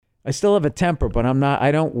I still have a temper, but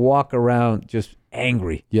I don't walk around just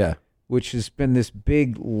angry. Yeah. Which has been this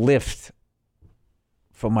big lift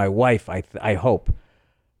for my wife, I hope.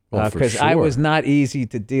 Because I was not easy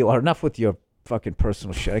to deal. Enough with your fucking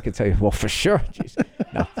personal shit. I can tell you, well, for sure. Jeez.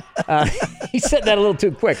 No. He said that a little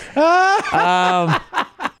too quick.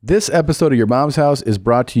 This episode of Your Mom's House is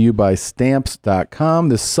brought to you by Stamps.com.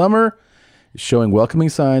 This summer is showing welcoming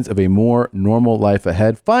signs of a more normal life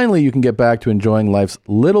ahead. Finally, you can get back to enjoying life's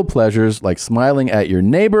little pleasures like smiling at your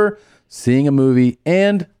neighbor, seeing a movie,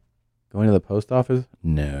 and going to the post office?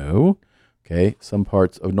 No. Okay, some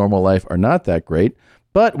parts of normal life are not that great.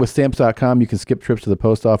 But with Stamps.com, you can skip trips to the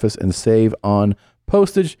post office and save on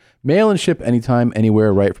postage. Mail and ship anytime,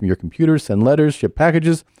 anywhere, right from your computer. Send letters, ship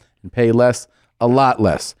packages, and pay less, a lot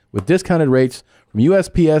less. With discounted rates from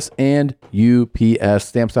USPS and UPS,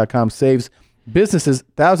 Stamps.com saves businesses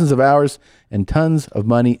thousands of hours and tons of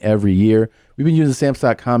money every year. We've been using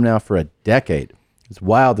Stamps.com now for a decade. It's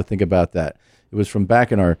wild to think about that. It was from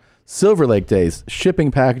back in our Silver Lake days,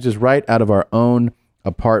 shipping packages right out of our own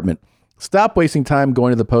apartment. Stop wasting time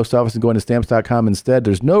going to the post office and going to Stamps.com instead.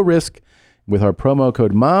 There's no risk. With our promo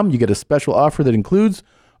code MOM, you get a special offer that includes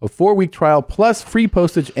a 4-week trial plus free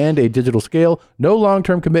postage and a digital scale. No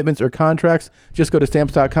long-term commitments or contracts. Just go to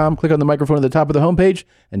Stamps.com, click on the microphone at the top of the homepage,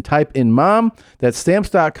 and type in MOM. That's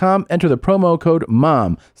Stamps.com. Enter the promo code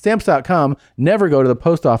MOM. Stamps.com. Never go to the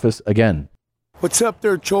post office again. What's up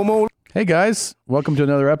there, Chomo? Hey, guys. Welcome to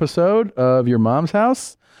another episode of Your Mom's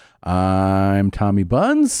House. I'm Tommy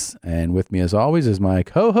Buns, and with me, as always, is my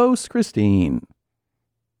co-host, Christine.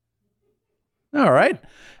 All right.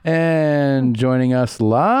 And joining us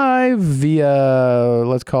live via,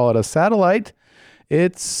 let's call it a satellite,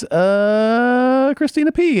 it's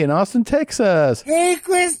Christina P. in Austin, Texas. Hey,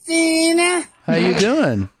 Christina. How you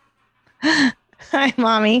doing? Hi,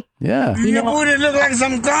 Mommy. Yeah. Your booty look like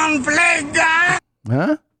some cornflakes, guy.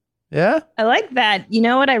 Huh? Yeah? I like that. You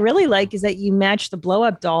know what I really like is that you match the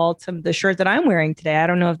blow-up doll to the shirt that I'm wearing today. I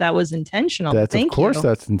don't know if that was intentional. That's Thank of course you.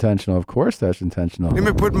 that's intentional. Of course that's intentional. Let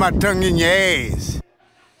me put my tongue in your ass.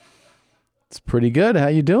 It's pretty good. How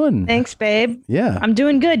you doing? Thanks, babe. Yeah. I'm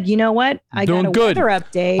doing good. You know what? I got a weather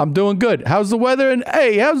update. I'm doing good. How's the weather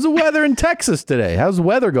how's the weather in Texas today? How's the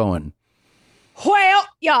weather going? Well,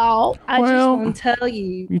 y'all, I just want to tell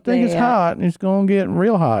you. You think it's hot? It's going to get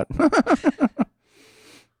real hot.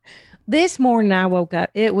 This morning I woke up.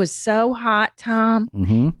 It was so hot, Tom.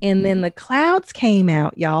 Mm-hmm. And then the clouds came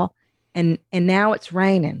out, y'all. And now it's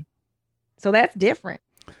raining. So that's different.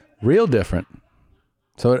 Real different.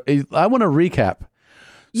 So I want to recap.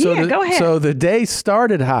 So go ahead. So the day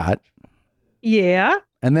started hot. Yeah.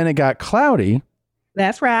 And then it got cloudy.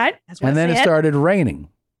 That's right. That's what and then it started raining.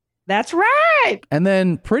 That's right. And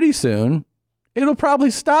then pretty soon it'll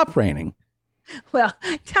probably stop raining. Well,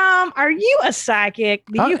 Tom, are you a psychic?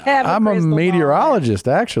 Do you have I'm a meteorologist,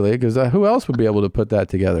 actually, because who else would be able to put that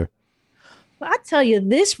together? Well, I tell you,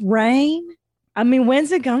 this rain, I mean,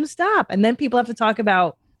 when's it going to stop? And then people have to talk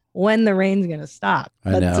about when the rain's going to stop.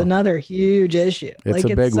 That's another huge issue. It's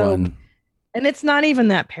a big one. And it's not even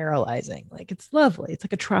that paralyzing. Like, it's lovely. It's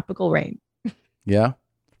like a tropical rain. Yeah.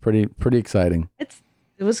 Pretty exciting.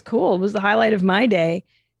 It was cool. It was the highlight of my day.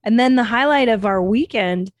 And then the highlight of our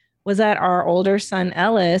weekend was that our older son,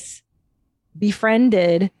 Ellis,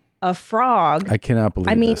 befriended a frog. I cannot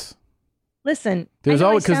believe this. Listen. There was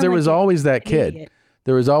always that kid. Idiot.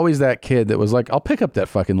 There was always that kid that was like, I'll pick up that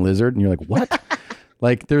fucking lizard. And you're like, what?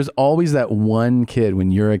 Like, there's always that one kid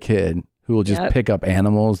when you're a kid who will just pick up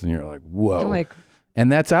animals. And you're like, whoa.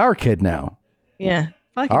 And that's our kid now. Yeah.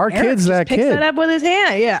 Our Eric kid's that picks kid. That up with his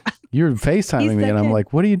hand. Yeah. You're FaceTiming me and I'm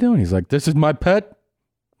like, what are you doing? He's like, this is my pet,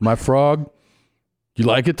 my frog. You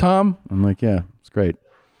like it, Tom? I'm like, yeah, it's great.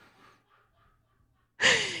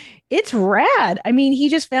 It's rad. I mean, he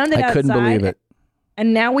just found it outside. I couldn't believe it.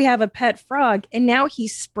 And now we have a pet frog. And now he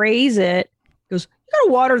sprays it. Goes, you got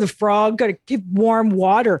to water the frog. Got to give warm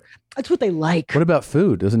water. That's what they like. What about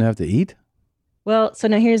food? Doesn't it have to eat? Well, so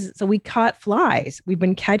now so we caught flies. We've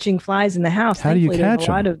been catching flies in the house. How do you catch them?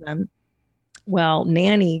 A lot of them. Well,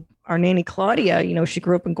 our nanny Claudia, she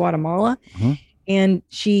grew up in Guatemala. Mm-hmm. And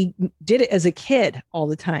she did it as a kid all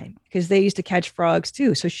the time because they used to catch frogs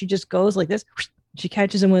too. So she just goes like this. She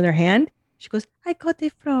catches them with her hand. She goes, I caught the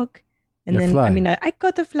frog. And I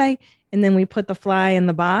caught the fly. And then we put the fly in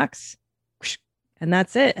the box and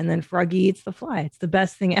that's it. And then Froggy eats the fly. It's the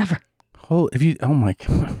best thing ever. Oh my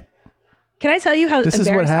God. Can I tell you how this is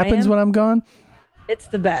what happens when I'm gone? It's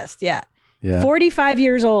the best. Yeah. 45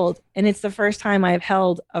 years old. And it's the first time I've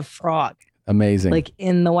held a frog. Amazing. Like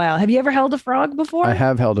in the wild. Have you ever held a frog before? I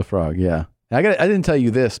have held a frog, yeah. I didn't tell you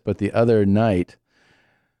this, but the other night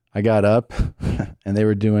I got up and they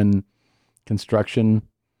were doing construction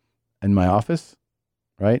in my office,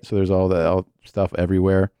 right? So there's all the stuff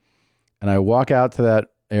everywhere. And I walk out to that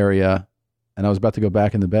area and I was about to go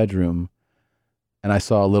back in the bedroom and I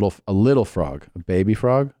saw a little frog, a baby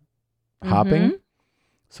frog hopping.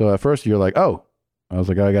 So at first you're like, oh, I was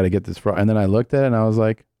like, oh, I got to get this frog. And then I looked at it and I was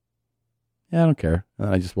like, yeah, I don't care. And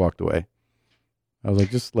then I just walked away. I was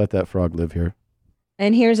like, just let that frog live here.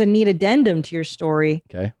 And here's a neat addendum to your story.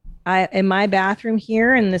 Okay. In my bathroom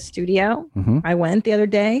here in the studio, I went the other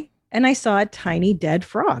day and I saw a tiny dead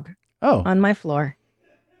frog on my floor.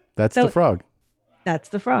 That's the frog. That's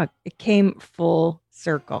the frog. It came full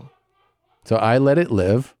circle. So I let it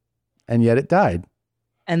live and yet it died.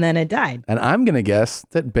 And then it died. And I'm going to guess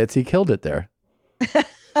that Bitsy killed it there.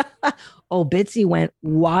 Oh, Bitsy went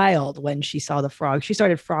wild when she saw the frog. She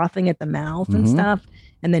started frothing at the mouth and stuff.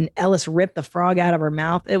 And then Ellis ripped the frog out of her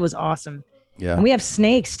mouth. It was awesome. Yeah. And we have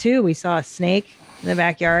snakes too. We saw a snake in the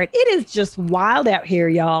backyard. It is just wild out here,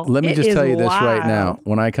 y'all. Let me just tell you this right now.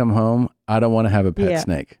 When I come home, I don't want to have a pet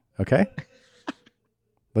snake. Okay?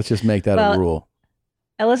 Let's just make that a rule.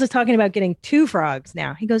 Ellis is talking about getting 2 frogs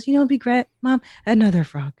now. He goes, it'd be great, Mom, another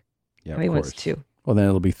frog. Yeah, he wants 2. Well, then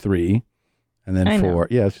it'll be 3 and then 4.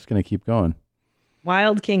 Yeah, it's just going to keep going.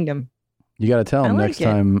 Wild Kingdom. You got to tell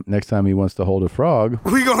him next time he wants to hold a frog.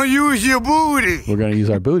 We going to use your booty. We're going to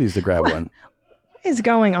use our booties to grab one. What is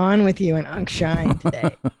going on with you and Unc Shine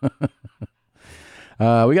today?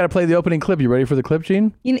 We got to play the opening clip. You ready for the clip,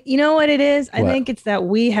 Gene? You know what it is? I think it's that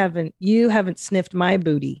you haven't sniffed my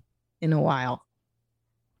booty in a while.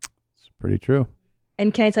 It's pretty true.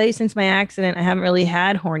 And can I tell you, since my accident, I haven't really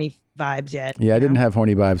had horny vibes yet. Yeah, I didn't have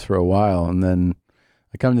horny vibes for a while. And then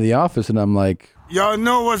I come to the office and I'm like, y'all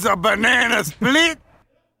know what's a banana split?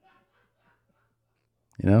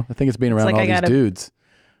 I think it's being around all these dudes.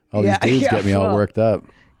 All these dudes get me all worked up.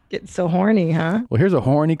 Getting so horny, huh? Well, here's a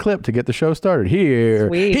horny clip to get the show started.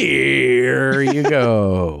 Here you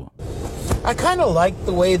go. I kind of like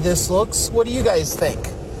the way this looks. What do you guys think?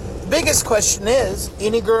 The biggest question is,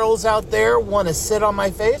 any girls out there want to sit on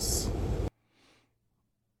my face?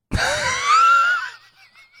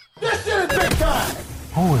 This shit is big time.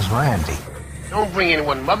 Who is Randy? Don't bring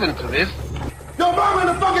anyone mother into this. Your mom in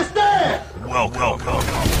the fucking stand. Welcome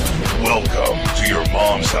to your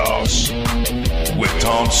mom's house with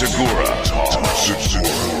Tom Segura.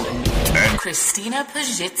 And Christina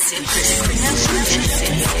Pajitsin.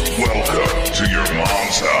 Welcome to your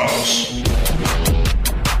mom's house.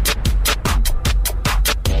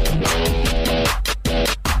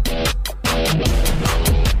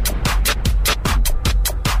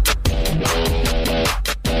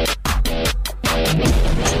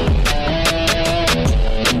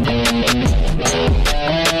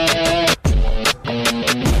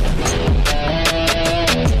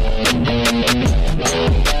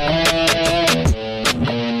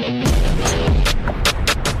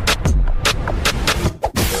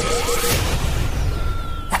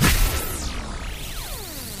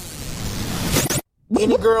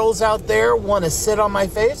 Any girls out there want to sit on my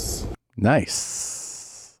face?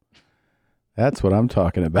 Nice. That's what I'm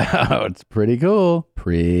talking about. It's pretty cool.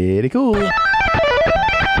 Pretty cool.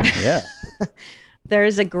 Yeah.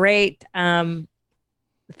 There's a great thing,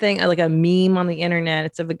 like a meme on the internet.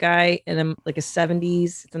 It's of a guy in like a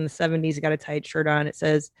 70s. It's in the 70s. He got a tight shirt on. It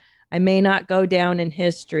says, "I may not go down in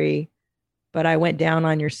history, but I went down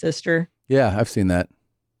on your sister." Yeah, I've seen that.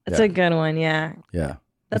 That's a good one. Yeah. Yeah.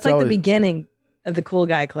 That's like the beginning of the Cool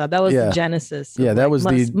Guy Club. That was the genesis. Yeah, that was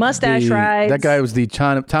the mustache rides. That guy was the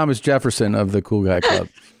Thomas Jefferson of the Cool Guy Club.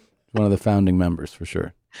 One of the founding members for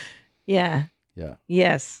sure. Yeah. Yeah.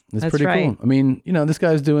 Yes. It's that's pretty right. cool. I mean, this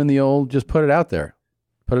guy's doing the old just put it out there.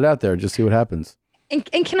 Put it out there, just see what happens. And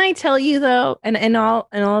can I tell you though, and in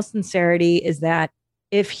all sincerity, is that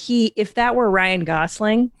if that were Ryan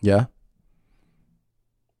Gosling, yeah,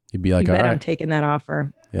 he'd be like, you bet all right, I'm taking that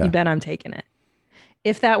offer. Yeah. You bet I'm taking it.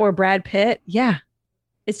 If that were Brad Pitt, yeah.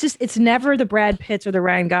 It's never the Brad Pitts or the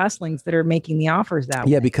Ryan Goslings that are making the offers that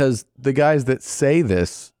way. Yeah, because the guys that say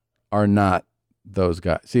this are not those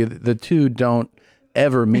guys. See, the two don't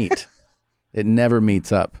ever meet. It never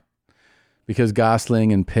meets up. Because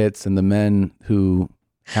Gosling and Pitts and the men who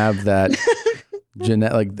have that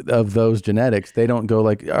of those genetics, they don't go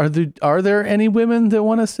like, are there any women that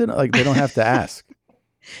want to sit? Like, they don't have to ask.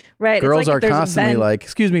 Right. Girls are constantly like,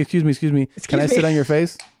 excuse me. Can I sit on your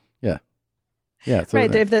face? Yeah. Yeah.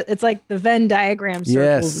 Right. It's like the Venn diagram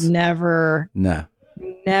circles never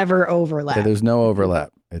overlap. Yeah, there's no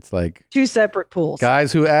overlap. It's like two separate pools.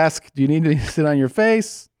 Guys who ask, do you need to sit on your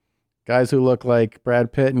face? Guys who look like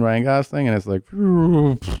Brad Pitt and Ryan Gosling. And it's like,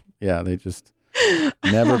 yeah, they just,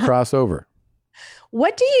 Never cross over.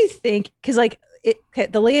 What do you think? Because like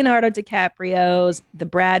the Leonardo DiCaprios, the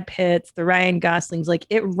Brad Pitts, the Ryan Goslings, like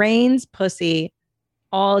it rains pussy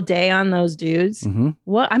all day on those dudes. Mm-hmm.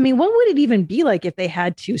 What would it even be like if they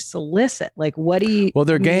had to solicit? Like, what do you? Well,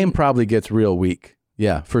 their game probably gets real weak.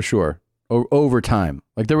 Yeah, for sure. Over time.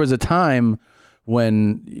 Like there was a time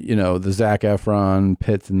when, the Zac Efron,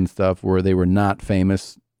 Pitts and stuff where they were not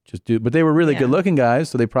famous, but they were really good looking guys.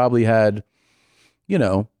 So they probably had, they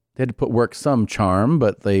had to put work some charm,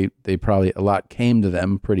 but they probably, a lot came to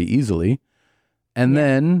them pretty easily. And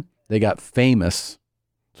then they got famous.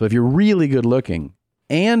 So if you're really good looking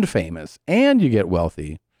and famous and you get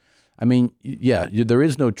wealthy, there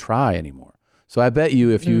is no try anymore. So I bet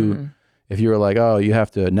you if you were like, oh, you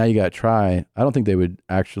have to, now you got to try, I don't think they would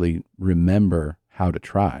actually remember how to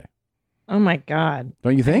try. Oh my God.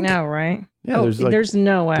 Don't you think? I know, right? Yeah. There's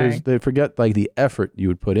no way. They forget like the effort you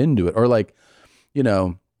would put into it. Or like,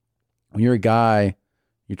 when you're a guy,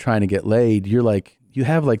 you're trying to get laid, you're like, you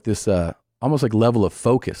have like this almost like level of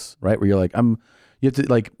focus, right? Where you're like, you have to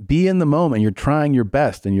like be in the moment. You're trying your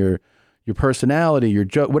best, and your personality, your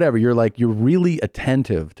joke, whatever. You're really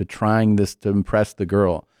attentive to trying this to impress the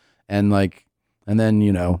girl. And then,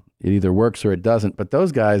 it either works or it doesn't. But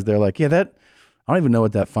those guys, they're like, I don't even know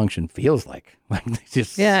what that function feels like. Like they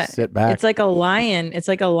just sit back. It's like a lion. It's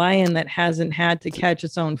like a lion that hasn't had to catch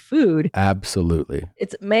its own food. Absolutely.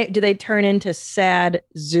 Do they turn into sad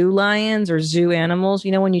zoo lions or zoo animals?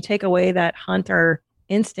 When you take away that hunter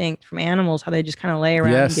instinct from animals, how they just kind of lay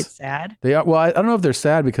around and get sad. They are. Well, I don't know if they're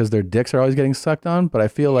sad because their dicks are always getting sucked on, but I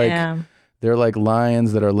feel like they're like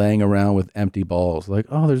lions that are laying around with empty balls. Like,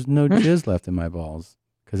 oh, there's no jizz left in my balls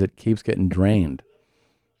because it keeps getting drained.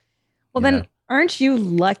 Well, then aren't you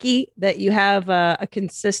lucky that you have a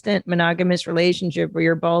consistent monogamous relationship where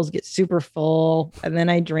your balls get super full and then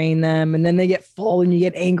I drain them and then they get full and you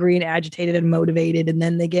get angry and agitated and motivated and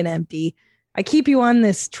then they get empty. I keep you on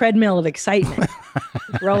this treadmill of excitement,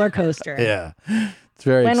 roller coaster. Yeah. It's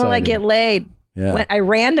very exciting. When will I get laid? Yeah. When I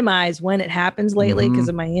randomize when it happens lately because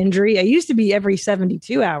of my injury. I used to be every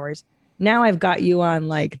 72 hours. Now I've got you on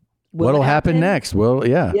like, what'll happen next? Well,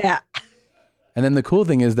 yeah. Yeah. And then the cool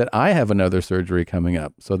thing is that I have another surgery coming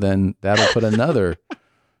up. So then that'll put another,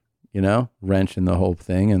 wrench in the whole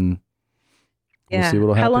thing, and we'll see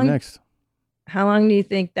what'll happen next. How long do you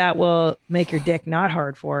think that will make your dick not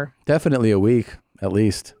hard for? Definitely a week, at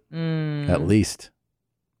least. At least.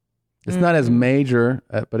 It's not as major,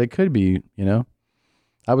 but it could be,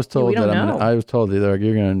 I was told that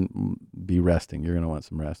you're going to be resting. You're going to want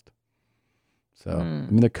some rest. So,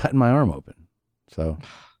 they're cutting my arm open. So,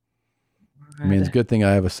 it's a good thing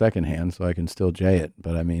I have a second hand so I can still J it.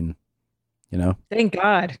 But Thank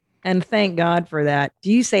God. And thank God for that.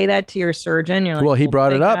 Do you say that to your surgeon? You're like, well, he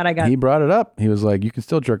brought it up. He brought it up. He was like, you can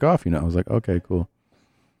still jerk off, I was like, okay, cool.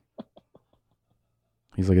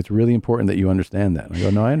 He's like, it's really important that you understand that. I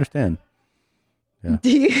go, no, I understand. Yeah.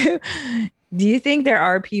 Do you think there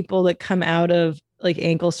are people that come out of like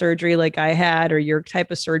ankle surgery like I had or your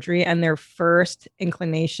type of surgery and their first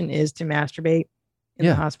inclination is to masturbate in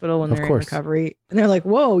the hospital when they're in recovery? And they're like,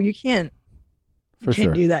 whoa, you can't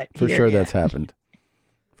do that. For sure that's happened.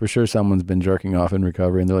 For sure someone's been jerking off in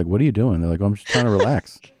recovery and they're like, what are you doing? They're like, I'm just trying to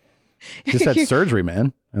relax. Just had surgery,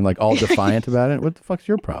 man. And like all defiant about it. What the fuck's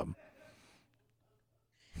your problem?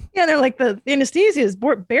 Yeah, they're like, the anesthesia is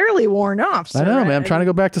barely worn off. Sir. I know, man. I'm trying to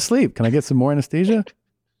go back to sleep. Can I get some more anesthesia?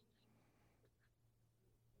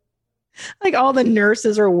 Like all the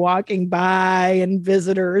nurses are walking by and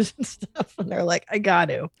visitors and stuff. And they're like, I got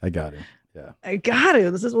to. Yeah. I got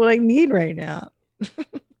to. This is what I need right now.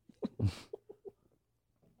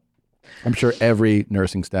 I'm sure every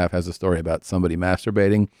nursing staff has a story about somebody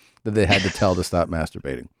masturbating that they had to tell to stop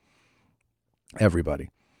masturbating.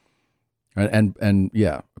 Everybody. And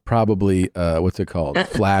yeah, probably, what's it called?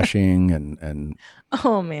 Flashing and.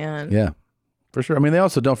 Oh, man. Yeah, for sure. They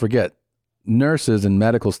also don't forget, nurses and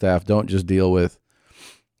medical staff don't just deal with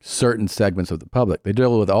certain segments of the public. They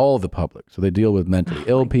deal with all of the public. So they deal with mentally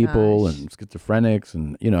ill people and schizophrenics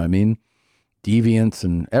and, deviants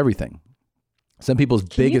and everything. Some people's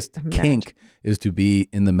biggest kink is to be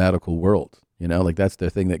in the medical world. That's the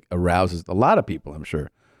thing that arouses a lot of people, I'm sure.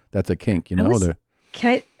 That's a kink, Can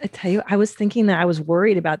I tell you, I was thinking that I was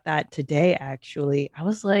worried about that today, actually. I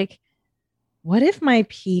was like, what if my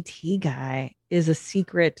PT guy is a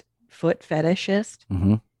secret foot fetishist?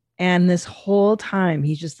 Mm-hmm. And this whole time,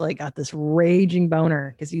 he's just like got this raging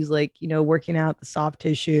boner because he's like, working out the soft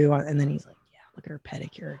tissue. And then he's like, yeah, look at her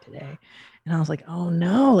pedicure today. And I was like, oh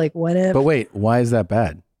no, like what if? But wait, why is that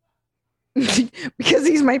bad? Because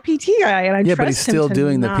he's my PT guy and I trust him. Yeah, but he's still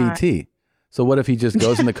doing the PT. So what if he just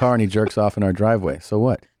goes in the car and he jerks off in our driveway? So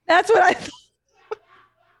what? That's what I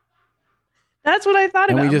That's what I thought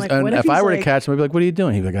and about. We just, like, and if I were to catch him, I'd be like, what are you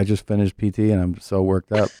doing? He'd be like, I just finished PT and I'm so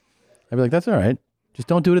worked up. I'd be like, that's all right. Just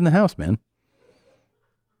don't do it in the house, man.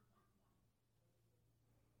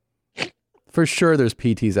 For sure, there's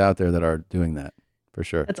PTs out there that are doing that. For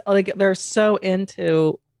sure. It's like they're so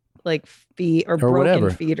into like feet or broken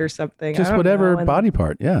whatever. feet or something. Just whatever body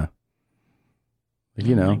part. Yeah. Like,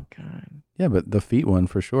 you know. My God. Yeah, but the feet one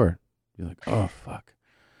for sure. You're like, oh, fuck.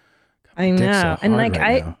 I know. And like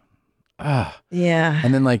yeah.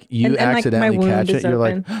 And then like you accidentally like, catch it. You're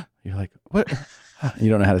like, what? You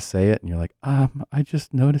don't know how to say it. And you're like, I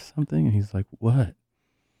just noticed something. And he's like, what?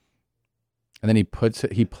 And then he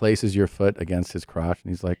places your foot against his crotch.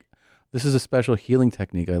 And he's like, this is a special healing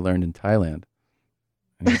technique I learned in Thailand.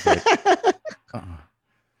 And he's like, and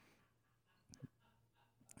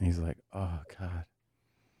he's like, oh God.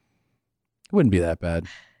 It wouldn't be that bad.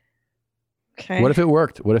 Okay. What if it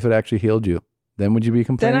worked? What if it actually healed you? Then would you be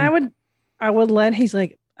complaining? Then I would he's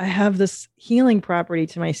like, I have this healing property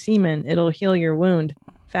to my semen. It'll heal your wound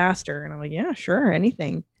faster. And I'm like, yeah, sure.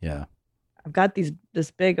 Anything. Yeah. I've got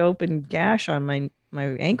this big open gash on my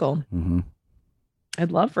ankle. Mm-hmm.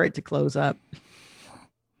 I'd love for it to close up.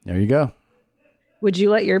 There you go. Would you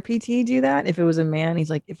let your PT do that? If it was a man, he's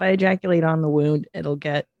like, if I ejaculate on the wound, it'll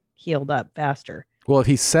get healed up faster. Well, if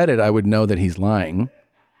he said it, I would know that he's lying.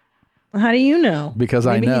 How do you know? Because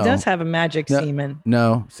Maybe I know. he does have a magic semen.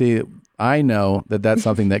 No, see, I know that that's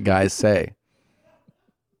something that guys say.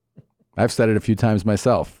 I've said it a few times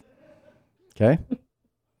myself. Okay?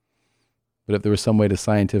 But if there was some way to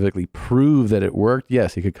scientifically prove that it worked,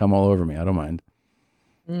 yes, he could come all over me. I don't mind.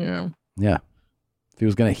 Yeah. Yeah. If he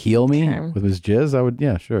was going to heal me with his jizz, I would,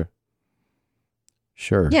 yeah, sure.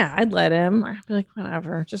 Sure. Yeah, I'd let him. I'd be like,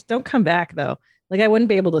 whatever. Just don't come back, though. Like, I wouldn't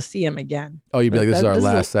be able to see him again. Oh, you'd be like, this is our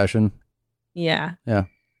last session? Yeah. Yeah.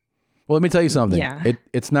 Well, let me tell you something. Yeah.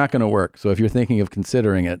 It's not going to work. So if you're thinking of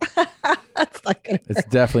considering it, it's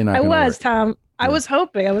definitely not going to work. I was, Tom. I was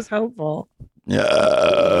hoping. I was hopeful.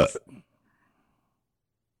 Yeah.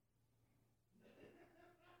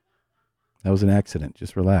 That was an accident.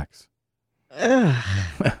 Just relax. That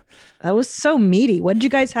was so meaty. What did you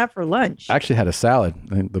guys have for lunch? I actually had a salad.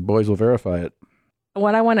 I think the boys will verify it.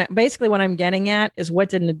 What I'm getting at is what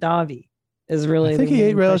did Nadavi is really. I think he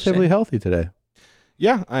ate relatively healthy today.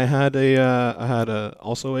 Yeah, I had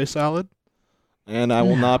also a salad, and I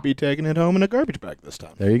will not be taking it home in a garbage bag this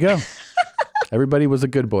time. There you go. Everybody was a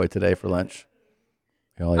good boy today for lunch.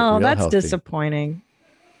 That's healthy. Disappointing.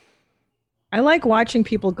 I like watching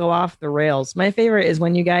people go off the rails. My favorite is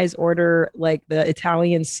when you guys order like the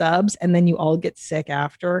Italian subs and then you all get sick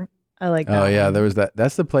after. I like that. Oh, yeah. There was that.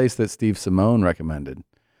 That's the place that Steve Simone recommended.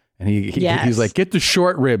 And he's like, get the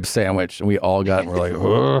short rib sandwich. And we all got it. And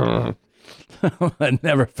we're like, I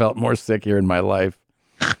never felt more sick here in my life.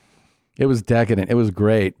 It was decadent. It was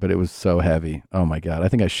great, but it was so heavy. Oh, my God. I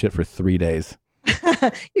think I shit for 3 days.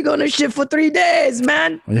 You're going to shit for 3 days,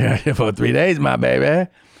 man. Yeah, for 3 days, my baby.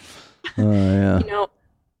 Oh, yeah. You know,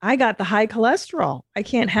 I got the high cholesterol. I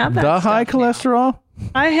can't have that. The high cholesterol?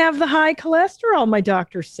 I have the high cholesterol, my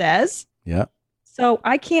doctor says. Yeah. So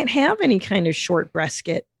I can't have any kind of short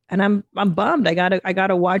brisket. And I'm bummed. I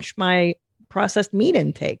gotta watch my processed meat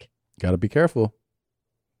intake. Gotta be careful.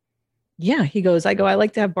 Yeah. He goes, I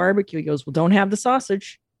like to have barbecue. He goes, well, don't have the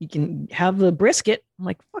sausage. You can have the brisket. I'm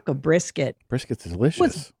like, fuck a brisket. Brisket's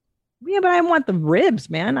delicious. Yeah, but I want the ribs,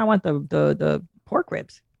 man. I want the pork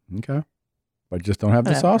ribs. Okay. But just don't have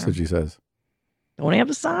the sausage, he says. Don't have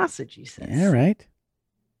the sausage, he says. Yeah, right.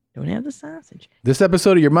 Don't have the sausage. This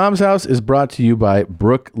episode of Your Mom's House is brought to you by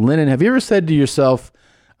Brook Linen. Have you ever said to yourself,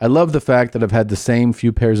 I love the fact that I've had the same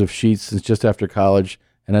few pairs of sheets since just after college,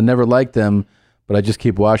 and I never liked them, but I just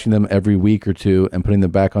keep washing them every week or two and putting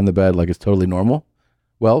them back on the bed like it's totally normal?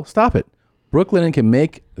 Well, stop it. Brook Linen can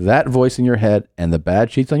make that voice in your head and the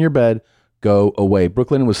bad sheets on your bed go away.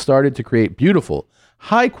 Brook Linen was started to create beautiful,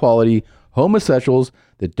 high-quality home essentials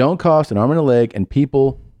that don't cost an arm and a leg, and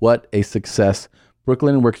people, what a success. Brook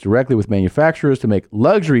Linen works directly with manufacturers to make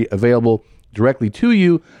luxury available directly to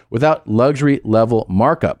you without luxury-level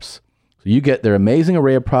markups. So you get their amazing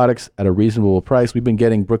array of products at a reasonable price. We've been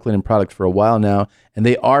getting Brook Linen products for a while now, and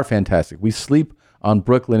they are fantastic. We sleep on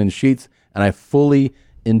Brook Linen sheets, and I fully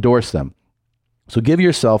endorse them. So give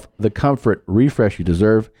yourself the comfort refresh you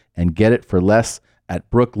deserve and get it for less at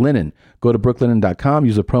Brook Linen. Go to brooklinen.com,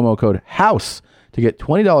 use the promo code HOUSE to get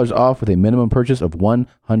 $20 off with a minimum purchase of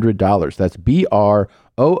 $100. That's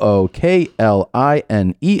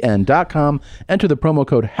BROOKLINEN.com. Enter the promo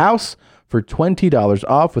code HOUSE for $20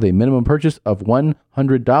 off with a minimum purchase of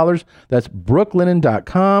 $100. That's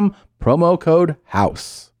brooklinen.com, promo code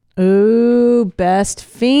HOUSE. Ooh, Best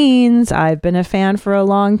Fiends. I've been a fan for a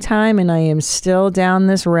long time, and I am still down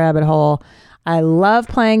this rabbit hole. I love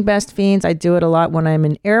playing Best Fiends. I do it a lot when I'm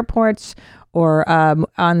in airports or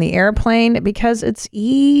on the airplane because it's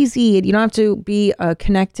easy. You don't have to be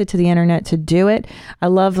connected to the internet to do it. I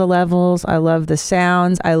love the levels. I love the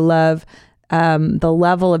sounds. I love the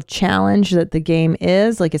level of challenge that the game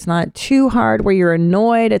is. Like, it's not too hard where you're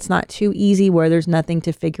annoyed. It's not too easy where there's nothing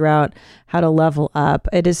to figure out how to level up.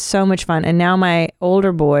 It is so much fun. And now my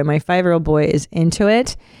older boy, my 5-year-old boy, is into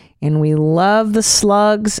it. And we love the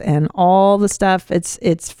slugs and all the stuff.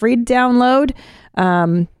 It's free to download.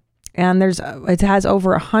 And it has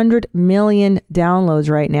over 100 million downloads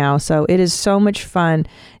right now. So it is so much fun.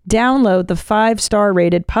 Download the 5-star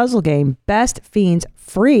rated puzzle game Best Fiends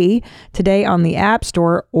free today on the App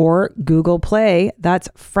Store or Google Play. That's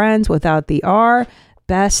friends without the R.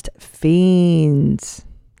 Best Fiends.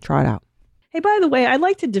 Try it out. Hey, by the way, I'd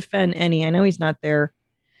like to defend Ennie. I know he's not there,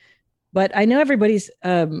 but I know everybody's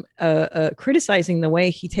criticizing the way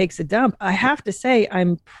he takes a dump. I have to say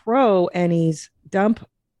I'm pro Ennie's dump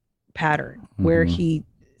pattern where he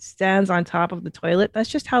stands on top of the toilet. That's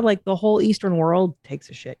just how like the whole Eastern world takes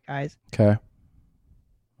a shit, guys. Okay.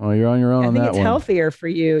 Well, you're on your own on that one. I think it's healthier for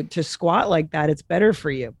you to squat like that. It's better for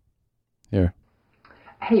you. Here.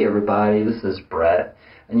 Hey everybody, this is Brett.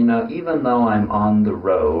 And even though I'm on the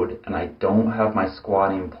road and I don't have my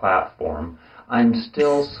squatting platform, I'm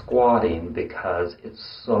still squatting because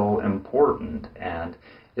it's so important, and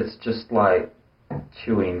it's just like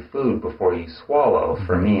chewing food before you swallow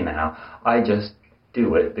for me now. I just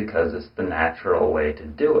do it because it's the natural way to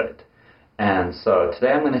do it. And so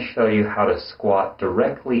today I'm going to show you how to squat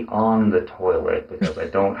directly on the toilet because I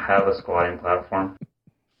don't have a squatting platform.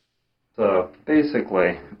 So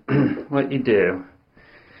basically what you do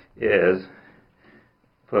is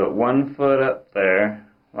put one foot up there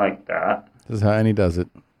like that. This is how Ennie does it.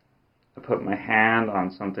 I put my hand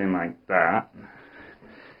on something like that.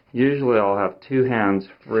 Usually I'll have two hands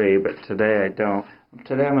free, but today I don't.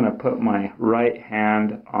 Today I'm going to put my right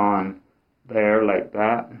hand on there like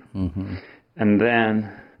that. And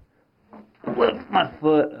then lift my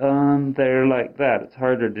foot on there like that. It's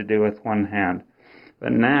harder to do with one hand.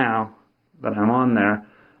 But now that I'm on there,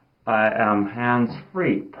 I am hands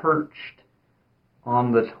free, perched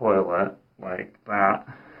on the toilet like that.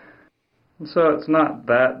 So it's not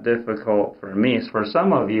that difficult for me. For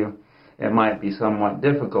some of you, it might be somewhat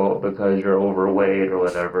difficult because you're overweight or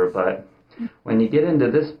whatever, but when you get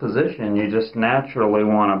into this position, you just naturally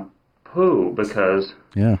want to poo because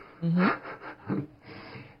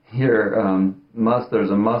there's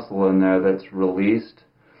a muscle in there that's released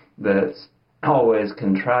that's always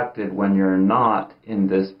contracted when you're not in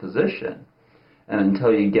this position. And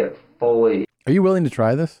until you get fully... Are you willing to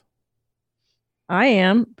try this? I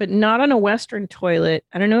am, but not on a Western toilet.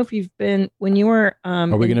 I don't know if you've been, when you were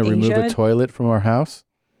Are we going to remove a toilet from our house?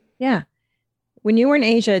 Yeah. When you were in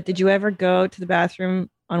Asia, did you ever go to the bathroom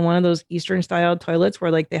on one of those Eastern style toilets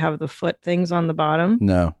where like they have the foot things on the bottom?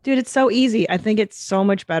 No. Dude, it's so easy. I think it's so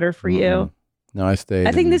much better for you. No, I stayed.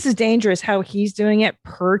 I think this is dangerous how he's doing it,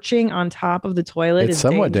 perching on top of the toilet. It's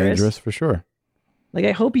somewhat dangerous for sure. Like,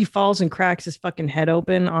 I hope he falls and cracks his fucking head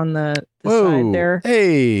open on the side there.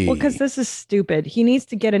 Hey. Well, because this is stupid. He needs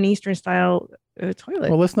to get an Eastern style toilet.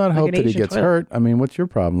 Well, let's not hope that he gets hurt. I mean, what's your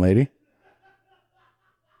problem, lady?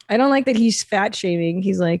 I don't like that he's fat shaming.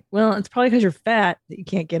 He's like, well, it's probably because you're fat that you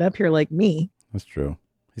can't get up here like me. That's true.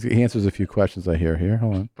 He answers a few questions I hear here.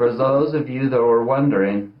 Hold on. For those of you that were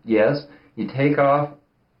wondering, yes, you take off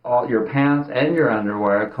all your pants and your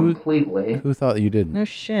underwear completely. Who thought you didn't? No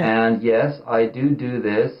shit. And yes, I do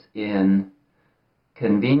this in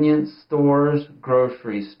convenience stores,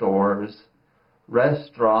 grocery stores,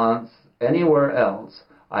 restaurants, anywhere else.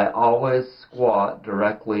 I always squat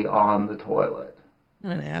directly on the toilet. I'm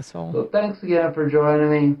an asshole. So thanks again for joining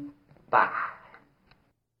me. Bye.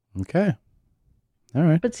 Okay. All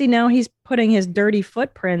right. But see, now he's putting his dirty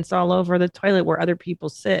footprints all over the toilet where other people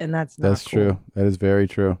sit, and that's not cool. True. That is very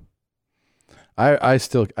true. I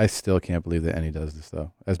still can't believe that Ennie does this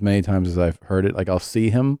though. As many times as I've heard it, like I'll see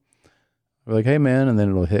him, I'm like, "Hey man," and then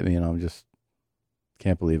it'll hit me, and I'm just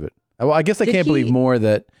can't believe it. Well, I guess I can't believe more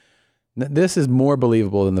that this is more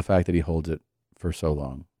believable than the fact that he holds it for so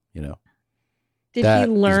long. You know. Did he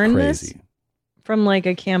learn this from like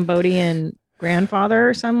a Cambodian grandfather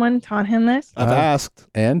or someone taught him this? I've asked.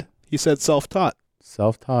 And? He said self-taught.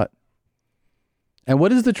 Self-taught. And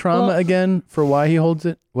what is the trauma again for why he holds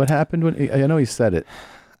it? What happened when I know he said it.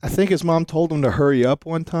 I think his mom told him to hurry up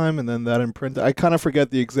one time, and then that imprinted. I kind of forget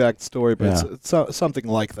the exact story, but it's something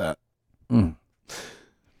like that. Mm.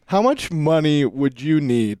 How much money would you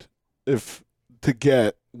need to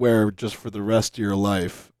get where just for the rest of your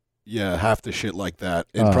life, have to shit like that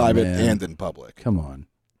in private and in public? Come on.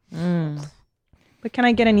 But can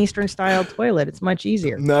I get an Eastern style toilet? It's much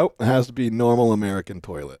easier. No, it has to be normal American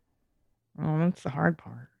toilet. Oh, that's the hard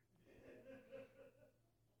part.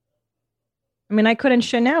 I mean, I couldn't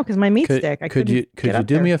shit now because my meat's thick. Could you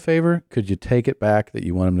do me a favor? Could you take it back that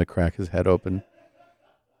you want him to crack his head open?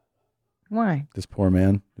 Why? This poor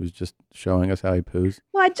man who's just showing us how he poos.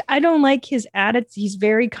 Well, I don't like his attitude. He's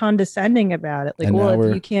very condescending about it. Like,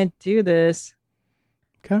 if you can't do this,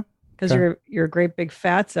 okay, because you're a great big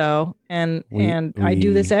fatso, and I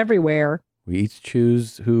do this everywhere. We each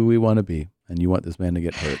choose who we want to be, and you want this man to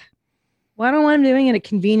get hurt. Well, I don't want him doing it at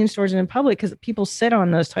convenience stores and in public because people sit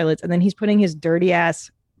on those toilets, and then he's putting his dirty ass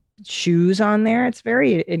shoes on there. It's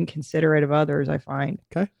very inconsiderate of others, I find.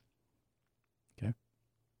 Okay.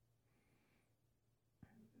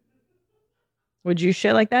 Would you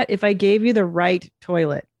shit like that if I gave you the right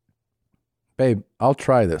toilet? Babe, I'll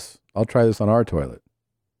try this. I'll try this on our toilet.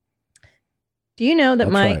 Do you know that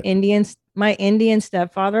my Indian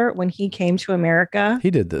stepfather, when he came to America, he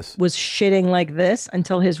did this, was shitting like this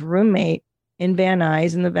until his roommate in Van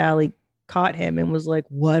Nuys in the Valley caught him and was like,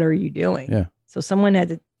 "What are you doing?" Yeah. So someone had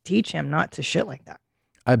to teach him not to shit like that.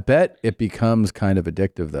 I bet it becomes kind of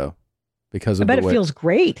addictive though, because of I bet it feels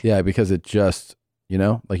great. Yeah, because it just,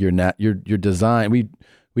 like you're designed. We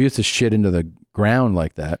used to shit into the ground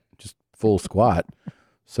like that, just full squat.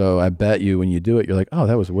 So I bet you when you do it, you're like, oh,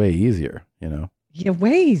 that was way easier. Yeah,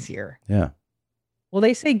 way easier. Yeah. Well,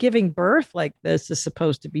 they say giving birth like this is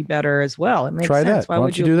supposed to be better as well. It makes Try sense. that. Why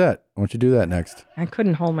don't you do that? Why don't you do that next? I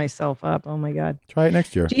couldn't hold myself up. Oh my God. Try it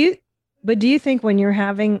next year. Do you think when you're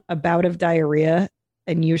having a bout of diarrhea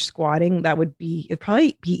and you're squatting, it'd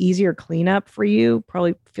probably be easier cleanup for you?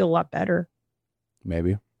 Probably feel a lot better.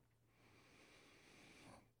 Maybe.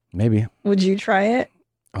 Would you try it?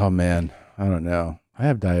 Oh man, I don't know. I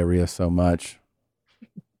have diarrhea so much.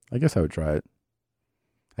 I guess I would try it.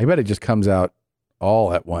 I bet it just comes out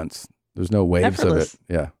all at once. There's no waves of it.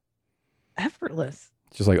 Yeah. Effortless.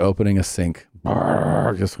 It's just like opening a sink.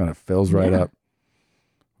 Just kind of fills right up.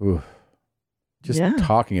 Ooh. Just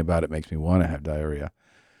talking about it makes me want to have diarrhea.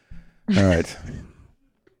 All right.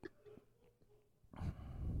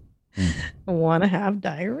 I want to have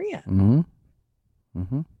diarrhea. Mm-hmm.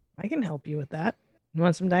 Mm-hmm. I can help you with that. You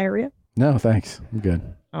want some diarrhea? No, thanks. I'm good.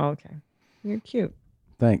 Oh, okay. You're cute.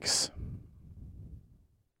 Thanks.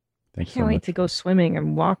 I can't wait to go swimming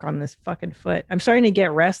and walk on this fucking foot. I'm starting to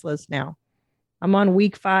get restless now. I'm on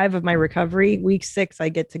week 5 of my recovery. Week 6, I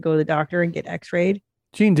get to go to the doctor and get x-rayed.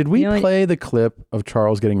 Gene, did we play the clip of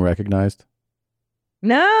Charles getting recognized?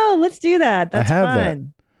 No, let's do that. That's I have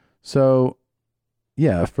fun. That. So,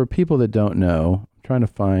 yeah, for people that don't know, I'm trying to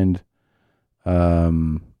find. That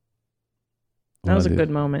was a good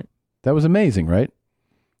moment. That was amazing, right?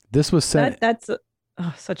 This was sent. That's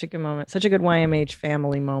such a good moment. Such a good YMH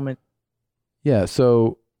family moment. Yeah.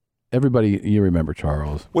 So everybody, you remember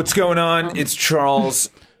Charles. What's going on? It's Charles.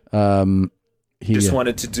 He just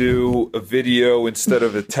wanted to do a video instead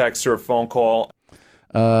of a text or a phone call.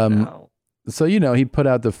 So, he put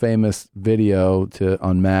out the famous video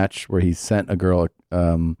on Match where he sent a girl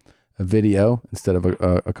a video instead of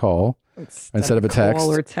a call. Instead of a text.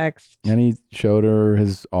 Call or text. And he showed her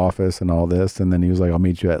his office and all this. And then he was like, I'll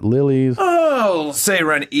meet you at Lily's. Oh, say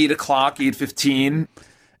around 8 o'clock, 8:15.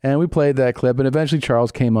 And we played that clip. And eventually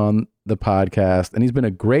Charles came on the podcast. And he's been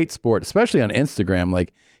a great sport, especially on Instagram.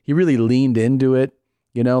 Like, he really leaned into it,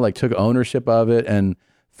 took ownership of it. And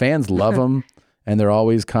fans love him. And they're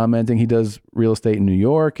always commenting. He does real estate in New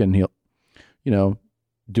York. And he'll,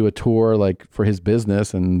 do a tour like for his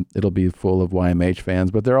business, and it'll be full of YMH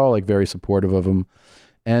fans, but they're all like very supportive of him.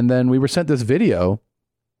 And then we were sent this video,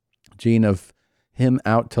 Gene, of him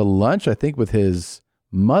out to lunch, I think with his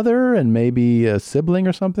mother and maybe a sibling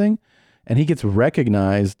or something. And he gets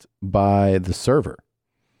recognized by the server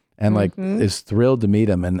and is thrilled to meet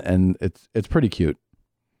him. And it's pretty cute.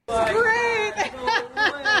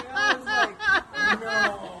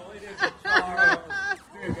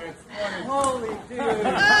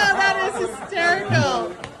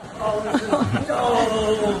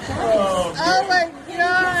 Oh my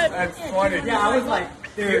God! That's funny. Yeah, I was like,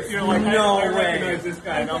 you're like, no way. I recognize this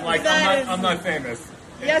guy, and I'm like, I'm not famous.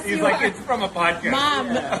 Yes, he's you like, are. It's from a podcast. Mom.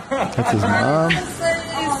 That's his mom.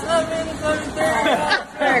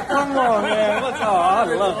 Hey, come on, man. What's up?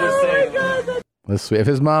 I love this thing. Let's see. If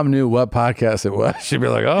his mom knew what podcast it was, she'd be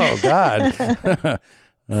like, oh, God.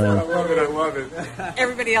 I love it.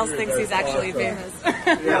 Everybody else thinks he's actually famous.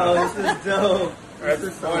 Yo, this is dope.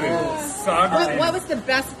 That's funny. What was the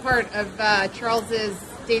best part of Charles's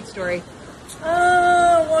date story?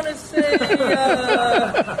 I want to say,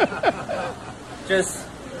 just,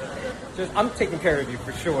 I'm taking care of you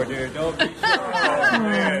for sure, dude. Don't be sure.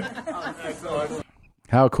 Man. That's awesome.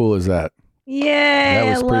 How cool is that? Yay, That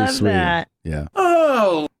was I pretty love sweet. that. Yeah.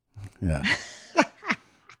 Oh, Yeah.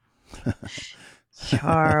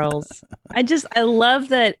 Charles. I love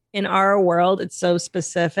that in our world, it's so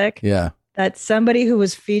specific. Yeah. That somebody who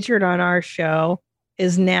was featured on our show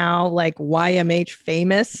is now like YMH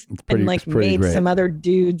famous and like made great. some other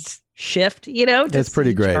dudes shift, you know? It's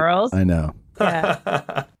pretty great. Charles. I know.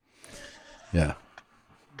 Yeah. Yeah.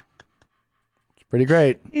 It's pretty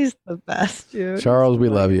great. He's the best, dude. Charles, we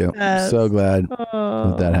love you. Yes. So glad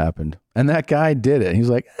Oh. that happened. And that guy did it. He's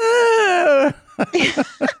like, ah!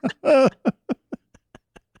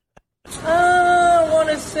 I want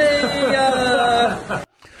to say,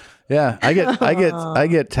 Yeah, I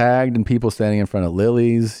get tagged and people standing in front of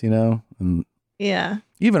Lily's, you know, and Yeah.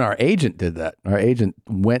 even our agent did that. Our agent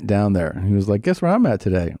went down there and he was like, "Guess where I'm at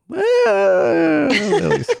today?"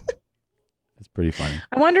 Lily's. It's pretty funny.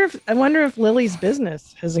 I wonder if Lily's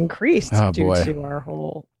business has increased Oh, due boy. to our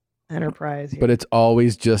whole enterprise here. But it's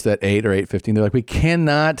always just at 8 or 8:15. They're like, we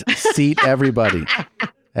cannot seat everybody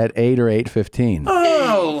at 8 or 8:15.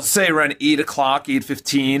 Oh, say around 8 o'clock,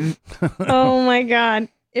 8:15. Oh my God.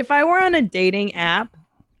 If I were on a dating app,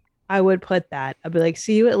 I would put that. I'd be like,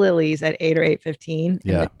 see you at Lily's at 8 or 8:15.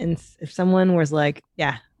 Yeah. And if someone was like,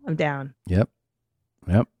 yeah, I'm down. Yep.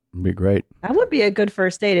 It'd be great. That would be a good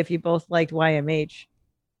first date if you both liked YMH.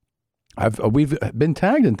 We've been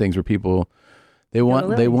tagged in things where people they want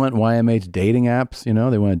YMH dating apps, you know,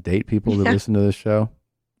 they want to date people that Yeah. listen to this show.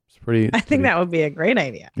 It's pretty I think that would be a great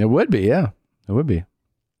idea. It would be, yeah. It would be.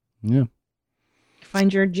 Yeah.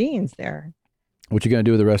 Find your genes there. What you gonna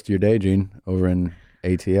do with the rest of your day, Gene, over in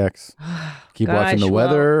ATX? Keep watching the Gosh,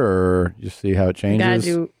 weather, well, or just see how it I gotta changes?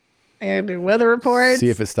 do weather reports. See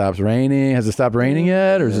if it stops raining. Has it stopped raining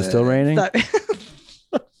yet, or is it still raining?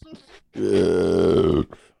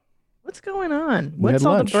 What's going on? We What's had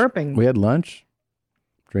all lunch. the burping? We had lunch,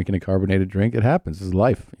 drinking a carbonated drink. It happens. This is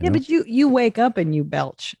life. Yeah, but you wake up and you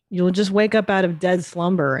belch. You'll just wake up out of dead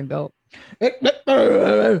slumber and go.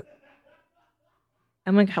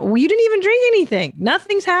 I'm like, well, you didn't even drink anything.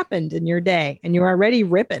 Nothing's happened in your day, and you're already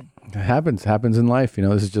ripping. It happens in life. You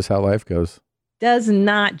know, this is just how life goes. Does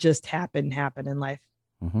not just happen in life.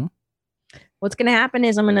 Mm-hmm. What's gonna happen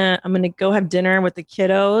is I'm gonna go have dinner with the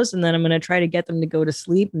kiddos, and then I'm gonna try to get them to go to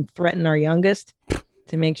sleep and threaten our youngest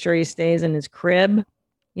to make sure he stays in his crib,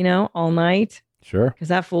 you know, all night. Sure. Because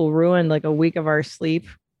that fool ruined like a week of our sleep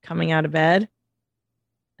coming out of bed.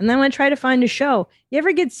 And then I'm gonna try to find a show. You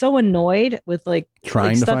ever get so annoyed with like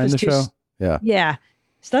Trying to stuff find is the too show? Yeah. Yeah.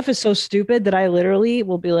 Stuff is so stupid that I literally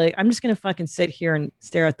will be like, I'm just going to fucking sit here and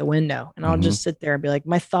stare out the window. And I'll Mm-hmm. just sit there and be like,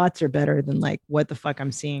 my thoughts are better than like what the fuck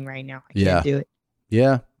I'm seeing right now. I can't do it.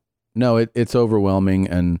 Yeah. No, it's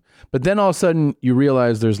overwhelming. But then all of a sudden you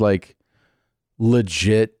realize there's like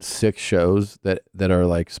legit 6 shows that are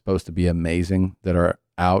like supposed to be amazing that are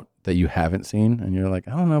out that you haven't seen. And you're like,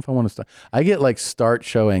 I don't know if I want to start. I get like start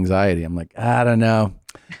show anxiety. I'm like, I don't know.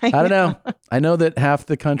 I don't know. I know that half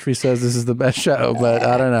the country says this is the best show, but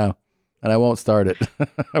I don't know. And I won't start it.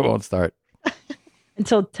 I won't start.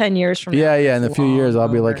 Until 10 years from now. Yeah. Yeah. In a few years, I'll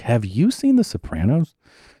be over. like, have you seen The Sopranos?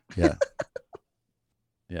 Yeah.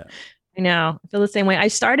 Yeah. I know. I feel the same way. I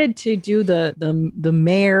started to do the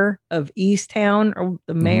mayor of Easttown, or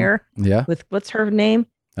the mayor. Yeah. With what's her name?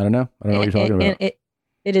 I don't know. I don't know what you're talking about. And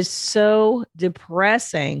it is so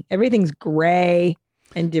depressing. Everything's gray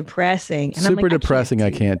and depressing. And I'm Super like, depressing.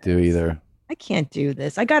 I can't do either. I can't do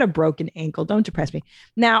this. I got a broken ankle. Don't depress me.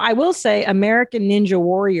 Now, I will say American Ninja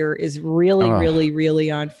Warrior is really, really,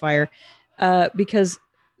 really on fire because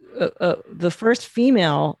the first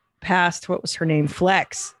female past, what was her name?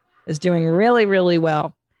 Flex is doing really, really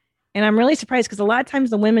well. And I'm really surprised because a lot of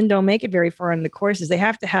times the women don't make it very far in the courses. They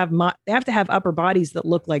have to have upper bodies that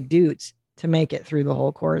look like dudes to make it through the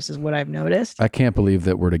whole course is what I've noticed. I can't believe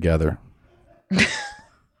that we're together.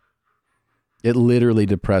 It literally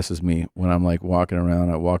depresses me when I'm like walking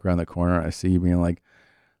around. I walk around the corner. I see you being like,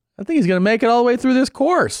 I think he's going to make it all the way through this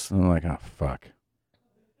course. And I'm like, oh, fuck.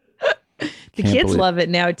 The kids love it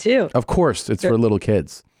now, too. Of course. It's for little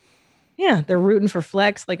kids. Yeah. They're rooting for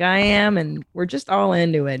Flex like I am. And we're just all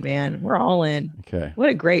into it, man. We're all in. Okay. What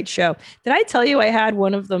a great show. Did I tell you I had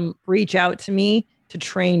one of them reach out to me to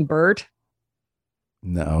train Bert?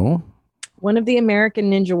 No. one of the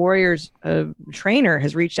American Ninja Warriors trainer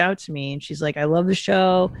has reached out to me, and she's like, I love the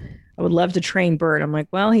show. I would love to train Burr. I'm like,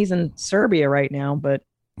 well, he's in Serbia right now, but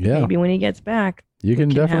maybe when he gets back, you can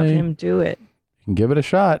definitely have him do it. You can give it a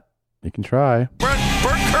shot. You can try. Bert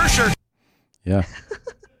Kreischer. Yeah.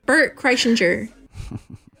 Bert Kreischer.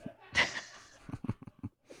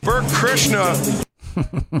 Bert Krishna.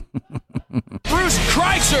 Bruce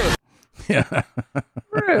Kreischer. Yeah.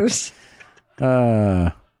 Bruce.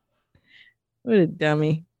 What a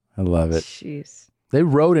dummy. I love it. Jeez. They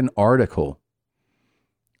wrote an article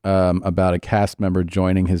about a cast member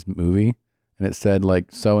joining his movie, and it said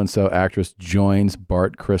like so-and-so actress joins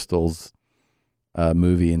Bart Crystal's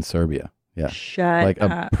movie in Serbia. Yeah. Shut like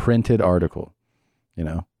up. A printed article, you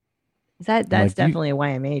know. That's like, definitely a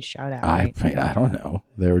YMH shout out, right? I don't know.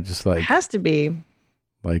 They were just like it has to be.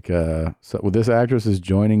 Like so well, this actress is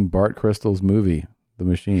joining Bart Crystal's movie, The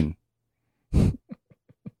Machine.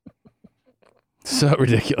 So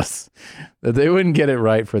ridiculous that they wouldn't get it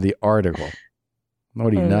right for the article.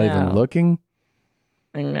 What are you not even looking?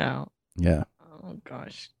 I know. Yeah. Oh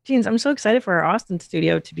gosh, Jeans, I'm so excited for our Austin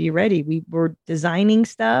studio to be ready. We were designing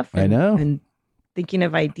stuff. I know. And thinking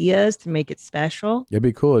of ideas to make it special. It'd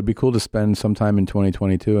be cool. It'd be cool to spend some time in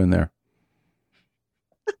 2022 in there.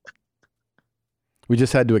 We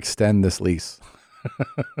just had to extend this lease.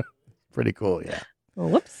 Pretty cool, yeah.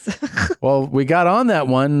 Whoops. Well, we got on that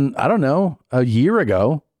one, I don't know, a year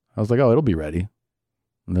ago. I was like, oh, it'll be ready.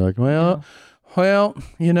 And they're like, well,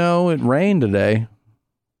 you know, it rained today.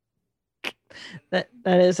 That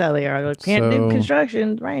is how they are. Like, can't do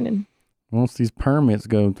construction, it's raining. Once these permits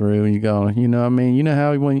go through, you go, you know what I mean? You know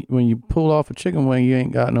how when you pull off a chicken wing, you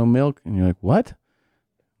ain't got no milk? And you're like, what?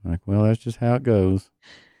 I'm like, well, that's just how it goes.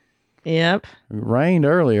 Yep. It rained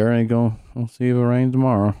earlier, and we'll see if it rains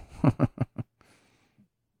tomorrow.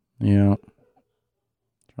 Yeah.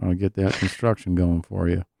 Trying to get that construction going for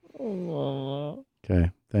you.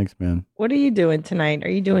 Okay. Thanks, man. What are you doing tonight? Are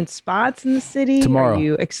you doing spots in the city? Tomorrow. Are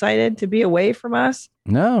you excited to be away from us?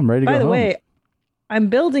 No, I'm ready to go home. By the way, I'm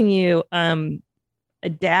building you a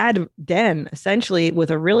dad den, essentially, with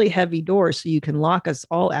a really heavy door so you can lock us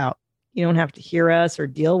all out. You don't have to hear us or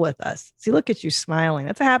deal with us. See, look at you smiling.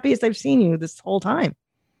 That's the happiest I've seen you this whole time.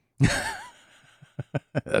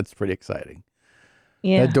 That's pretty exciting.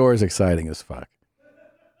 Yeah. That door is exciting as fuck.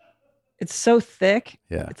 It's so thick.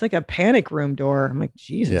 Yeah. It's like a panic room door. I'm like,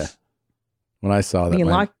 Jesus. Yeah. When I saw that, You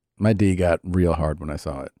can lock- my D got real hard when I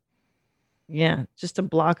saw it. Yeah. Just to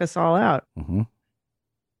block us all out. Mm-hmm.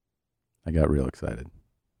 I got real excited.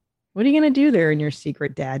 What are you going to do there in your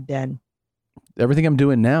secret dad den? Everything I'm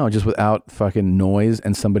doing now, just without fucking noise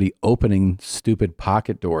and somebody opening stupid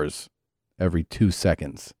pocket doors every 2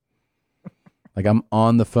 seconds. Like I'm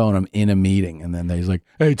on the phone, I'm in a meeting, and then he's like,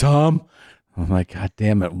 hey, Tom. I'm like, God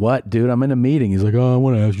damn it. What, dude? I'm in a meeting. He's like, oh, I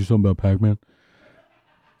want to ask you something about Pac-Man.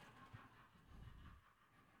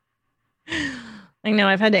 I know.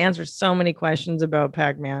 I've had to answer so many questions about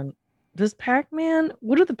Pac-Man. Does Pac-Man,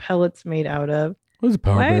 what are the pellets made out of? What is a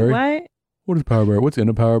power berry? Why? What is power berry? What's in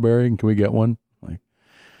a power berry? And can we get one? Like,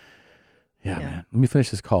 yeah, man. Let me finish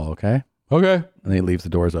this call, okay? Okay. And then he leaves the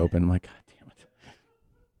doors open. I'm like, God damn it.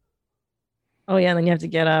 Oh, yeah. And then you have to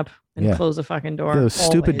get up and close the fucking door. Yeah, those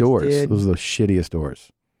stupid doors. Dude. Those are the shittiest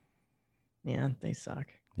doors. Yeah, they suck.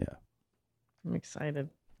 Yeah. I'm excited.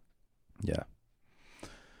 Yeah.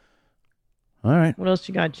 All right. What else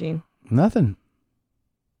you got, Gene? Nothing.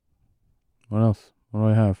 What else? What do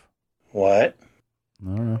I have? What?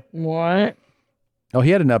 I don't know. What? Oh,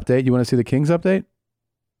 he had an update. You want to see the Kings update?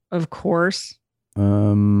 Of course.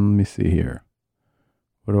 Let me see here.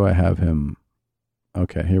 What do I have him?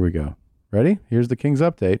 Okay, here we go. Ready? Here's the Kings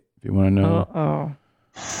update. If you want to know. Uh-oh.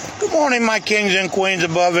 Good morning, my kings and queens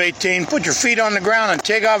above 18. Put your feet on the ground and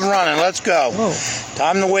take off running. Let's go. Whoa.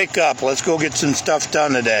 Time to wake up. Let's go get some stuff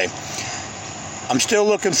done today. I'm still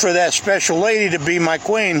looking for that special lady to be my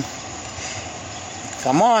queen.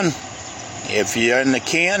 Come on. If you're in the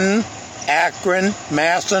Canton, Akron,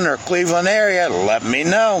 Masson, or Cleveland area, let me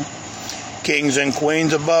know. Kings and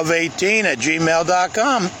queens above 18 at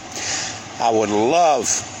gmail.com. I would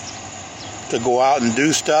love to go out and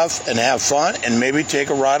do stuff and have fun and maybe take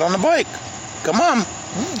a ride on the bike. Come on.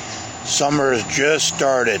 Summer has just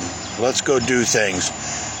started. Let's go do things.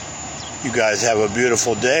 You guys have a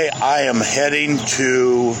beautiful day. I am heading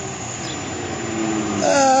to,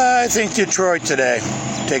 I think, Detroit today.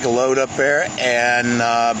 Take a load up there and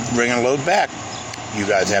bring a load back. You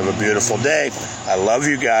guys have a beautiful day. I love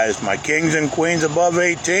you guys. My kings and queens above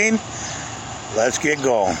 18. Let's get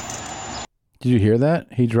going. Did you hear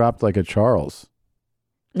that? He dropped like a Charles.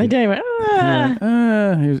 I did.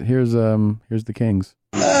 Here's the Kings.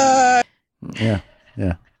 Yeah.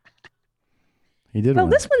 He did. Well,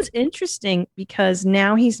 this one's interesting because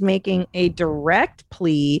now he's making a direct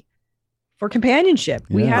plea for companionship.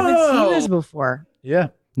 We haven't seen this before. Yeah.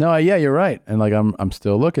 No, yeah, you're right. And like I'm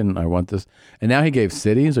still looking. I want this. And now he gave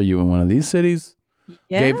cities. Are you in one of these cities?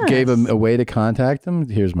 Yes. Gave him a way to contact him.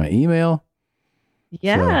 Here's my email.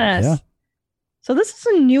 Yes. So this is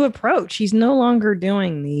a new approach. He's no longer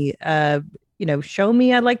doing the show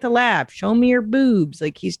me I like to laugh, show me your boobs.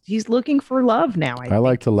 Like he's looking for love now. I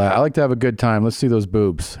like to laugh. I like to have a good time. Let's see those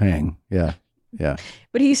boobs hang. Yeah.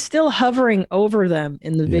 But he's still hovering over them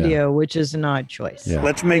in the video, which is an odd choice. Yeah.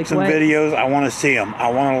 Let's make some videos. I want to see them. I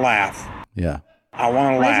want to laugh. Yeah. I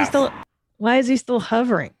want to laugh. Why is he still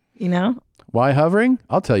hovering? You know? Why hovering?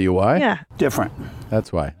 I'll tell you why. Yeah. Different.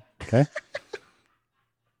 That's why. Okay.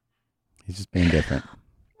 He's just being different.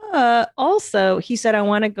 Also, he said, I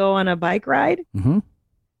want to go on a bike ride. Mm-hmm.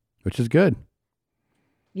 Which is good.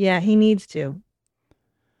 Yeah, he needs to.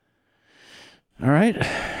 All right.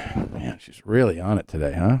 Man, she's really on it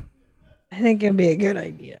today, huh? I think it'd be a good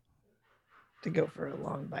idea to go for a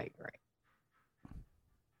long bike ride.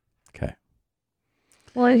 Okay.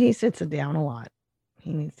 Well, he sits down a lot.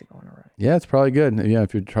 He needs to go on a ride. Yeah, it's probably good. Yeah,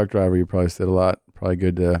 if you're a truck driver, you probably sit a lot. Probably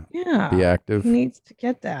good to be active. He needs to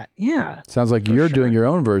get that. Yeah. Sounds like you're doing your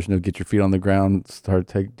own version of get your feet on the ground,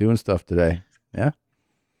 start doing stuff today. Yeah. Is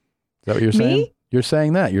that what you're saying? You're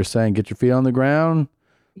saying that. You're saying get your feet on the ground.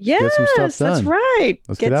 Yes, get some stuff done. That's right.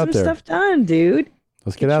 Let's get out there. Some stuff done, dude.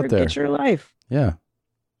 Let's get out there. Get your life. Yeah.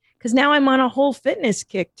 Because now I'm on a whole fitness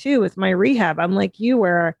kick too with my rehab. I'm like you,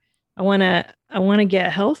 where I want to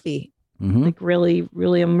get healthy. Mm-hmm. Like really,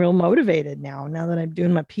 I'm real motivated now that I'm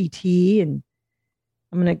doing my PT and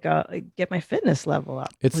I'm going to go get my fitness level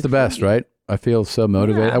up. It's the best, right? I feel so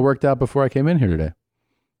motivated. Yeah. I worked out before I came in here today.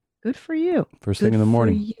 Good for you. First thing in the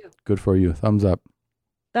morning. Good for you. Thumbs up.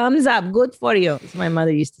 Thumbs up. Good for you. As my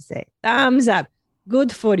mother used to say. Thumbs up.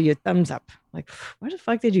 Good for you. Thumbs up. Like, where the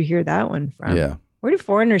fuck did you hear that one from? Yeah. Where do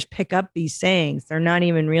foreigners pick up these sayings? They're not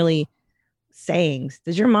even really sayings.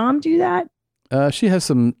 Does your mom do that? She has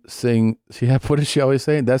some saying. What does she always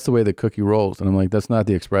say? That's the way the cookie rolls. And I'm like, that's not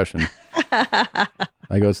the expression.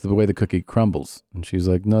 I go, it's the way the cookie crumbles. And she's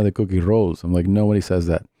like, no, the cookie rolls. I'm like, nobody says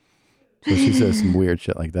that. So she says some weird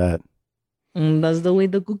shit like that. That's the way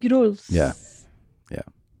the cookie rolls. Yeah.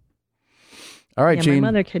 All right, Gene. My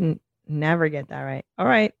mother can never get that right. All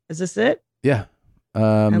right. Is this it? Yeah.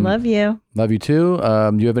 I love you. Love you too.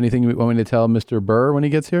 Do you have anything you want me to tell Mr. Burr when he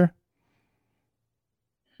gets here?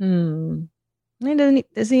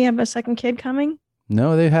 Does he have a second kid coming?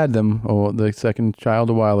 No, they had them. Oh, the second child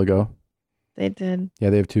a while ago. They did. Yeah,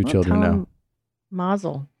 they have two children now.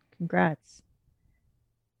 Mazel. Congrats.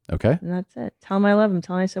 Okay. And that's it. Tell him I love him.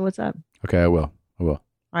 Tell him I said what's up. Okay, I will.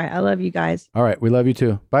 All right. I love you guys. All right. We love you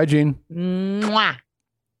too. Bye, Gene. Mwah.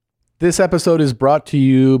 This episode is brought to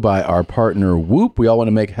you by our partner, Whoop. We all want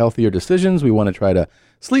to make healthier decisions. We want to try to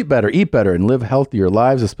sleep better, eat better, and live healthier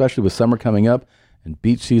lives, especially with summer coming up and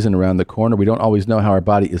beach season around the corner. We don't always know how our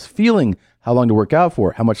body is feeling, how long to work out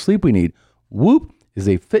for, how much sleep we need. Whoop is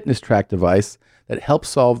a fitness track device that helps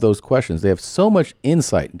solve those questions. They have so much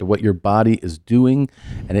insight into what your body is doing,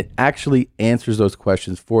 and it actually answers those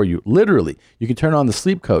questions for you. Literally, you can turn on the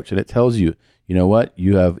sleep coach, and it tells you, you know what,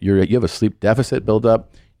 you have a sleep deficit built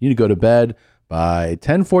up. You need to go to bed by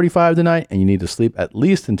 10:45 tonight, and you need to sleep at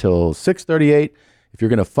least until 6:38 if you're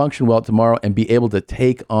going to function well tomorrow and be able to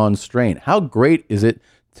take on strain. How great is it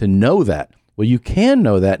to know that? Well, you can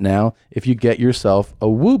know that now if you get yourself a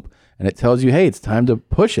Whoop, and it tells you, hey, it's time to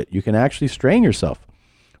push it. You can actually strain yourself.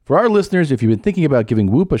 For our listeners, if you've been thinking about giving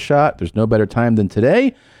Whoop a shot, there's no better time than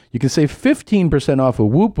today. You can save 15% off of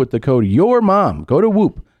Whoop with the code YOURMOM. Go to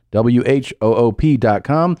Whoop,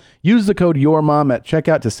 WHOOP.com. Use the code YOURMOM at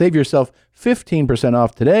checkout to save yourself 15%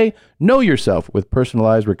 off today. Know yourself with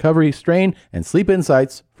personalized recovery, strain, and sleep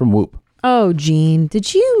insights from Whoop. Oh, Gene,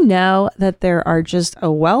 did you know that there are just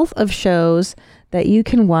a wealth of shows that you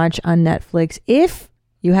can watch on Netflix if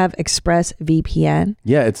you have ExpressVPN?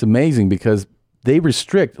 Yeah, it's amazing because they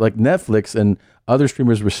restrict, like Netflix and other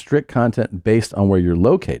streamers restrict content based on where you're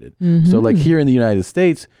located. Mm-hmm. So like here in the United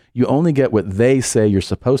States, you only get what they say you're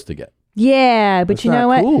supposed to get. Yeah, but That's you know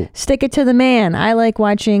what? cool. Stick it to the man. I like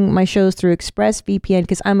watching my shows through ExpressVPN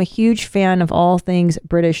because I'm a huge fan of all things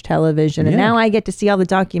British television. And now I get to see all the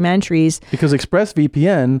documentaries. Because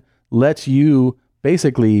ExpressVPN lets you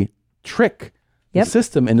basically trick the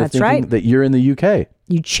system into thinking that you're in the UK.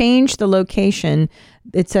 You change the location.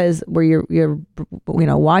 It says where you're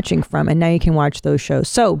watching from, and now you can watch those shows.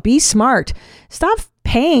 So be smart. Stop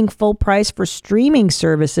paying full price for streaming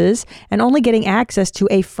services and only getting access to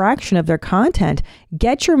a fraction of their content.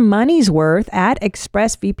 Get your money's worth at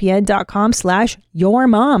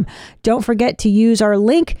expressvpn.com/yourmom. Don't forget to use our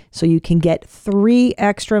link so you can get 3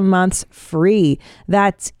 extra months free.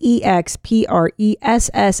 That's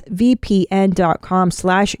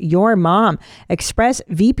expressvpn.com/yourmom.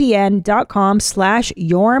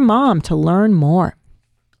 expressvpn.com/yourmom to learn more.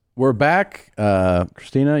 We're back.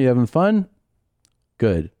 Christina, you having fun?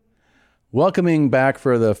 Good. Welcoming back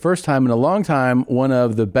for the first time in a long time, one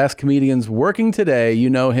of the best comedians working today. You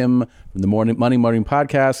know him from the Money Morning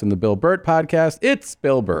Podcast and the Bill Burr podcast. It's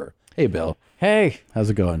Bill Burr. Hey, Bill. Hey. How's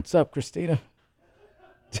it going? What's up, Christina?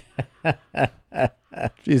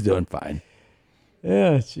 She's doing fine.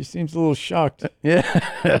 Yeah, she seems a little shocked.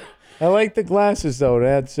 Yeah. I like the glasses, though. It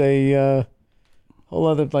adds a whole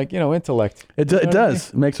other, intellect. It does.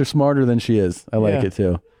 It makes her smarter than she is. I like it,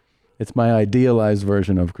 too. It's my idealized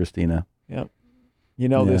version of Christina. Yep.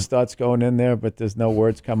 There's thoughts going in there, but there's no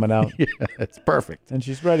words coming out. Yeah, it's perfect. And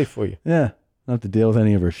she's ready for you. Yeah. Don't have to deal with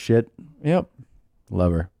any of her shit. Yep.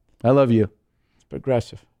 Love her. I love you. It's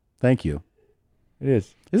progressive. Thank you. It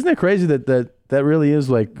is. Isn't it crazy that really is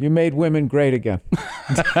like... You made women great again.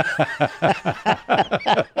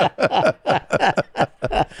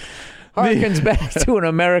 Harkens back to an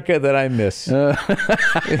America that I miss.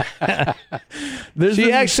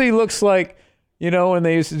 She actually looks like, when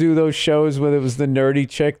they used to do those shows where it was the nerdy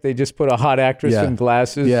chick, they just put a hot actress in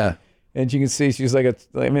glasses. Yeah. And you can see she's like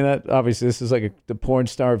obviously this is like the porn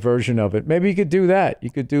star version of it. Maybe you could do that. You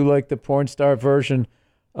could do like the porn star version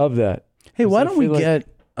of that. Hey, why don't we get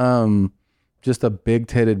just a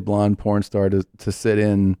big-titted blonde porn star to sit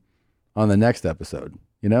in on the next episode,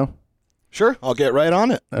 Sure, I'll get right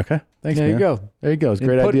on it. Okay, thanks, There man. you go. There you go. It's a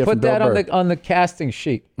great idea from Put Bill that Burr. on the casting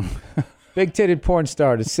sheet. Big-titted porn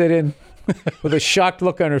star to sit in with a shocked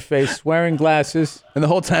look on her face, wearing glasses. And the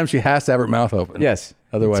whole time she has to have her mouth open. Yes.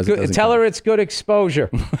 Otherwise, it doesn't tell count. her it's good exposure.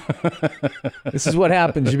 This is what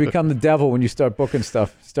happens. You become the devil when you start booking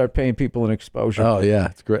stuff. Start paying people an exposure. Oh, yeah.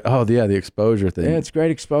 It's great. Oh, yeah, the exposure thing. Yeah, it's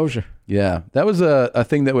great exposure. Yeah. That was a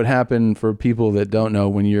thing that would happen for people that don't know.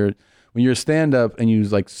 When you're stand-up and you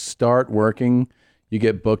start working, you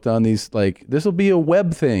get booked on these, this will be a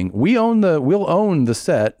web thing. We'll own the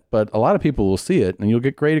set, but a lot of people will see it and you'll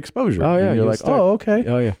get great exposure. Oh, yeah. And you're like, oh, okay.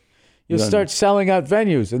 Oh, yeah. You'll start selling out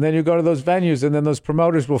venues, and then you go to those venues, and then those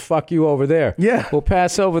promoters will fuck you over there. Yeah. We'll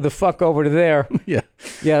pass over the fuck over to there. Yeah.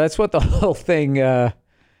 Yeah, that's what the whole thing, I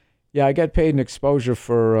got paid an exposure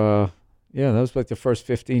for, that was like the first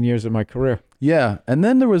 15 years of my career. Yeah. And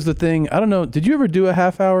then there was the thing, I don't know, did you ever do a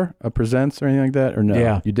half hour, a presents or anything like that, or no?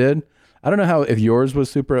 Yeah. You did? I don't know if yours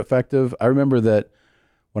was super effective. I remember that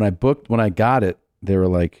when I got it, they were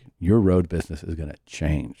like, your road business is going to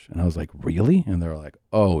change. And I was like, really? And they were like,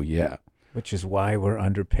 oh, yeah. Which is why we're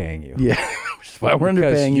underpaying you. Yeah, which is why we're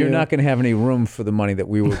underpaying you. You're not going to have any room for the money that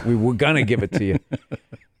we were going to give it to you.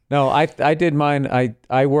 No, I did mine.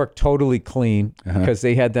 I worked totally clean because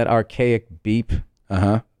they had that archaic beep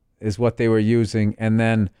is what they were using. And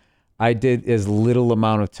then I did as little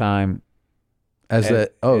amount of time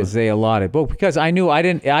as they allotted. But because I knew I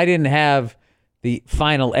didn't have the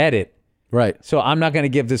final edit. Right. So I'm not going to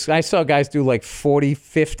give this. I saw guys do like 40,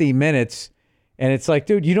 50 minutes. And it's like,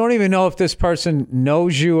 dude, you don't even know if this person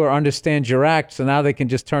knows you or understands your act. So now they can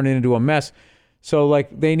just turn it into a mess. So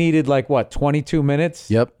they needed 22 minutes?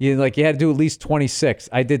 Yep. You had to do at least 26.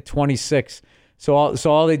 I did 26. So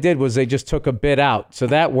all they did was they just took a bit out. So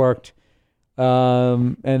that worked.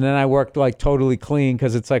 And then I worked totally clean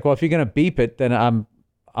because it's like, well, if you're going to beep it, then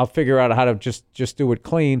I'll figure out how to just do it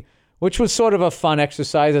clean. Which was sort of a fun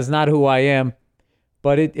exercise. It's not who I am,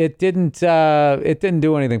 but it didn't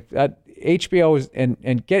do anything. HBO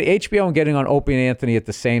and getting on Opie and Anthony at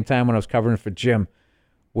the same time when I was covering for Jim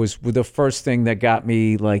was the first thing that got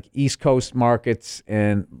me East Coast markets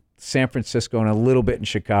and San Francisco and a little bit in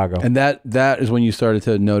Chicago. And that is when you started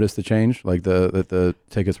to notice the change, that the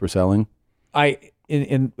tickets were selling.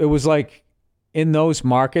 It was in those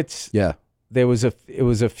markets. Yeah, it was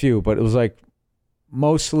a few, but it was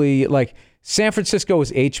mostly San Francisco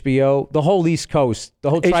was HBO, the whole East Coast, the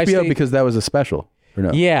whole HBO tri-state. Because that was a special. Or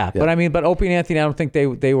no? Yeah, but Opie and Anthony, I don't think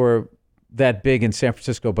they were that big in San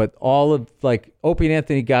Francisco, but all of Opie and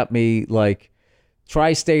Anthony got me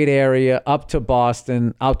tri-state area up to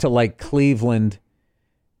Boston, out to Cleveland,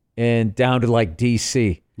 and down to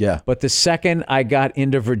DC. Yeah. But the second I got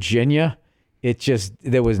into Virginia,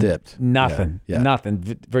 there was dipped. Nothing. Yeah.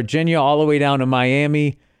 Nothing. Virginia all the way down to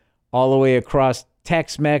Miami, all the way across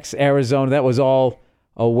Tex-Mex, Arizona. That was all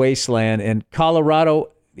a wasteland. And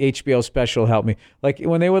Colorado HBO special helped me. Like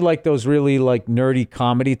when they were like those really like nerdy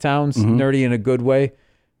comedy towns, nerdy in a good way.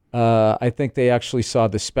 I think they actually saw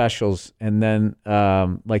the specials, and then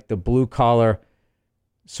like the blue collar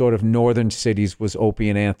sort of northern cities was Opie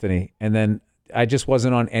and Anthony, and then I just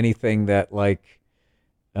wasn't on anything that like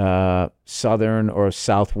southern or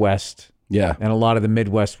southwest. Yeah, and a lot of the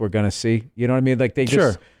Midwest we're gonna see. You know what I mean? Like they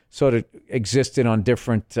just sort of existed on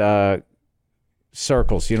different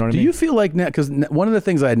circles. You know what I mean? Do you feel like now? Because one of the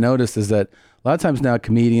things I noticed is that a lot of times now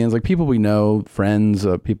comedians, like people we know, friends,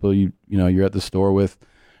 people you know you're at the store with,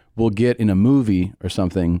 will get in a movie or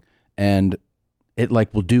something and it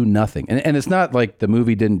like will do nothing. And it's not like the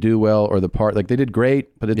movie didn't do well or the part, like they did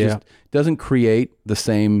great, but it just doesn't create the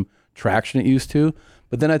same traction it used to.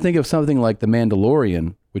 But then I think of something like The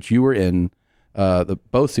Mandalorian, which you were in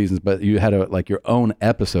both seasons, but you had like your own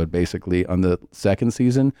episode basically on the second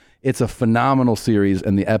season. It's a phenomenal series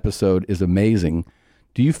and the episode is amazing.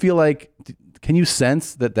 Do you feel like, can you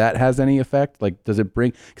sense that has any effect? Like, does it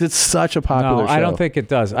bring, because it's such a popular show. I don't think it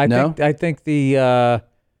does. I think the,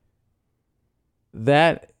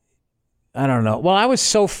 that, I don't know. Well, I was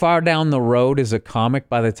so far down the road as a comic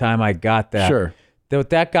by the time I got that. Sure. What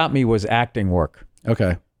that got me was acting work.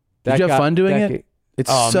 Okay. Did you have fun doing it? It's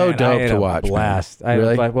so dope to watch. Blast.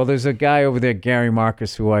 Really? Well, there's a guy over there, Gary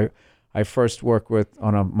Marcus, who I first worked with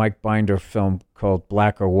on a Mike Binder film called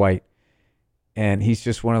Black or White. And he's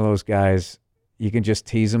just one of those guys, you can just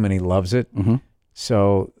tease him and he loves it.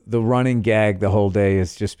 So the running gag the whole day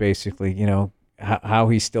is just basically, you know, how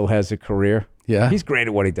he still has a career. Yeah. He's great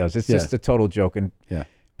at what he does. It's just a total joke. And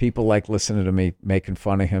people like listening to me making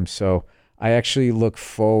fun of him. So I actually look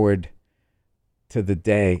forward to the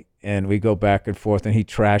day and we go back and forth and he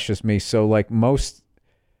trashes me. So like most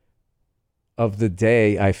of the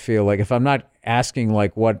day, I feel like if I'm not asking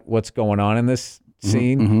like what's going on in this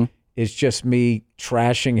scene, it's just me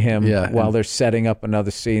trashing him while they're setting up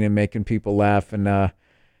another scene and making people laugh. And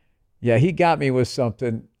he got me with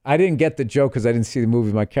something. I didn't get the joke because I didn't see the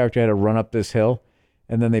movie. My character had to run up this hill,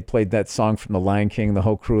 and then they played that song from The Lion King. The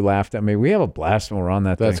whole crew laughed at me. We have a blast when we're on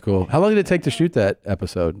that thing. That's cool. How long did it take to shoot that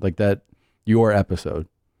episode? Like your episode?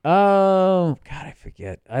 Oh, God, I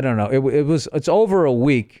forget. I don't know. It's over a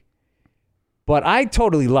week, but I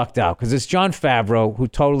totally lucked out because it's Jon Favreau who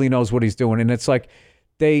totally knows what he's doing. And it's like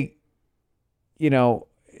you know,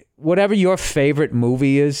 whatever your favorite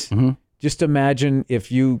movie is, just imagine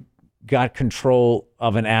if you got control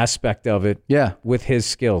of an aspect of it with his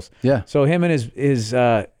skills. Yeah. So him and his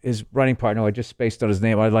running partner, I just spaced on his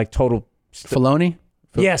name. I like total Filoni?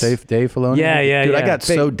 Yes. Dave Filoni? Yeah. Dude, I got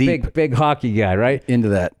so deep. Big hockey guy, right? Into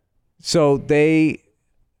that. So they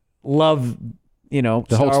love, you know,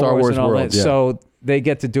 the whole Star Wars and all world. that. Yeah. So they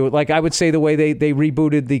get to do it. Like I would say the way they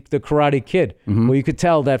rebooted the Karate Kid. Well, you could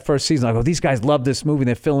tell that first season, like, oh, these guys love this movie.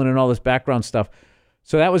 They're filling in all this background stuff.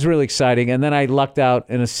 So that was really exciting. And then I lucked out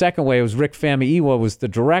in a second way. It was Rick Famuyiwa was the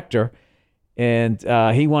director. And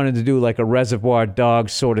he wanted to do like a Reservoir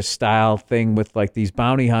Dogs sort of style thing with like these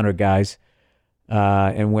bounty hunter guys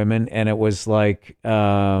and women. And it was like, you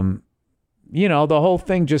know, the whole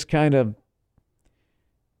thing just kind of,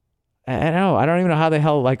 I don't know. I don't even know how the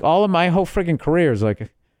hell, like all of my whole freaking career is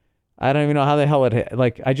like, I don't even know how the hell it,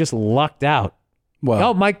 like I just lucked out. Wow.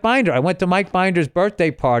 Oh, Mike Binder. I went to Mike Binder's birthday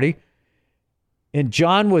party. And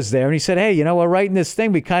John was there, and he said, hey, you know, we're writing this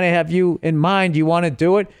thing. We kind of have you in mind. You want to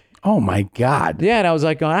do it? Oh, my God. Yeah, and I was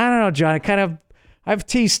like, I don't know, John. I've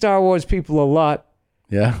teased Star Wars people a lot.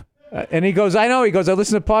 Yeah. And he goes, I know. He goes, I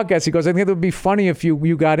listen to podcasts. He goes, I think it would be funny if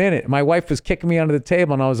you got in it. My wife was kicking me under the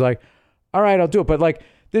table, and I was like, all right, I'll do it. But, like,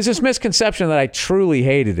 there's this misconception that I truly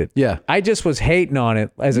hated it. Yeah. I just was hating on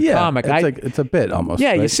it as a comic. It's a bit almost. Yeah,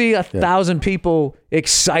 right? You see 1,000 people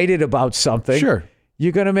excited about something. Sure.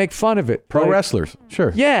 You're going to make fun of it. Pro wrestlers.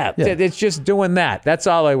 Sure. Yeah, it's just doing that. That's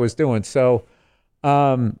all I was doing. So,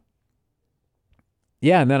 and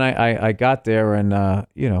then I got there and,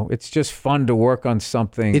 you know, it's just fun to work on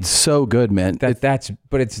something. It's so good, man.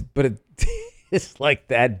 It's like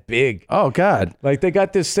that big. Oh, God. Like they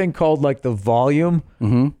got this thing called like the volume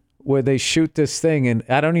where they shoot this thing and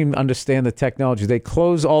I don't even understand the technology. They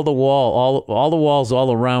close all the walls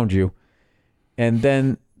all around you. And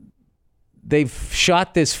then they've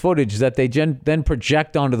shot this footage that they then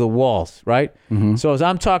project onto the walls, right? So as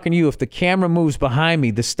I'm talking to you, if the camera moves behind me,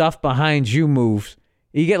 the stuff behind you moves.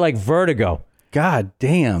 You get like vertigo. God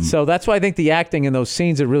damn. So that's why I think the acting in those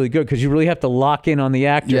scenes are really good because you really have to lock in on the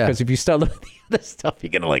actor because if you start looking at the other stuff, you're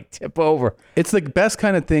going to like tip over. It's the best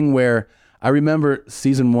kind of thing where I remember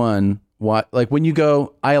season 1, like when you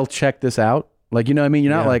go, I'll check this out. Like, you know what I mean?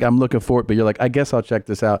 You're not like, I'm looking for it, but you're like, I guess I'll check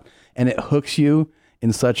this out. And it hooks you.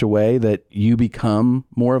 in such a way that you become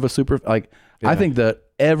more of a super, like, I think that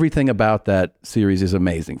everything about that series is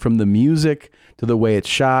amazing, from the music to the way it's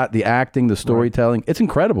shot, the acting, the storytelling. It's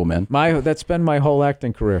incredible, man. That's been my whole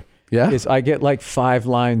acting career. Yeah. Is I get like 5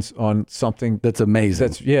 lines on something that's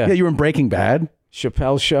amazing. Yeah, you were in Breaking Bad.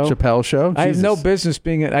 Chappelle Show. Jesus. I have no business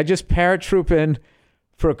being in. I just paratroop in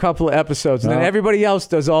for a couple of episodes, and then everybody else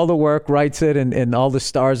does all the work, writes it, and all the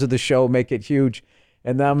stars of the show make it huge.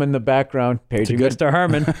 And then I'm in the background, paging Mr.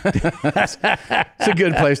 Herman. It's a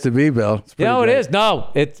good place to be, Bill. It is.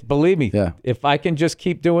 No, believe me. Yeah. If I can just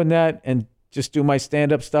keep doing that and just do my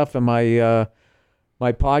stand-up stuff and my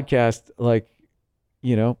my podcast, like,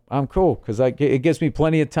 I'm cool, because it gives me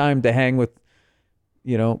plenty of time to hang with,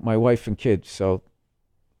 my wife and kids. So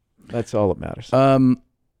that's all that matters.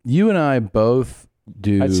 You and I both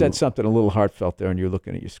do. I said something a little heartfelt there, and you're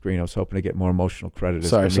looking at your screen. I was hoping to get more emotional credit.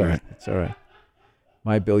 Sorry. It's all right.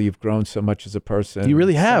 My Bill, you've grown so much as a person. You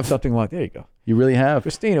really have. Something like, there you go. You really have.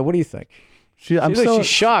 Christina, what do you think? She's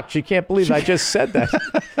shocked. She can't believe I just said that.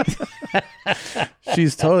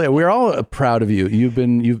 She's totally. We're all proud of you.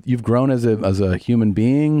 You've grown as a human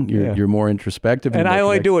being. You're more introspective. And I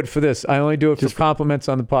only do it for this. I only do it for compliments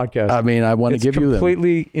on the podcast. I mean, I want to give you them. It's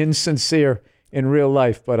completely insincere in real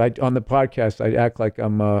life, but on the podcast, I act like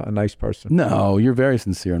I'm a nice person. No, you're very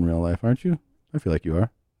sincere in real life, aren't you? I feel like you are.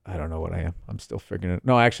 I don't know what I am. I'm still figuring it.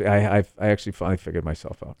 No, actually, I actually finally figured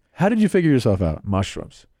myself out. How did you figure yourself out?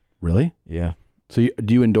 Mushrooms. Really? Yeah. So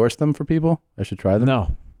do you endorse them for people? I should try them?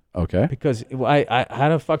 No. Okay. Because how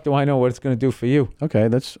the fuck do I know what it's going to do for you? Okay,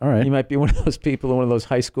 that's all right. You might be one of those people in one of those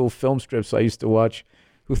high school film strips I used to watch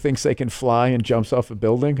who thinks they can fly and jumps off a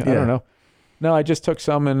building. I don't know. No, I just took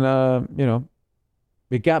some and,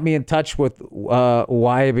 it got me in touch with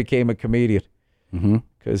why I became a comedian.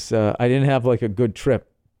 Because I didn't have like a good trip.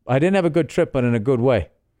 I didn't have a good trip, but in a good way.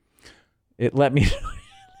 It let me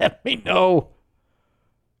know.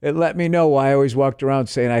 It let me know why I always walked around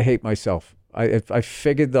saying I hate myself. I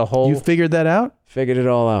figured the whole. You figured that out? Figured it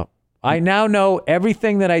all out. I now know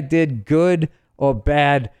everything that I did, good or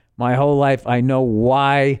bad, my whole life. I know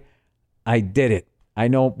why I did it. I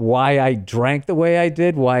know why I drank the way I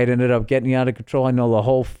did, why it ended up getting out of control. I know the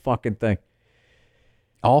whole fucking thing.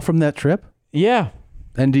 All from that trip? Yeah.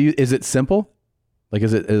 And is it simple? Like,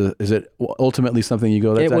 is it ultimately something you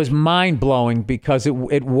go, it was mind-blowing because it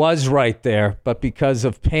was right there, but because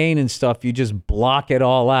of pain and stuff, you just block it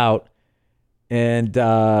all out. And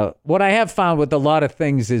what I have found with a lot of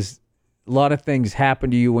things is a lot of things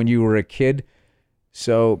happened to you when you were a kid.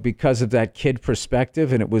 So because of that kid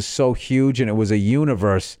perspective, and it was so huge and it was a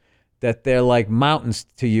universe that they're like mountains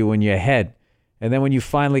to you in your head. And then when you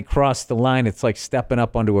finally cross the line, it's like stepping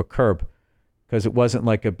up onto a curb because it wasn't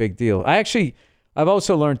like a big deal. I've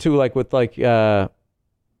also learned too, like with like, your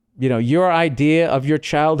idea of your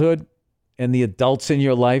childhood and the adults in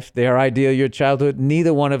your life, their idea of your childhood,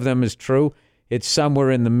 neither one of them is true. It's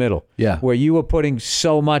somewhere in the middle. Yeah. Where you were putting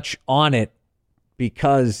so much on it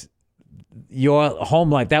because your home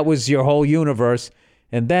life, that was your whole universe.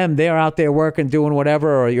 And then they're out there working, doing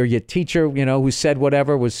whatever, or your teacher, who said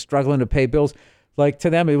whatever, was struggling to pay bills. Like to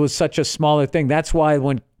them, it was such a smaller thing. That's why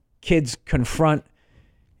when kids confront,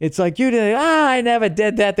 it's like, I never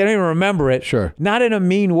did that. They don't even remember it. Sure. Not in a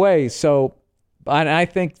mean way. So I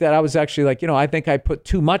think that I was actually like, I think I put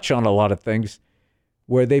too much on a lot of things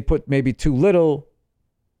where they put maybe too little,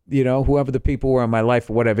 whoever the people were in my life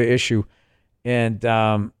or whatever issue. And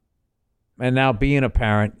now being a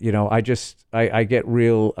parent, I get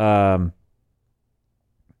real, I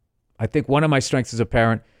think one of my strengths as a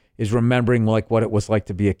parent is remembering like what it was like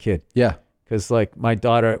to be a kid. Yeah. Because like my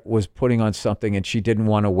daughter was putting on something and she didn't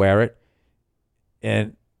want to wear it.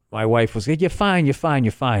 And my wife was like, you're fine.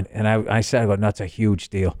 And I said, no, that's a huge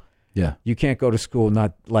deal. Yeah. You can't go to school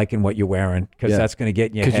not liking what you're wearing because that's going to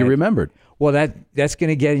get in your head. Because you remembered. Well, that's going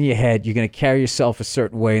to get in your head. You're going to carry yourself a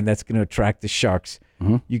certain way and that's going to attract the sharks.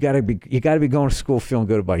 Mm-hmm. You got to be going to school feeling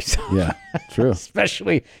good about yourself. Yeah, true.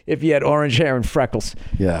 Especially if you had orange hair and freckles.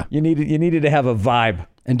 Yeah. You needed to have a vibe.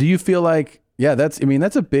 And do you feel like, that's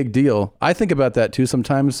a big deal. I think about that too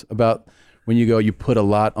sometimes, about when you put a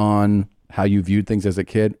lot on how you viewed things as a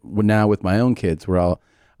kid. Now with my own kids, where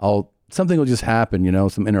I'll something will just happen,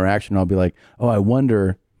 some interaction. I'll be like, oh, I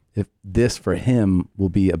wonder if this for him will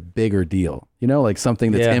be a bigger deal, like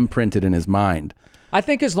something that's imprinted in his mind. I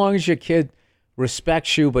think as long as your kid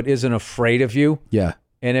respects you but isn't afraid of you. Yeah.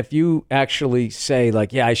 And if you actually say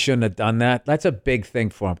like, I shouldn't have done that, that's a big thing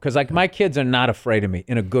for him. Because like my kids are not afraid of me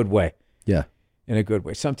in a good way. Yeah. In a good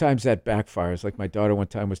way. Sometimes that backfires. Like my daughter one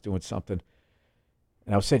time was doing something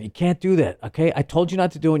and I was saying, you can't do that. Okay. I told you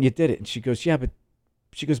not to do it and you did it. And she goes,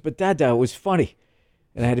 but Dad, it was funny.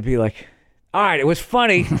 And I had to be like, all right, it was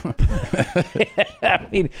funny. I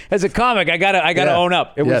mean, as a comic, I gotta own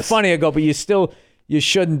up. It was funny. I go, but you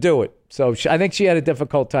shouldn't do it. So I think she had a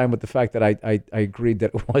difficult time with the fact that I agreed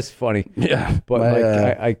that it was funny. Yeah.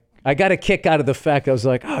 But I got a kick out of the fact I was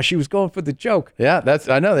like, oh, she was going for the joke. Yeah,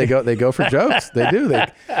 I know they go for jokes. They do.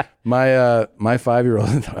 My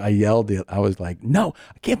 5-year-old, I yelled. I was like, no,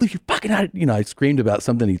 I can't believe you fucking out. I screamed about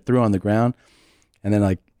something he threw on the ground, and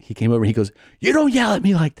then he came over and he goes, you don't yell at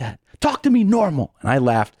me like that. Talk to me normal. And I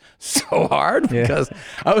laughed so hard because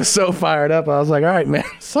I was so fired up. I was like, all right, man,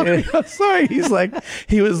 sorry. I'm sorry. He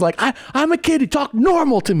was like, I'm a kid. He talked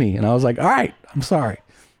normal to me. And I was like, all right, I'm sorry.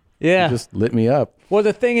 Yeah. He just lit me up. Well,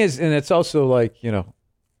 the thing is, and it's also like,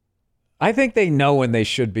 I think they know when they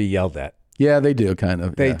should be yelled at. Yeah, they do kind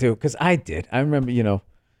of. They do. Because I did. I remember,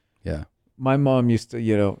 Yeah. My mom used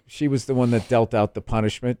to, she was the one that dealt out the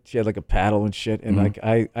punishment. She had like a paddle and shit. And like,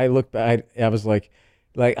 I looked back, I was like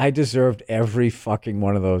I deserved every fucking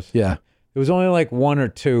one of those. Yeah. There was only like one or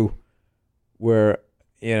two where,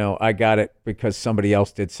 I got it because somebody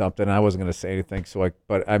else did something. I wasn't going to say anything.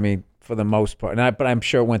 But I mean, for the most part, but I'm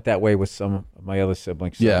sure it went that way with some of my other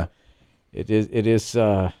siblings. So yeah. It is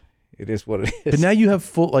what it is. But now you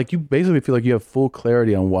have you basically feel like you have full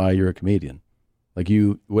clarity on why you're a comedian. Like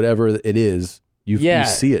whatever it is, you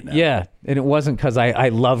see it now. Yeah. And it wasn't because I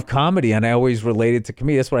love comedy and I always related to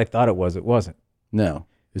comedy. That's what I thought it was. It wasn't. No.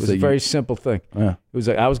 It was a very simple thing. Yeah. It was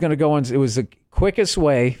like I was going to go on. It was the quickest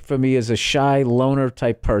way for me as a shy loner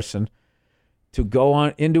type person to go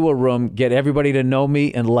on into a room, get everybody to know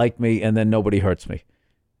me and like me, and then nobody hurts me.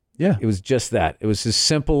 Yeah. It was just that. It was as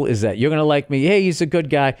simple as that. You're going to like me. Hey, he's a good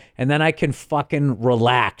guy. And then I can fucking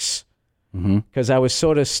relax. Because I was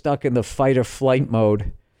sort of stuck in the fight or flight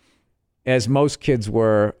mode, as most kids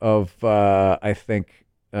were I think,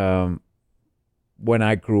 when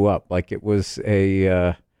I grew up. Like it was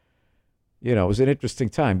it was an interesting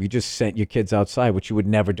time. You just sent your kids outside, which you would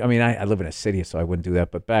never do. I mean, I live in a city, so I wouldn't do that.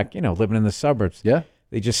 But back, living in the suburbs,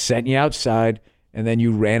 they just sent you outside, and then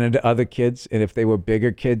you ran into other kids. And if they were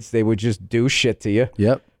bigger kids, they would just do shit to you.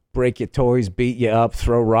 Yep. Break your toys, beat you up,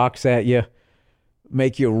 throw rocks at you.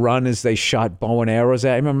 Make you run as they shot bow and arrows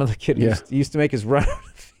at you. I remember the kid he used to make us run.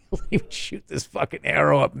 He would shoot this fucking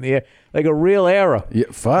arrow up in the air, like a real arrow. Yeah,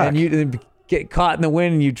 fuck. And you'd get caught in the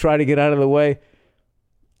wind, and you'd try to get out of the way.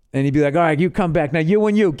 And he'd be like, all right, you come back. Now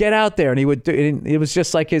you get out there. And he would do it. It was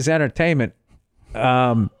just like his entertainment.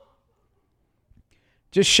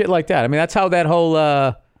 Just shit like that. I mean, that's how that whole,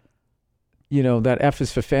 that F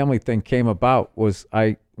is for family thing came about. Was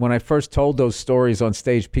when I first told those stories on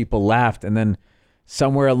stage, people laughed. And then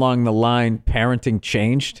somewhere along the line, parenting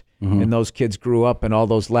changed, and those kids grew up, and all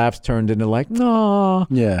those laughs turned into like, no,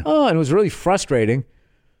 and it was really frustrating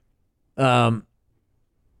to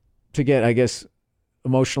get, I guess,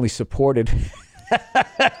 emotionally supported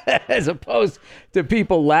as opposed to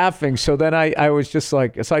people laughing. So then I was just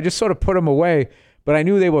like, so I just sort of put them away, but I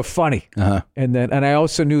knew they were funny, and I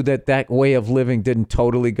also knew that way of living didn't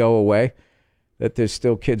totally go away, that there's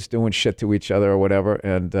still kids doing shit to each other or whatever,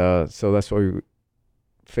 and so that's why we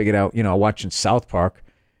figured out, watching South Park,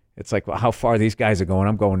 it's like, well, how far these guys are going.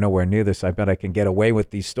 I'm going nowhere near this. I bet I can get away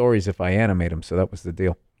with these stories if I animate them. So that was the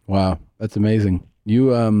deal. Wow, that's amazing.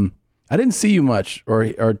 You, I didn't see you much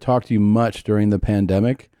or talk to you much during the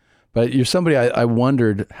pandemic, but you're somebody I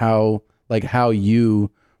wondered how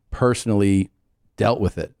you personally dealt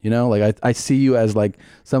with it. I see you as like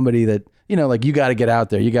somebody that, like you got to get out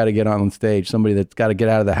there, you got to get on stage, somebody that's got to get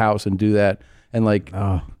out of the house and do that. And like,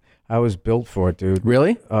 oh, I was built for it, dude.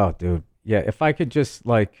 Really? Oh, dude. Yeah. If I could just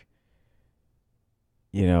my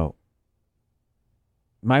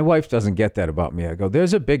wife doesn't get that about me. I go,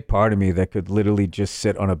 there's a big part of me that could literally just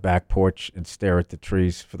sit on a back porch and stare at the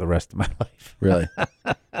trees for the rest of my life. Really?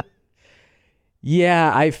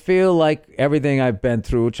 Yeah. I feel like everything I've been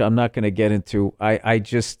through, which I'm not going to get into, I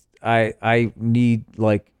need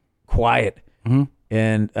like quiet.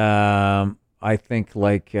 And I think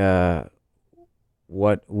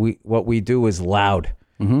what we do is loud,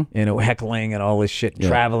 heckling and all this shit, and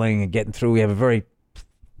traveling and getting through. We have a very,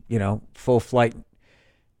 full flight,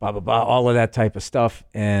 blah, blah, blah, all of that type of stuff.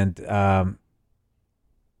 And, I'm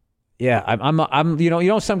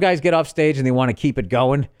some guys get off stage and they want to keep it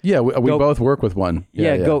going. Yeah. We both work with one.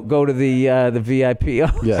 Go to the VIP.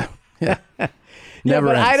 Yeah. Never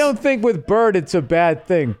but ends. I don't think with Bird it's a bad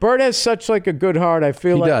thing. Bird has such like a good heart. I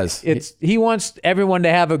feel he like does. He wants everyone to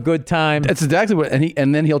have a good time. That's exactly what.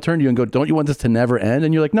 And then he'll turn to you and go, "Don't you want this to never end?"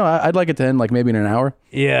 And you're like, "No, I'd like it to end like maybe in an hour."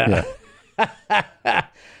 Yeah.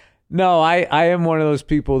 No, I am one of those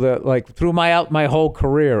people that like through my whole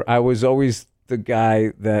career, I was always the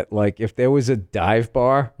guy that, like, if there was a dive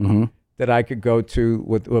bar that I could go to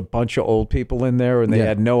with a bunch of old people in there and they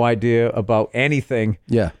had no idea about anything.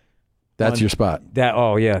 Yeah. That's your spot.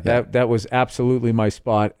 That that was absolutely my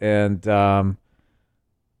spot. And well,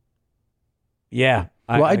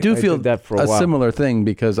 I do feel did that for a a while. similar thing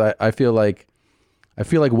because I feel like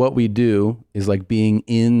what we do is like being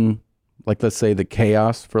in, like, let's say the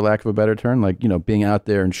chaos, for lack of a better term, like, you know, being out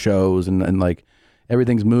there in shows and like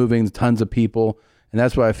everything's moving, tons of people. And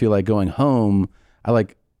that's why I feel like going home, I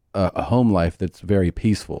like a home life that's very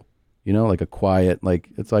peaceful, you know, like a quiet, like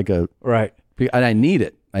it's like a, right. And I need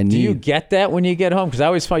it. Do you get that when you get home? Because I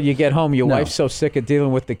always find you get home, your wife's so sick of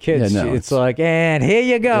dealing with the kids. Yeah, no, it's like, and here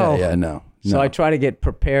you go. No. So I try to get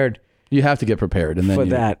prepared. You have to get prepared, and then for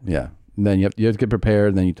that. Yeah, and then you have to get prepared.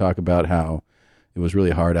 And then you talk about how it was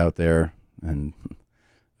really hard out there, and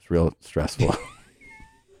it's real stressful.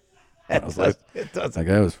 I was like, that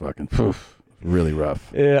was fucking really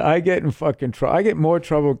rough. Yeah, I get in fucking trouble. I get more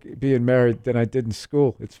trouble being married than I did in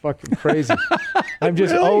school. It's fucking crazy. I'm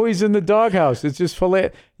just always in the doghouse. It's just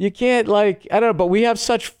hilarious. You can't, like, I don't know, but we have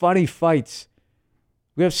such funny fights.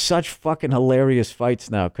 We have such fucking hilarious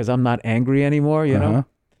fights now because I'm not angry anymore, you know?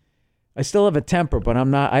 I still have a temper, but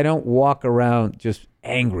I don't walk around just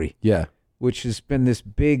angry. Yeah. Which has been this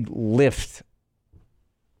big lift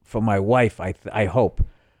for my wife, I hope.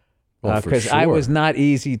 Because I was not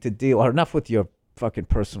easy to deal. Enough with your fucking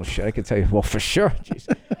personal shit. I can tell you, well, for sure. Jeez.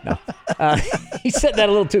 No. He said that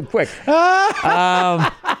a little too quick.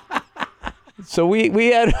 So we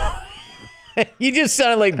had... You just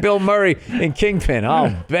sounded like Bill Murray in Kingpin.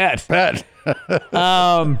 I'll bet.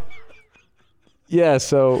 Yeah,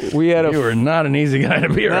 so we had You were not an easy guy to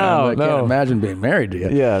be around. No. I can't imagine being married to you.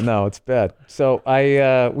 Yeah, no, it's bad. So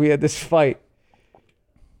we had this fight.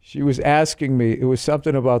 She was asking me, it was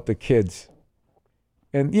something about the kids.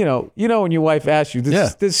 And you know when your wife asks you,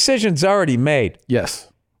 the decision's already made.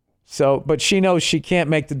 Yes. So, but she knows she can't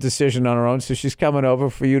make the decision on her own, so she's coming over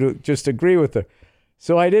for you to just agree with her.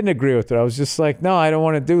 So I didn't agree with her. I was just like, no, I don't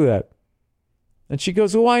want to do that. And she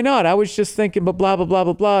goes, well, why not? I was just thinking, blah, blah, blah,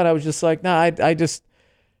 blah, blah. And I was just like, no, I just,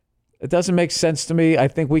 it doesn't make sense to me. I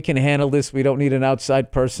think we can handle this. We don't need an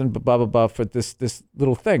outside person, blah, blah, blah, for this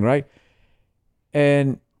little thing, right?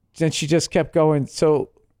 And then she just kept going, so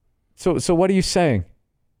what are you saying?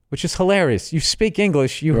 Which is hilarious. You speak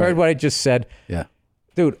English. You heard what I just said. Yeah.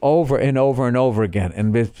 Dude, over and over and over again.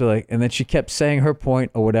 And it's like, and then she kept saying her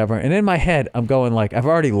point or whatever. And in my head, I'm going like, I've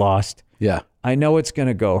already lost. Yeah. I know it's going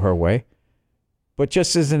to go her way. But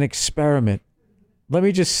just as an experiment, let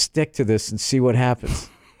me just stick to this and see what happens.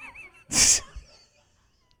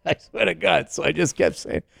 I swear to God. So I just kept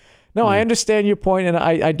saying, no, I understand your point and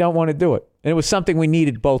I don't want to do it. And it was something we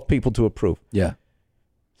needed both people to approve. Yeah.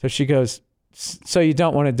 So she goes, so you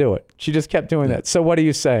don't want to do it. She just kept doing that. So what are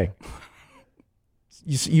you saying?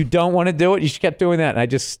 You don't want to do it? You kept doing that. And I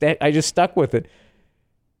just stuck with it.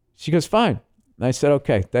 She goes, fine. And I said,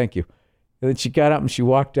 okay, thank you. And then she got up and she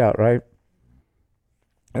walked out, right?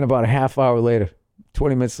 And about a half hour later,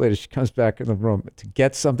 20 minutes later, she comes back in the room to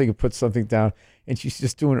get something and put something down. And she's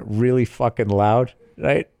just doing it really fucking loud,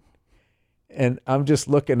 right? And I'm just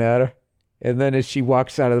looking at her. And then as she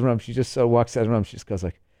walks out of the room, she just walks out of the room. She just goes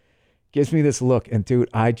like, gives me this look. And dude,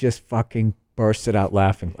 I just fucking bursted out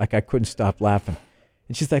laughing. Like I couldn't stop laughing.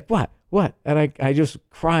 And she's like, what? And I just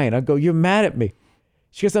crying. I go, you're mad at me.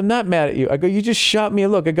 She goes, I'm not mad at you. I go, you just shot me a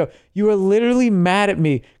look. I go, you were literally mad at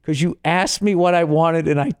me because you asked me what I wanted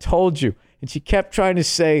and I told you. And she kept trying to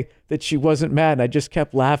say that she wasn't mad. And I just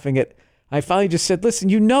kept laughing at. I finally just said, listen,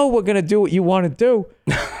 you know we're going to do what you want to do.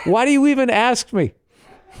 Why do you even ask me?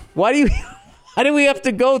 Why do we have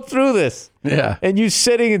to go through this? Yeah. And you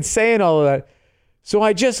sitting and saying all of that. So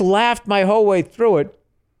I just laughed my whole way through it.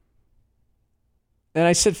 And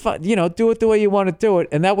I said, do it the way you want to do it.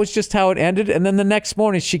 And that was just how it ended. And then the next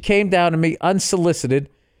morning, she came down to me unsolicited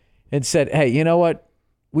and said, hey, you know what?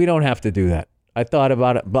 We don't have to do that. I thought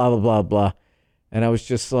about it, blah, blah, blah, blah. And I was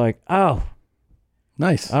just like, oh.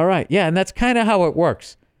 Nice. All right. Yeah, and that's kind of how it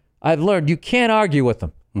works. I've learned you can't argue with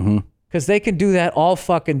them. Mm-hmm. Because they can do that all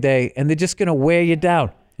fucking day, and they're just going to wear you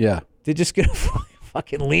down. Yeah. They're just going to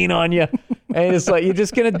fucking lean on you. And it's like, you're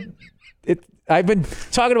just going to... I've been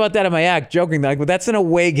talking about that in my act, joking. Like, well, that's an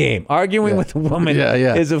away game. Arguing with a woman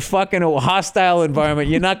is a fucking hostile environment.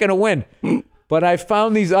 You're not going to win. But I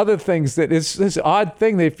found these other things that it's this odd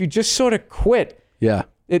thing that if you just sort of quit,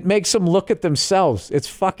 it makes them look at themselves. It's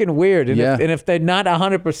fucking weird. And, if they're not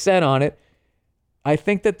 100% on it, I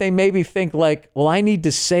think that they maybe think like, well, I need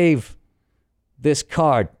to save this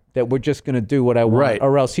card that we're just going to do what I want,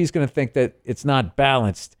 or else he's going to think that it's not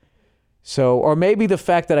balanced. So, or maybe the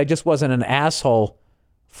fact that I just wasn't an asshole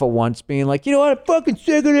for once, being like, you know what, I'm fucking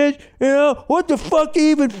sick of this. You know, what the fuck do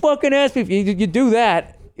you even fucking ask me? If you do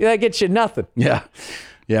that, that gets you nothing. Yeah.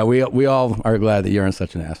 Yeah, we all are glad that you aren't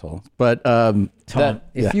such an asshole. But Tom,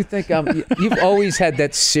 if you think you've always had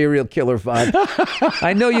that serial killer vibe.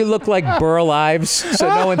 I know you look like Burr Lives, so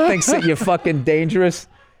no one thinks that you're fucking dangerous.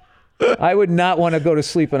 I would not want to go to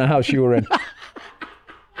sleep in a house you were in.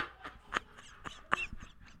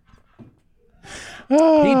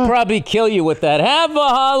 He'd probably kill you with that "Have a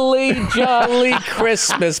holly jolly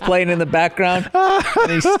Christmas" playing in the background,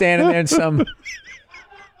 and he's standing there in some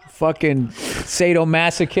fucking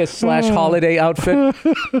sadomasochist / holiday outfit.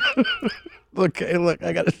 Look,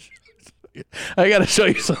 I gotta show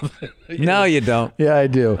you something. No, you don't. Yeah, I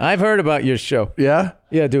do. I've heard about your show. Yeah?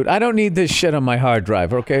 Yeah, dude. I don't need this shit on my hard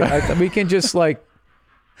drive, okay? We can just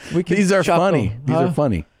These are chuckle. funny. These are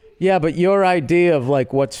funny. Yeah, but your idea of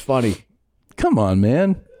what's funny. Come on,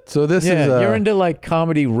 man. So this is... you're into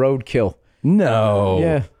comedy roadkill. No.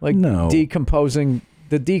 Yeah, no. decomposing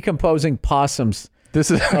possums.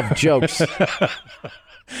 This is of jokes.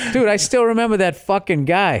 Dude, I still remember that fucking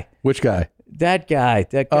guy. Which guy? That guy.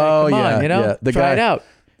 Oh, Come yeah, on, yeah. The Try guy it out.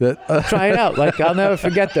 Try it out. I'll never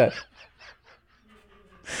forget that.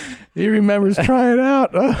 He remembers try it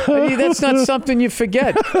out. That's not something you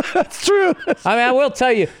forget. That's true. I will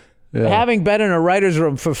tell you, having been in a writer's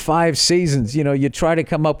room for 5 seasons, you try to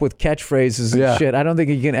come up with catchphrases and shit. I don't think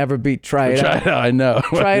you can ever beat try it out. I know.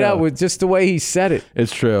 Try it out with just the way he said it.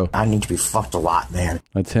 It's true. I need to be fucked a lot, man.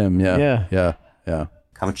 That's him, yeah. Yeah.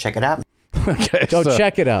 Come check it out. Okay. Go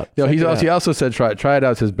check it out. He also said try it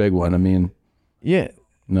out's his big one. I mean... Yeah.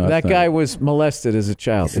 No, that guy was molested as a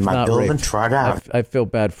child. It's my building, try it out. I feel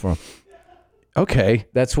bad for him. Okay.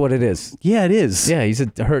 That's what it is. Yeah, it is. Yeah, he's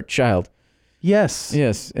a hurt child. Yes.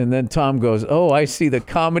 Yes. And then Tom goes, "Oh, I see the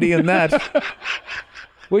comedy in that."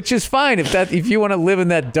 Which is fine. If you want to live in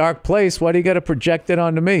that dark place, why do you got to project it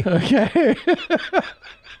onto me? Okay.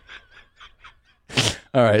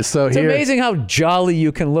 All right, so it's amazing how jolly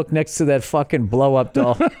you can look next to that fucking blow-up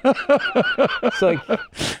doll. It's like...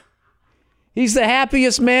 He's the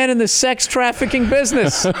happiest man in the sex trafficking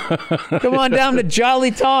business. Come on down to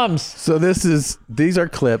Jolly Tom's. So these are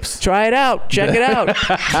clips. Try it out. Check it out.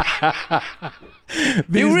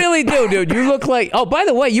 You really do, dude. You look like... Oh, by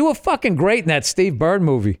the way, you were fucking great in that Steve Burr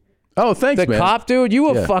movie. Oh, thanks, man. The cop, dude. You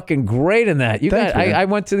were fucking great in that. I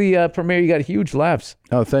went to the premiere. You got huge laughs.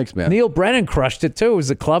 Oh, thanks, man. Neil Brennan crushed it, too. He was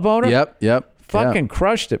the club owner. Yep. Fucking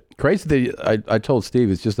crushed it. Crazy that I told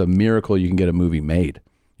Steve it's just a miracle you can get a movie made.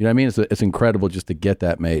 You know what I mean? It's incredible just to get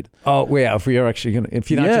that made. Oh yeah, if you're not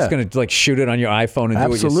just gonna shout it on your iPhone and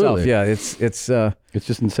do it yourself. Yeah, it's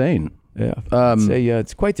just insane. Yeah,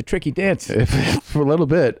 it's quite the tricky dance for a little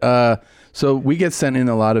bit. So we get sent in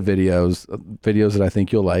a lot of videos that I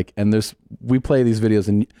think you'll like, and we play these videos,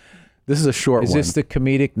 and this is a short one. Is this the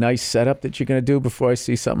comedic nice setup that you're gonna do before I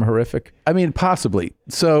see something horrific? I mean, possibly.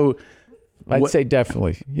 So I'd say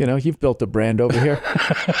definitely. You've built a brand over here.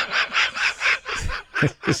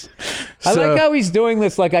 I like how he's doing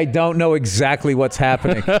this like I don't know exactly what's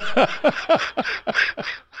happening.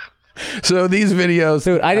 So these videos,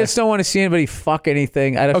 dude, I just don't want to see anybody fuck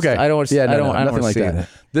anything. I don't want to. Yeah, I don't nothing want to like see that.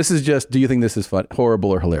 This is just. Do you think this is fun, horrible,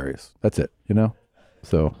 or hilarious? That's it.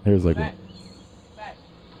 So here's like.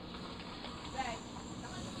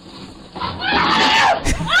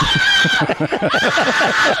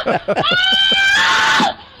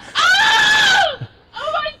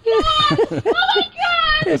 Oh my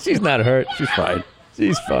God! She's not hurt. She's fine.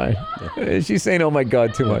 She's fine. She's saying, "Oh my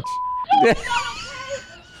God," too much.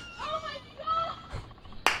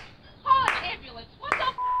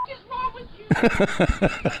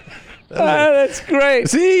 That's great.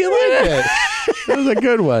 See, you like it. That was a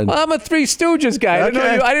good one. Well, I'm a Three Stooges guy. I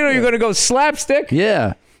didn't know you were going to go slapstick.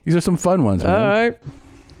 Yeah, these are some fun ones. Man. All right.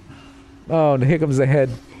 Oh, and here comes the head.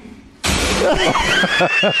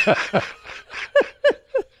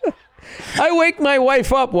 I wake my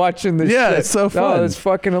wife up watching this shit. It's so fun. Oh, it's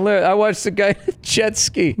fucking hilarious. I watched the guy jet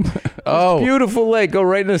ski. Beautiful lake. Go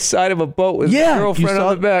right in the side of a boat with his girlfriend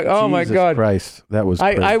on the back. Oh, my God. Jesus Christ. That was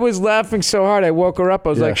crazy. I was laughing so hard. I woke her up. I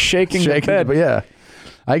was like shaking the bed. But yeah.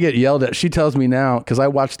 I get yelled at. She tells me now, because I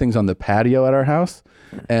watch things on the patio at our house,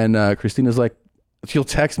 and Christina's like, she'll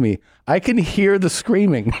text me, I can hear the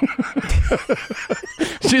screaming.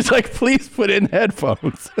 She's like, please put in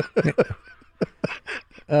headphones.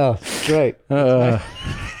 Oh, great.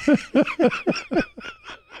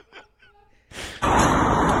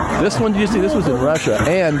 This one, did you see? This was in Russia,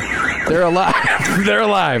 and they're alive. They're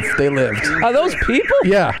alive. They lived. Are those people?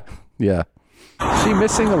 Yeah. Is she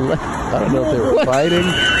missing a leg? I don't know if they were fighting.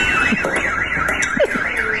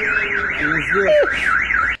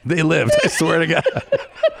 They lived. I swear to God.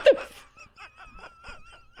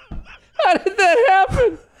 How did that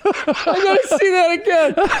happen? I gotta see that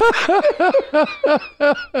again.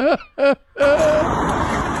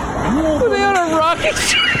 Were they on a rocket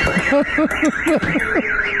ship?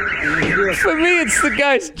 For me, it's the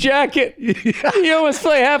guy's jacket. You almost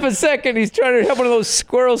play half a second. He's trying to have one of those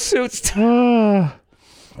squirrel suits. Oh,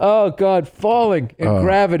 God, falling in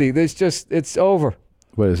gravity. It's over.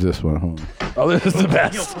 What is this one? Hold on. Oh, this is the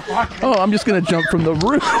best. Oh, I'm just going to jump from the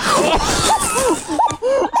roof.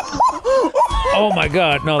 Oh, my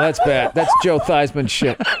God. No, that's bad. That's Joe Theismann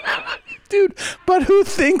shit. Dude, but who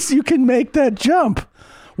thinks you can make that jump?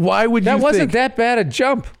 Why would you think? That wasn't that bad a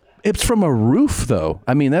jump. It's from a roof, though.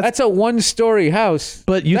 I mean, that's a one-story house.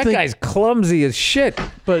 But you that think guy's clumsy as shit.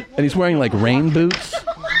 And he's wearing like rain boots.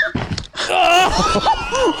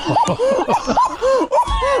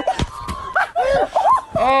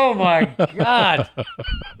 Oh my God.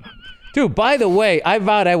 Dude, by the way, I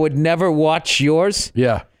vowed I would never watch yours.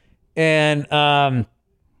 Yeah. And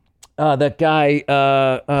that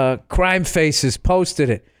guy, Crime Faces,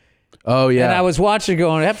 posted it. Oh, yeah. And I was watching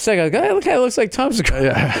going, half a second, hey, look how it looks like Tom Segura.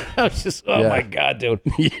 Yeah. I was just, my God, dude.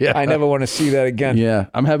 Yeah. I never want to see that again. Yeah.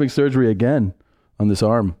 I'm having surgery again on this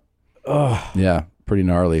arm. Oh. Yeah. Pretty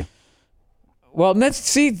gnarly. Well,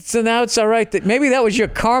 so now it's all right. Maybe that was your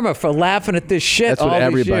karma for laughing at this shit. That's what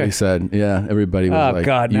everybody said. Yeah. Everybody was like,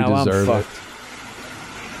 God, you now deserve I'm it. fucked.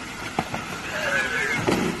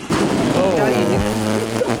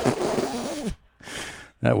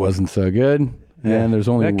 That wasn't so good. And there's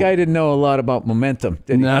only that guy didn't know a lot about momentum,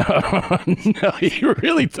 did he? No, he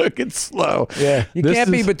really took it slow. Yeah, you can't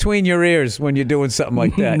be between your ears when you're doing something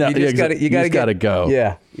like that. No, you just gotta go.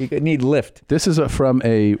 Yeah, you need lift. This is from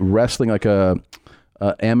a wrestling, like a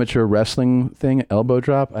amateur wrestling thing, elbow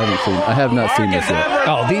drop. I have not seen this yet.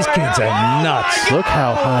 Oh, these kids are nuts. Look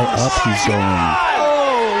how high up he's going.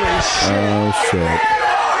 Holy shit! Oh shit!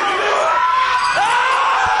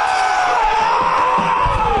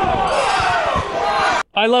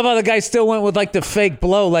 I love how the guy still went with like the fake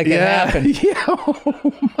blow, like it happened. Yeah. Oh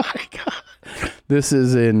my God. This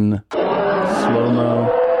is in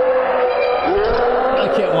slow-mo.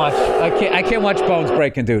 I can't watch. I can't watch bones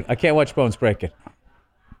breaking, dude. I can't watch bones breaking.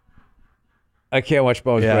 I can't watch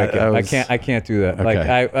bones breaking. I can't do that.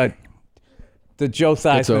 Okay. Like the Joe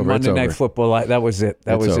Theismann Monday Night Football. That was it.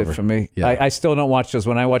 That was it for me. Yeah. I still don't watch those.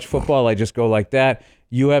 When I watch football, I just go like that.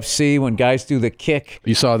 UFC, when guys do the kick.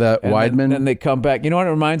 You saw that Weidman? Then they come back. You know what it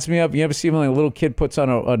reminds me of? You ever see when a little kid puts on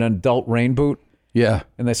an adult rain boot? Yeah.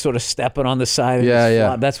 And they're sort of stepping on the side.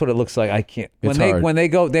 Yeah. That's what it looks like. I can't. Hard. When they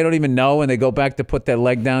go, they don't even know, and they go back to put their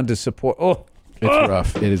leg down to support. It's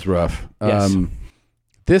rough. It is rough. Yes.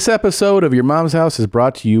 This episode of Your Mom's House is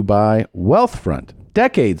brought to you by Wealthfront.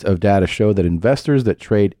 Decades of data show that investors that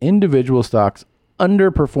trade individual stocks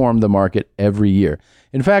underperform the market every year.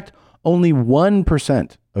 In fact, only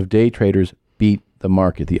 1% of day traders beat the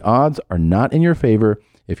market. The odds are not in your favor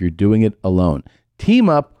if you're doing it alone. Team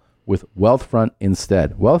up with Wealthfront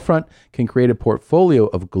instead. Wealthfront can create a portfolio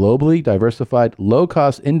of globally diversified,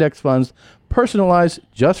 low-cost index funds personalized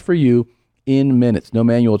just for you in minutes. No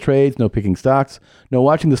manual trades, no picking stocks, no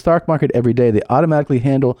watching the stock market every day. They automatically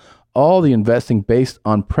handle all the investing based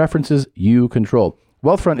on preferences you control.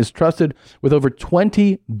 Wealthfront is trusted with over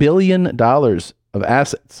 $20 billion of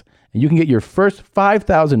assets. And you can get your first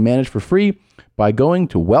 $5,000 managed for free by going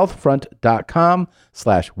to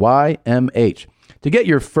wealthfront.com/YMH. To get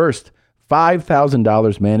your first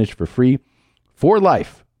 $5,000 managed for free for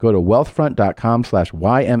life, go to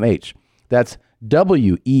wealthfront.com/YMH. That's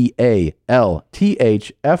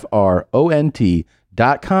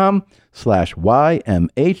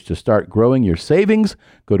wealthfront.com/YMH to start growing your savings.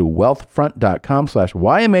 Go to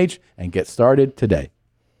wealthfront.com/YMH and get started today.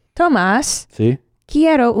 Tomás. See?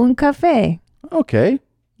 Quiero un café. Okay.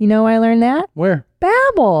 You know where I learned that? Where?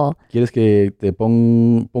 Babbel. ¿Quieres que te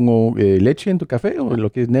pongo leche en tu café o lo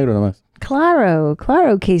que es negro nomás? Claro,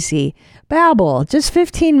 Casey. Babbel, just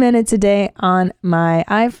 15 minutes a day on my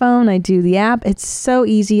iPhone. I do the app. It's so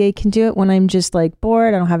easy. I can do it when I'm just like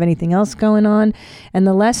bored. I don't have anything else going on. And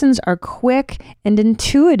the lessons are quick and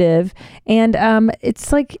intuitive. And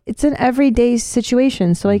it's an everyday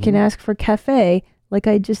situation. So I can ask for cafe like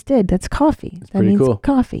I just did. That's coffee. That means cool.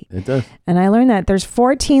 Coffee. It does. And I learned that there's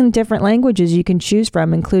 14 different languages you can choose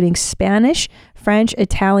from, including Spanish, French,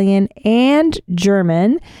 Italian, and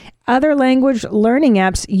German. Other language learning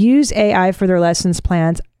apps use AI for their lessons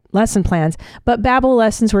plans. lesson plans, but Babbel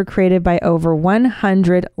lessons were created by over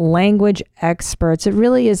 100 language experts. It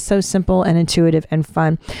really is so simple and intuitive and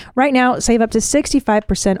fun. Right now, save up to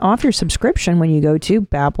 65% off your subscription when you go to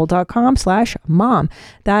babbel.com/mom.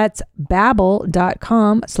 That's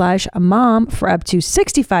babbel.com/mom for up to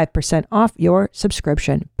 65% off your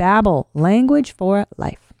subscription. Babbel, language for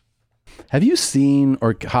life. Have you seen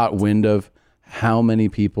or caught wind of how many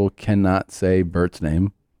people cannot say Bert's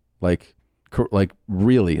name? Like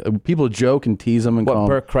really, people joke and tease him and call him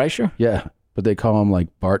Burt Kreischer. Yeah, but they call him like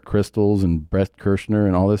Bart Crystals and Brett Kirshner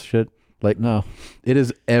and all this shit. Like, no, it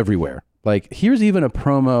is everywhere. Like, here's even a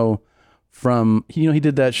promo from he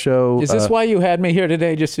did that show. Is this why you had me here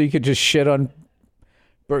today, just so you could just shit on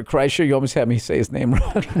Burt Kreischer? You almost had me say his name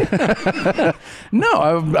wrong. No,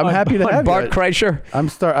 I'm happy to have Bart you. Kreischer.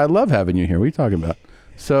 I love having you here. What are you talking about?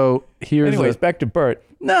 So anyways, back to Burt.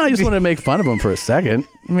 No, I just want to make fun of him for a second.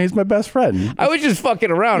 I mean, he's my best friend. I was just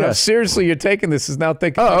fucking around. Yeah. Seriously, you're taking this as now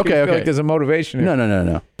thinking. Okay. Like there's a motivation here.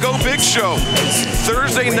 No. Go Big Show.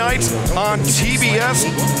 Thursday nights on TBS.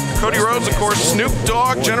 Cody Rhodes, of course, Snoop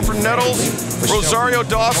Dogg, Jennifer Nettles, Rosario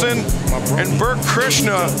Dawson, and Burr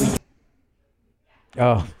Krishna.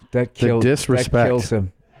 Oh, that kills. The disrespect. That kills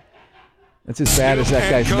him. That's as bad as that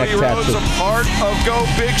guy's neck Cody Rhodes, tattoo. a part of Go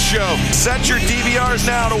Big Show. Set your DVRs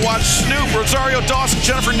now to watch Snoop, Rosario Dawson,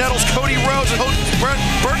 Jennifer Nettles, Cody Rhodes, and Burt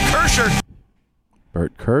Kreischer.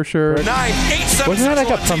 Burt Kreischer. 9-8-7. Wasn't that like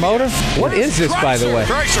a promoter? What is this, by the way?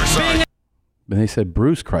 Kreischer, sorry. And they said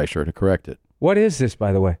Bruce Kreischer to correct it. What is this,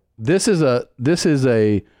 by the way? This is a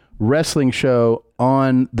wrestling show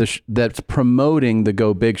on that's promoting the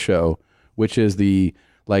Go Big Show, which is the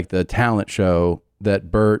talent show that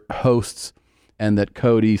Burt hosts, and that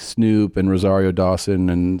Cody, Snoop, and Rosario Dawson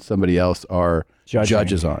and somebody else are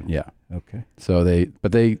judges on. Yeah. Okay. So they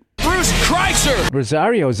Bruce Kreischer.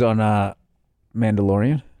 Rosario's on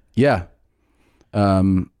Mandalorian. Yeah.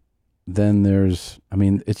 Then there's,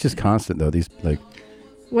 it's just constant though. These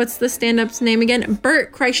What's the stand-up's name again?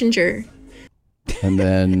 Burt Kreischer. And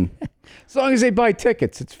then as long as they buy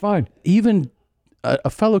tickets, it's fine. Even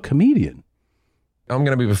a fellow comedian. I'm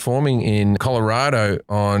going to be performing in Colorado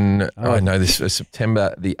on, this is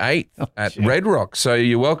September the 8th at Red Rock. So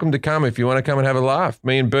you're welcome to come if you want to come and have a laugh.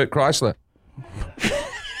 Me and Burt Kreischer.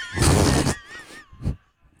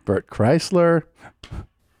 Burt Kreischer.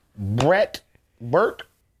 Burt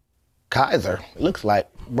Kaiser. It looks like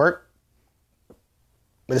Burt,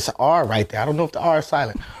 but it's an R right there. I don't know if the R is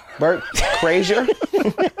silent. Burt Kreischer.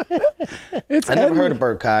 I never heard of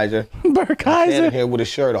Burt Kaiser. Burt Kaiser. Standing here with his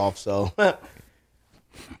shirt off, so.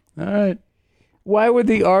 All right. Why would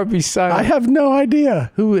the R be silent? I have no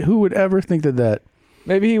idea. Who would ever think that?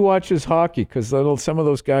 Maybe he watches hockey, because some of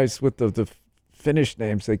those guys with the Finnish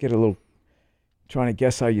names, they get a little trying to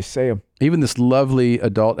guess how you say them. Even this lovely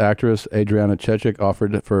adult actress, Adriana Chechik,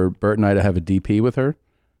 offered for Burt and I to have a DP with her,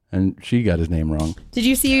 and she got his name wrong. Did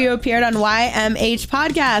you see you appeared on YMH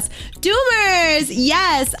Podcast? Doomers!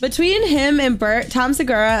 Yes! Between him and Burt, Tom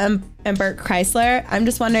Segura and Burt Kreischer, I'm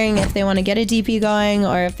just wondering if they want to get a DP going,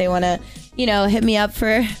 or if they want to, hit me up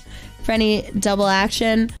for any double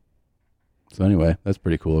action. So anyway, that's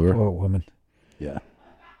pretty cool of her. Oh, woman. Yeah.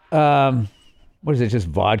 What is it, just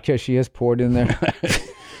vodka she has poured in there?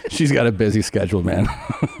 She's got a busy schedule, man.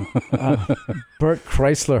 Burt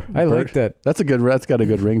Kreischer. I like that. That's got a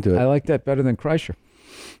good ring to it. I like that better than Kreischer.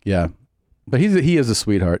 Yeah. But he is a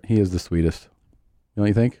sweetheart. He is the sweetest. Don't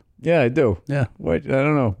you think? Yeah, I do. Yeah. I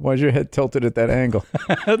don't know. Why's your head tilted at that angle?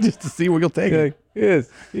 Just to see where you'll take it. He is.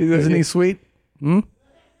 Isn't he sweet? Hmm?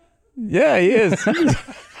 Yeah, he is.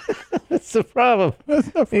 That's the problem.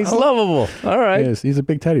 He's lovable. All right. He's a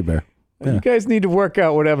big teddy bear. Yeah. You guys need to work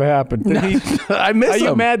out whatever happened. I miss him. Are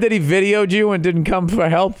you mad that he videoed you and didn't come for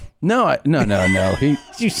help? No.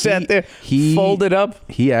 You sat there, folded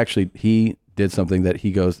up. He did something that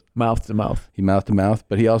he goes mouth to mouth. He mouth to mouth,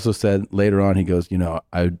 but he also said later on, he goes,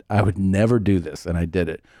 I would never do this, and I did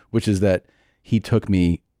it. Which is that he took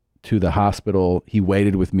me to the hospital. He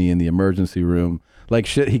waited with me in the emergency room. Like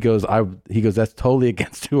shit, he goes, that's totally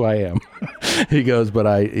against who I am. He goes, but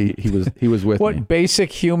he was with me. What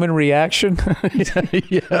basic human reaction?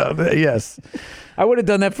 Yes. I would have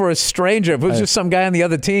done that for a stranger. If it was just some guy on the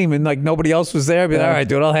other team and nobody else was there, I'd be like, all right,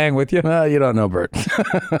 dude, I'll hang with you. Well, you don't know Burt.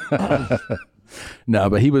 No,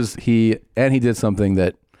 but he did something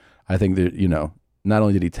that I think that, not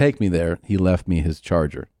only did he take me there, he left me his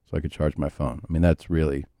charger so I could charge my phone. I mean, that's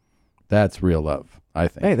real love, I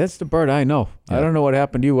think. Hey, that's the Burt I know. Yeah. I don't know what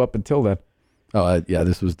happened to you up until then. Oh, yeah,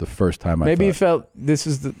 this was the first time Maybe you felt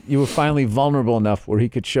you were finally vulnerable enough where he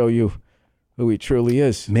could show you who he truly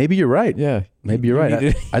is. Maybe you're right. Yeah. Maybe you're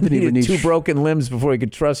right. I didn't even need 2 broken limbs before he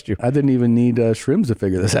could trust you. I didn't even need shrooms to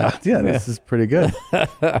figure this out. Yeah, this is pretty good.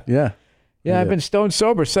 Yeah. Yeah, I've been stone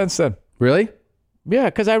sober since then. Really? Yeah,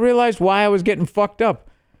 because I realized why I was getting fucked up.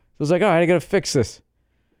 So I was like, all right, I got to fix this.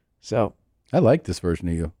 So I like this version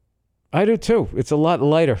of you. I do too. It's a lot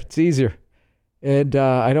lighter. It's easier. And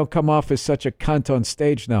I don't come off as such a cunt on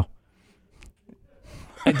stage now.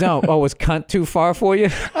 I don't. Oh, was cunt too far for you?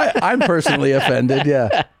 I'm personally offended,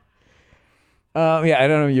 yeah. Yeah, I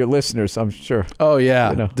don't know your listeners, I'm sure. Oh,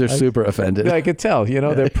 yeah. They're super offended. I could tell.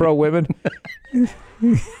 They're pro-women.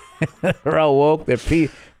 They're all woke. They're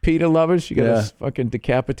PETA lovers. You got a fucking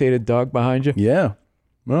decapitated dog behind you. Yeah.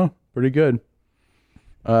 Well, pretty good.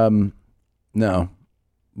 No.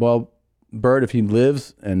 Well, Bert, if he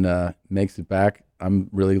lives and makes it back,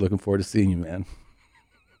 I'm really looking forward to seeing you, man.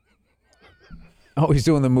 Oh, he's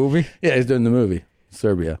doing the movie? Yeah, he's doing the movie.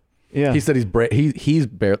 Serbia. Yeah. He said he's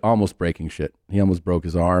almost breaking shit. He almost broke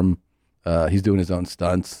his arm. He's doing his own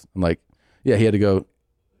stunts. I'm like, yeah, he had to go.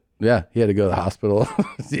 Yeah, he had to go to the hospital.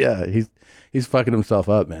 Yeah, he's fucking himself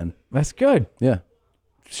up, man. That's good. Yeah,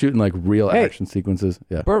 shooting like real action sequences.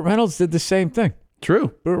 Yeah, Burt Reynolds did the same thing.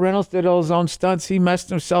 True. Burt Reynolds did all his own stunts. He messed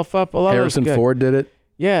himself up. Harrison Ford did it.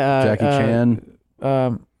 Yeah. Jackie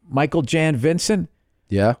Chan. Michael Jan Vincent.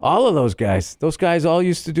 Yeah. All of those guys. Those guys all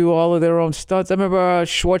used to do all of their own stunts. I remember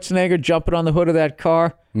Schwarzenegger jumping on the hood of that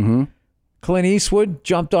car. Mm-hmm. Clint Eastwood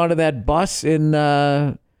jumped onto that bus in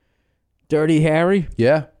Dirty Harry.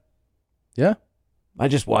 Yeah. Yeah. I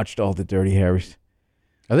just watched all the Dirty Harrys.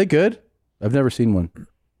 Are they good? I've never seen one.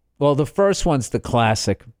 Well, the first one's the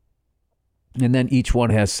classic. And then each one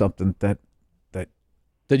has something that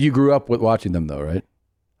you grew up with watching them, though, right?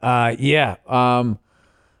 Yeah.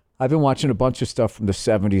 I've been watching a bunch of stuff from the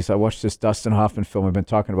 70s. I watched this Dustin Hoffman film I've been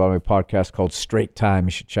talking about on my podcast called Straight Time.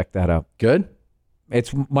 You should check that out. Good?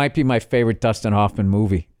 It might be my favorite Dustin Hoffman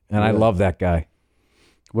movie, and I love that guy.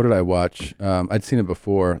 What did I watch? I'd seen it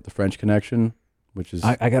before, The French Connection, which is...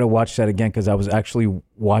 I got to watch that again because I was actually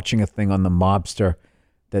watching a thing on the mobster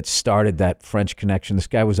that started that French Connection. This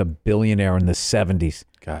guy was a billionaire in the 70s.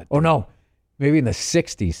 God. Oh, no. Maybe in the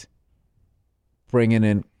 60s. Bringing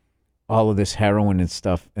in all of this heroin and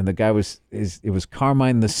stuff. And the guy it was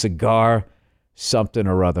Carmine the Cigar something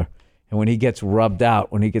or other. And when he gets rubbed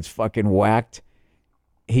out, when he gets fucking whacked,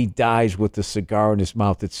 he dies with the cigar in his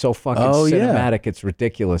mouth. It's so fucking cinematic. It's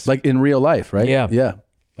ridiculous. Like in real life, right? Yeah. Yeah.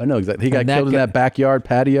 I know exactly. He got killed in that backyard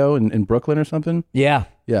patio in Brooklyn or something? Yeah.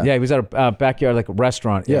 Yeah. Yeah, he was at a backyard, like a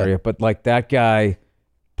restaurant area. But like that guy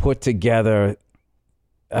put together,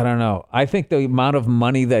 I don't know. I think the amount of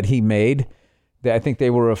money that he made, I think they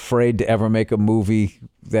were afraid to ever make a movie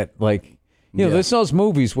that like, there's those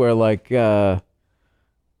movies where like, when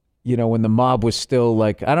the mob was still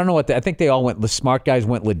like, I don't know I think they all the smart guys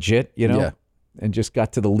went legit, and just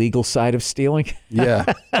got to the legal side of stealing.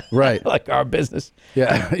 Yeah, right. Like our business.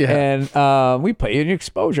 Yeah, yeah. And we pay you an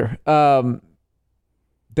exposure.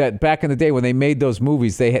 That back in the day when they made those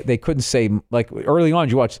movies, they couldn't say, like early on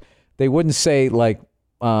you watch, they wouldn't say like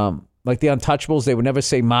the Untouchables, they would never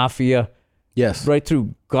say mafia. Yes. Right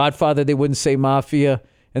through Godfather, they wouldn't say mafia.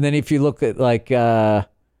 And then if you look at like, I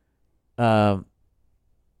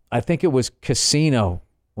think it was Casino.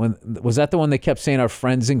 Was that the one they kept saying our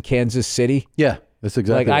friends in Kansas City? Yeah, that's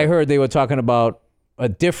exactly. Like I heard they were talking about a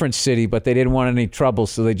different city, but they didn't want any trouble,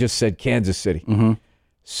 so they just said Kansas City. Mm-hmm.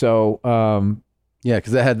 So, yeah,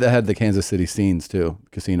 because that had the Kansas City scenes too,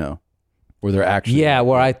 Casino, where they're actually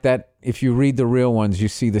if you read the real ones, you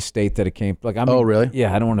see the state that it came. Like, oh, really?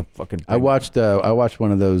 Yeah, I don't want to fucking. I watched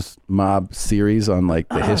one of those mob series on like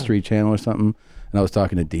the History Channel or something, and I was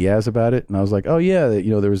talking to Diaz about it, and I was like, oh yeah,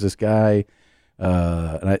 there was this guy,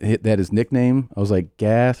 and they had his nickname. I was like,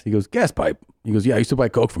 Gas. He goes, Gas Pipe. He goes, yeah, I used to buy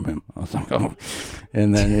coke from him. I was like, oh,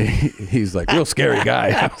 and then he's like, real scary guy.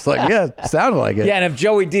 I was like, yeah, sounded like it. Yeah, and if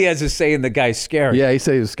Joey Diaz is saying the guy's scary, yeah, he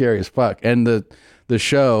said he was scary as fuck, and the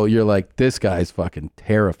show, you're like, this guy's fucking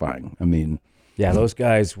terrifying. I mean, yeah, those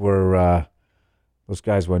guys were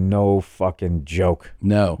no fucking joke.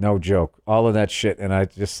 No joke. All of that shit, and I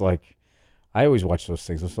just like, I always watch those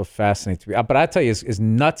things. They're so fascinating to me. But I tell you, as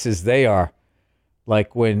nuts as they are,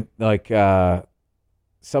 like when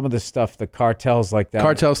some of the stuff, the cartels like that.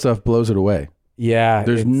 Cartel stuff blows it away. Yeah,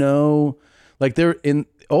 there's they're in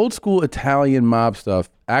old school Italian mob stuff.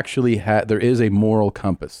 Actually, there is a moral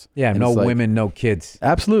compass. Yeah, and no women, no kids.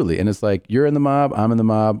 Absolutely, and it's like you're in the mob, I'm in the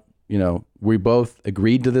mob. We both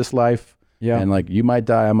agreed to this life. Yeah, and like you might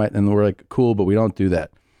die, I might, and we're like, cool, but we don't do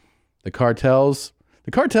that. The cartels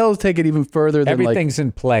take it even further than everything's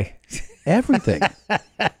in play. everything.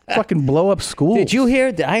 Fucking blow up schools. Did you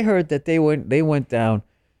hear? I heard that they went down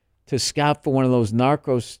to scout for one of those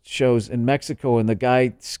narcos shows in Mexico, and the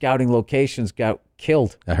guy scouting locations got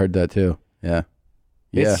killed. I heard that too. Yeah.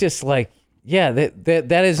 It's just like,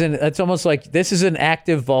 that isn't. It's almost like this is an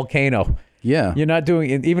active volcano. Yeah. You're not doing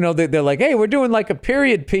it, even though they're like, hey, we're doing like a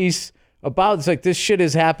period piece about. It's like this shit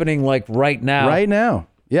is happening like right now. Right now.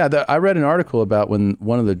 Yeah. I read an article about when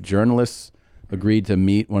one of the journalists agreed to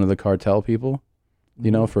meet one of the cartel people,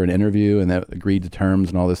 for an interview, and they agreed to terms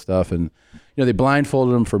and all this stuff, and they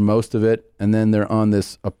blindfolded him for most of it, and then they're on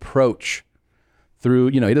this approach through,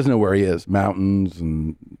 he doesn't know where he is, mountains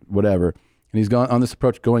and whatever. And he's gone on this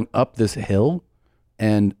approach going up this hill.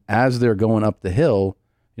 And as they're going up the hill,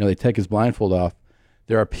 they take his blindfold off.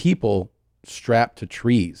 There are people strapped to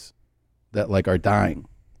trees that like are dying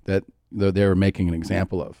that they were making an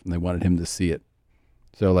example of, and they wanted him to see it.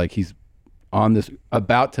 So like he's on this,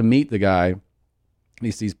 about to meet the guy. And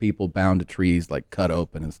he sees people bound to trees, like cut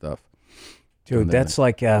open and stuff. Dude, that's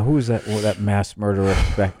like, who was that? That mass murderer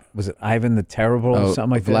back? Was it Ivan the Terrible or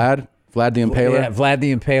something like that? Vlad the Impaler? Yeah, Vlad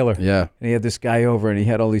the Impaler. Yeah. And he had this guy over, and he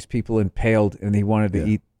had all these people impaled, and he wanted to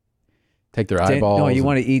eat. Take their eyeballs. No, you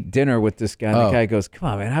want to eat dinner with this guy. And the guy goes, come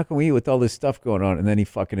on, man, how can we eat with all this stuff going on? And then he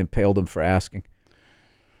fucking impaled him for asking.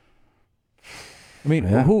 I mean,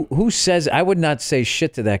 who says, I would not say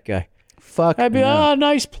shit to that guy. Fuck. I'd be,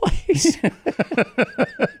 nice place.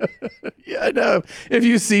 Yeah, I know. If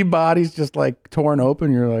you see bodies just like torn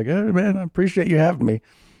open, you're like, hey, man, I appreciate you having me.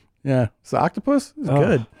 Yeah. So octopus is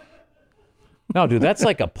good. No, dude, that's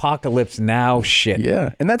like apocalypse now shit.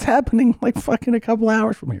 Yeah. And that's happening like fucking a couple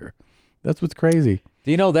hours from here. That's what's crazy.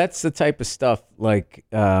 Do you know that's the type of stuff like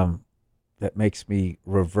that makes me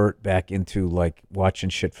revert back into like watching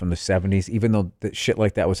shit from the 70s, even though the shit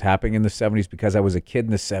like that was happening in the 70s because I was a kid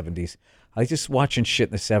in the 70s. I was just watching shit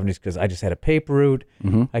in the 70s because I just had a paper route.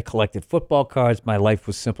 Mm-hmm. I collected football cards. My life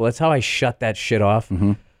was simple. That's how I shut that shit off.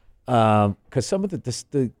 Mm-hmm. Because some of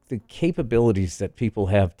the capabilities that people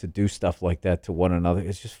have to do stuff like that to one another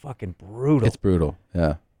is just fucking brutal. It's brutal.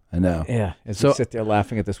 Yeah, I know. Yeah. As we sit there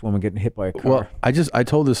laughing at this woman getting hit by a car. Well, I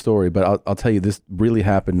told this story, but I'll tell you, this really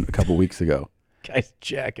happened a couple weeks ago. Guy's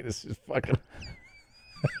jacket is just fucking...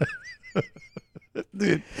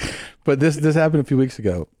 Dude. But this happened a few weeks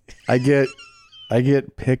ago. I get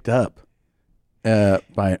picked up by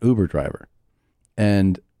an Uber driver,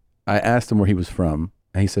 and I asked him where he was from,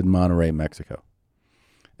 and he said Monterrey, Mexico.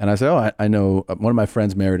 And I said, oh, I know one of my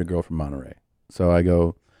friends married a girl from Monterrey. So I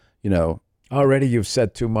go, already you've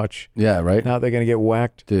said too much. Yeah, right? Now they're going to get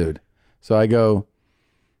whacked. Dude. So I go,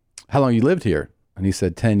 how long you lived here? And he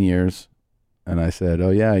said 10 years. And I said,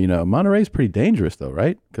 oh, yeah, Monterey's pretty dangerous, though,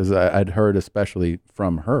 right? Because I'd heard especially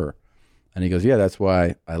from her. And he goes, yeah, that's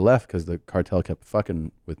why I left, because the cartel kept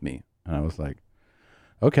fucking with me. And I was like,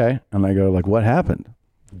 okay. And I go, like, what happened?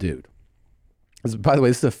 Dude. By the way,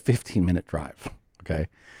 this is a 15-minute drive, okay?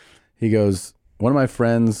 He goes, one of my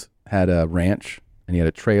friends had a ranch, and he had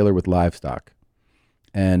a trailer with livestock.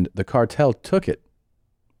 And the cartel took it,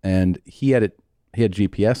 and he had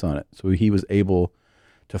GPS on it, so he was able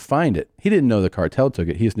to find it. He didn't know the cartel took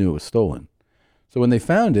it. He just knew it was stolen. So when they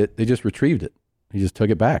found it, they just retrieved it. He just took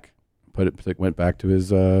it back, went back to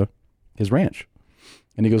his ranch.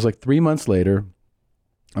 And he goes, like 3 months later,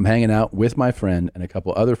 I'm hanging out with my friend and a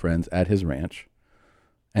couple other friends at his ranch,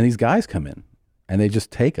 and these guys come in, and they just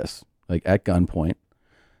take us, like at gunpoint,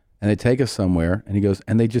 and they take us somewhere, and he goes,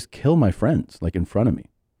 and they just kill my friends, like in front of me,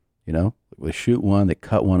 They shoot one, they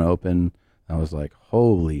cut one open. I was like,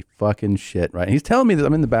 holy fucking shit, right? And he's telling me that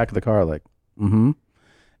I'm in the back of the car, like, mm-hmm.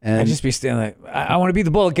 And I'd just be standing like, I want to be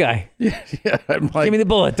the bullet guy. Yeah, I'm like, give me the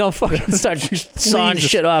bullet. Don't fucking start sawing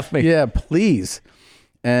shit off me. Yeah, please.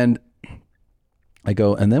 And I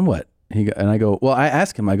go, and then what? I go, well, I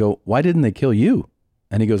asked him, I go, why didn't they kill you?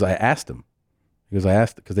 And he goes, I asked him. He goes, I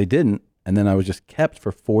asked, because they didn't. And then I was just kept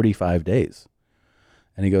for 45 days.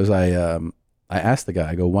 And he goes, I asked the guy,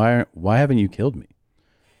 I go, why haven't you killed me?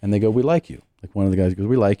 And they go, we like you. Like one of the guys goes,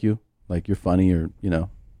 we like you. Like you're funny, or,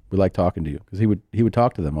 we like talking to you. Because he would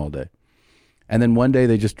talk to them all day. And then one day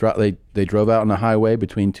they just they drove out on the highway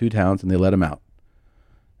between two towns, and they let him out.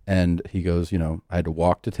 And he goes, I had to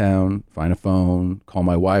walk to town, find a phone, call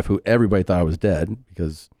my wife, who everybody thought I was dead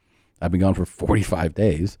because I've been gone for 45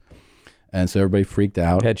 days. And so everybody freaked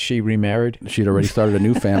out. Had she remarried? She'd already started a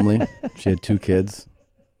new family. She had 2 kids.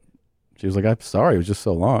 She was like, I'm sorry, it was just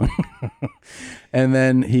so long. And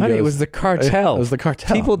then he goes, it was the cartel. It was the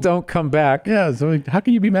cartel. People don't come back. Yeah, so how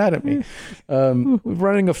can you be mad at me? We're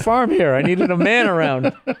running a farm here. I needed a man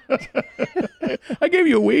around. I gave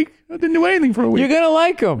you a week. I didn't do anything for a week. You're going to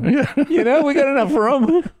like him. Yeah. We got enough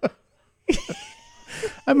room.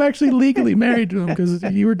 I'm actually legally married to him because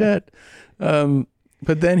you were dead.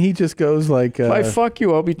 But then he just goes like, if I fuck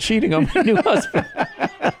you, I'll be cheating on my new husband.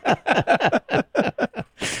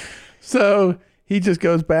 So he just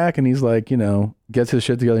goes back and he's like, gets his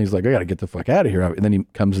shit together. And he's like, I got to get the fuck out of here. And then he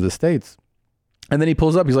comes to the States. And then he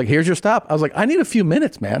pulls up. He's like, here's your stop. I was like, I need a few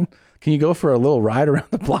minutes, man. Can you go for a little ride around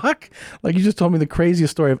the block? Like, you just told me the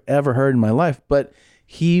craziest story I've ever heard in my life. But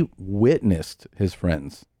he witnessed his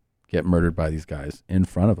friends get murdered by these guys in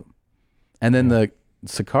front of him. And then the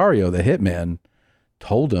Sicario, the hitman,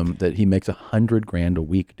 told him that he makes $100,000 a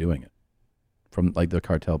week doing it. From like the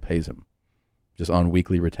cartel pays him just on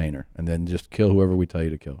weekly retainer, and then just kill whoever we tell you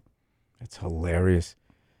to kill. That's hilarious.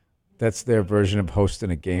 That's their version of hosting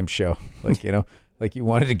a game show. Like, like you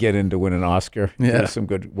wanted to get in to win an Oscar, do some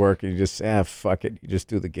good work, and you just fuck it. You just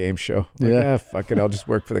do the game show. Like, fuck it. I'll just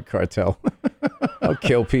work for the cartel. I'll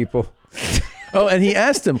kill people. Oh, and he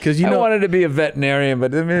asked him because I wanted to be a veterinarian,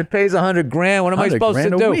 but I mean, it pays $100,000. What am I supposed to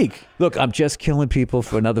do? A week. Look, I'm just killing people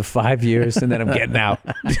for another 5 years, and then I'm getting out.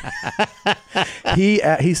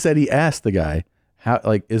 He said he asked the guy, "How?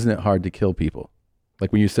 Like, isn't it hard to kill people?"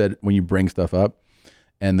 Like when you bring stuff up,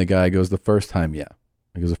 and the guy goes, "The first time, yeah."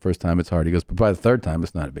 He goes, "The first time it's hard." He goes, "But by the third time,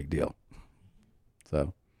 it's not a big deal."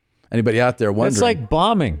 So, anybody out there wondering? It's like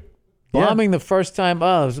bombing. Bombing the first time, it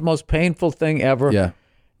was the most painful thing ever. Yeah.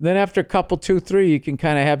 Then after a couple, 2, 3, you can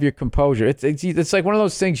kind of have your composure. It's like one of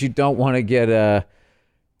those things you don't want to get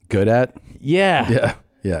good at. Yeah.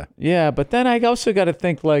 Yeah. But then I also got to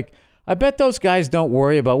think like, I bet those guys don't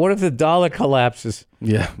worry about what if the dollar collapses.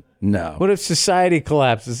 Yeah. No. What if society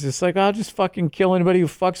collapses? It's like, I'll just fucking kill anybody who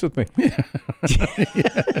fucks with me.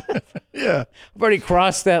 Yeah. I've already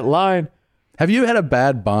crossed that line. Have you had a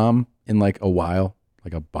bad bomb in like a while?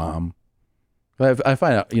 Like a bomb? I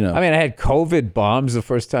find out, I mean, I had COVID bombs the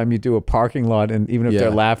first time you do a parking lot, and even if they're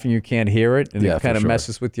laughing, you can't hear it, and it kind of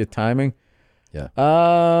messes with your timing. Yeah.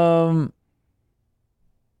 Have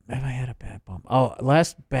I had a bad bomb? Oh,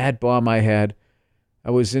 last bad bomb I had, I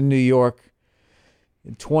was in New York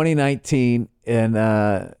in 2019,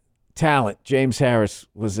 and Talent, James Harris,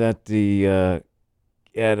 was at the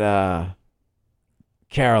at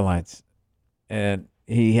Caroline's, and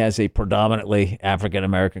he has a predominantly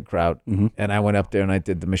African-American crowd. Mm-hmm. And I went up there and I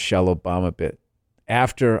did the Michelle Obama bit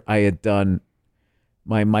after I had done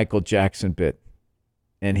my Michael Jackson bit.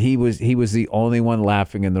 And he was the only one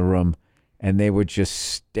laughing in the room, and they were just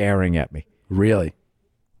staring at me. Really?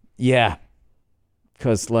 Yeah.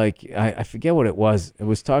 Because, like, I forget what it was. It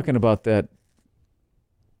was talking about that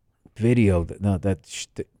video,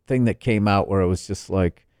 thing that came out where it was just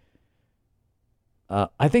like,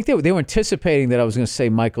 I think they were anticipating that I was going to say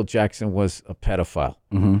Michael Jackson was a pedophile,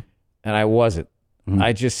 mm-hmm. and I wasn't.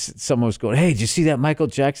 Mm-hmm. Someone was going, "Hey, did you see that Michael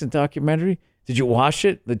Jackson documentary? Did you watch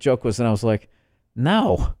it?" The joke was, and I was like,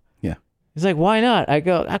 "No." Yeah. He's like, "Why not?" I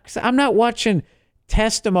go, "I'm not watching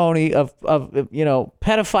testimony of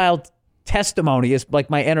pedophile testimony is like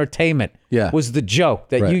my entertainment." Yeah. Was the joke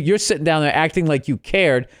that you're sitting down there acting like you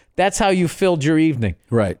cared. That's how you filled your evening.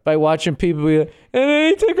 Right. By watching people be like, and then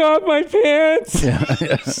he took off my pants.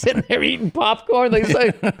 Yeah. Sitting there eating popcorn. Like, it's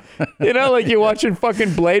like, like you're watching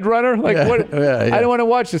fucking Blade Runner. Like, what? Yeah. I don't want to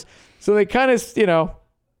watch this. So they kind of,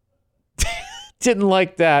 didn't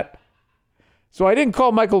like that. So I didn't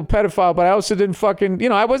call Michael a pedophile, but I also didn't fucking,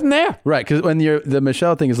 I wasn't there. Right. Because when the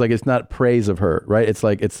Michelle thing is like, it's not praise of her, right? It's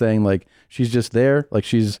like, it's saying like, she's just there. Like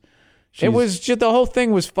it was just, the whole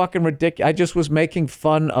thing was fucking ridiculous. I just was making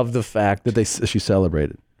fun of the fact that she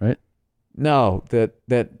celebrated, right? No, that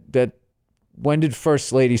when did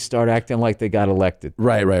First Lady start acting like they got elected?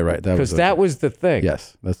 Right. Because that was the thing.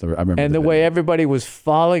 Yes, I remember. And the way everybody was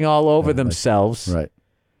falling all over themselves, right?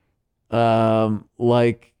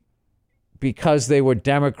 Like, because they were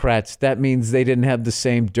Democrats, that means they didn't have the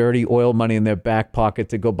same dirty oil money in their back pocket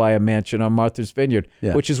to go buy a mansion on Martha's Vineyard,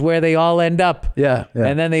 which is where they all end up. Yeah.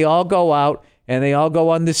 And then they all go out and they all go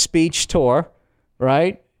on the speech tour,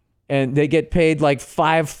 right? And they get paid like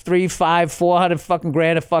 $400 fucking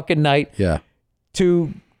grand a fucking night. Yeah.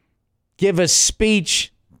 To give a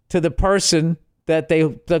speech to the person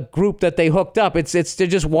the group that they hooked up. They're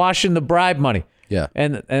just washing the bribe money. Yeah.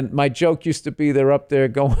 And my joke used to be they're up there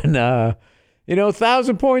going,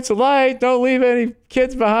 1,000 points of light, don't leave any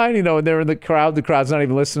kids behind, and they're in the crowd. The crowd's not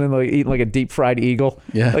even listening, like eating like a deep fried eagle.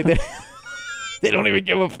 Yeah. Like they don't even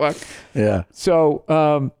give a fuck. Yeah.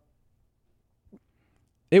 So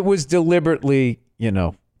it was deliberately,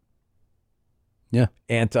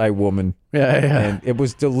 anti-woman. Yeah. And it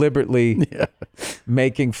was deliberately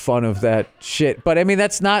making fun of that shit. But I mean,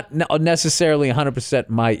 that's not necessarily 100%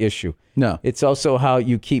 my issue. No. It's also how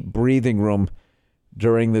you keep breathing room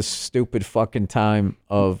during this stupid fucking time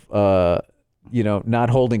of, not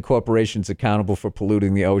holding corporations accountable for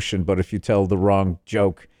polluting the ocean. But if you tell the wrong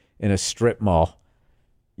joke in a strip mall,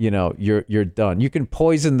 you're done. You can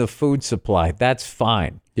poison the food supply. That's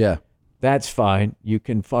fine. Yeah. That's fine. You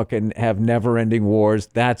can fucking have never-ending wars.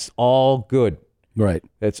 That's all good. Right.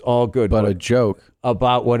 It's all good. But a joke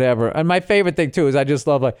about whatever. And my favorite thing, too, is I just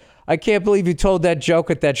love, I can't believe you told that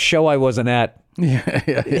joke at that show I wasn't at.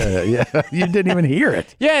 Yeah. You didn't even hear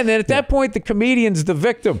it. Yeah, and then at that point, the comedian's the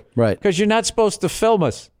victim. Right. Because you're not supposed to film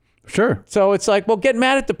us. Sure. So it's like, well, get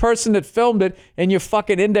mad at the person that filmed it and your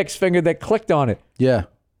fucking index finger that clicked on it. Yeah.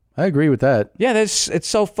 I agree with that. Yeah, it's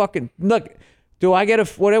so fucking... Look, do I get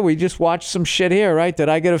whatever? We just watched some shit here, right? Did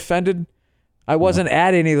I get offended? I wasn't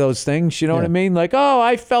at any of those things. You know what I mean? Like, oh,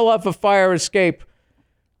 I fell off a fire escape.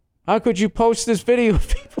 How could you post this video of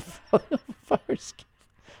people falling off a fire escape?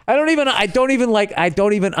 I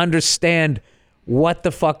don't even understand what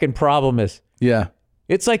the fucking problem is. Yeah.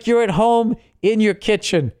 It's like you're at home in your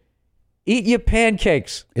kitchen. Eat your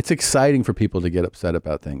pancakes. It's exciting for people to get upset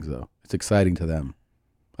about things, though. It's exciting to them.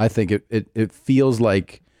 I think it feels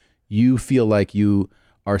like you feel like you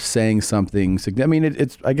are saying something. I mean,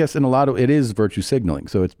 it's I guess in a lot of it is virtue signaling.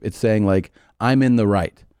 So it's saying like I'm in the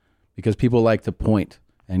right because people like to point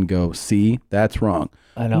and go, see, that's wrong.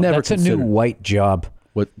 I know. That's a new white job.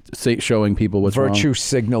 Showing people what's wrong. Virtue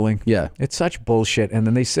signaling. Yeah. It's such bullshit. And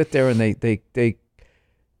then they sit there and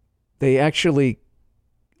they actually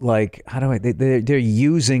like, they're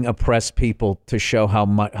using oppressed people to show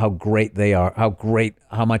how great they are,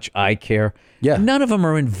 how much I care. Yeah. None of them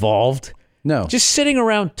are involved. No. Just sitting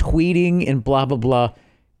around tweeting and blah, blah, blah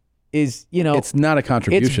is, it's not a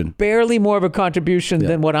contribution. It's barely more of a contribution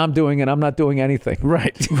than what I'm doing, and I'm not doing anything.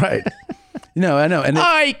 Right. No, I know. And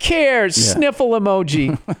I care. Sniffle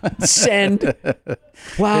emoji. Send.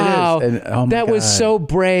 Wow. That was so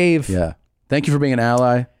brave. Yeah. Thank you for being an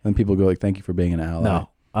ally. And people go like, thank you for being an ally. No,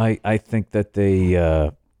 I think that they,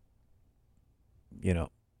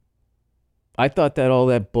 I thought that all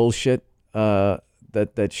that bullshit, that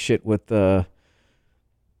shit with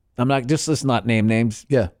let's not name names.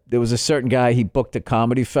 Yeah. There was a certain guy, he booked a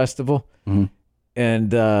comedy festival and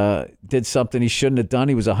did something he shouldn't have done.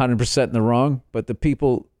 He was 100% in the wrong, but the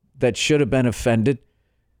people that should have been offended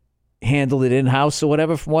handled it in-house or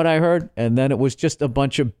whatever from what I heard. And then it was just a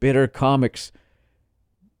bunch of bitter comics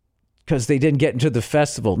because they didn't get into the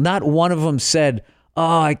festival. Not one of them said,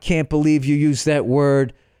 oh, I can't believe you used that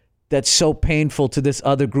word. That's so painful to this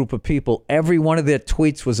other group of people. Every one of their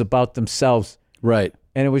tweets was about themselves. Right.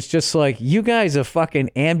 And it was just like, you guys are fucking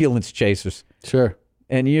ambulance chasers. Sure.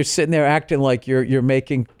 And you're sitting there acting like you're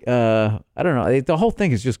making, I don't know. The whole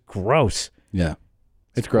thing is just gross. Yeah.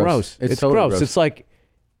 It's gross. It's totally gross. It's like,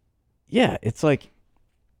 yeah, it's like,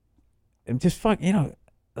 I'm just fucking,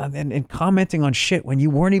 and commenting on shit when you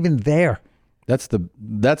weren't even there. That's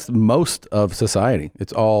most of society.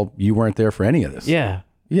 It's all, you weren't there for any of this. Yeah.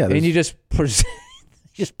 Yeah. And you just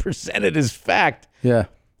present it as fact. Yeah.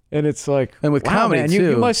 And it's like, and with comedy, man, too.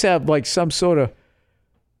 You must have like some sort of,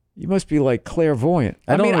 you must be like clairvoyant.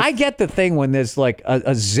 I get the thing when there's like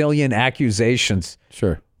a zillion accusations.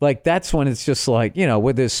 Sure. Like that's when it's just like,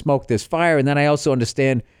 where there's smoke, there's fire. And then I also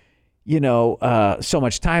understand, so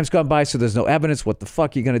much time's gone by, so there's no evidence. What the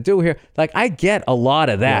fuck are you going to do here? Like, I get a lot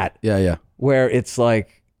of that. Yeah. Where it's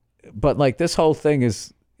like, but like this whole thing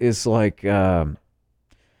is like,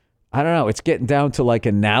 I don't know. It's getting down to like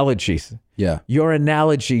analogies. Yeah. Your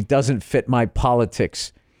analogy doesn't fit my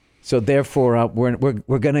politics. So therefore,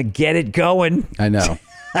 we're going to get it going. I know.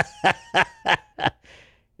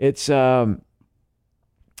 It's a,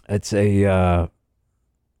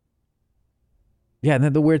 yeah, and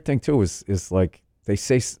then the weird thing too is like they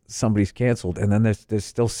say somebody's canceled, and then they're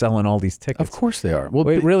still selling all these tickets. Of course they are. Well,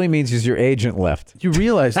 what it really means is your agent left. You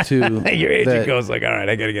realize too, your agent goes like, "All right,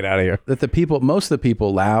 I got to get out of here." That most of the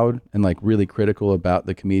people loud and like really critical about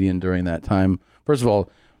the comedian during that time. First of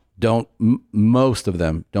all, most of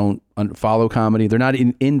them don't follow comedy. They're not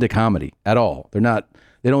into comedy at all. They're not.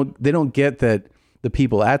 They don't get that the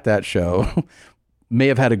people at that show may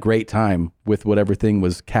have had a great time with whatever thing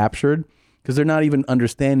was captured. Because they're not even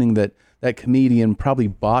understanding that comedian probably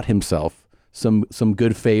bought himself some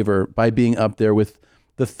good favor by being up there with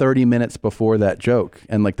the 30 minutes before that joke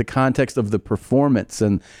and like the context of the performance,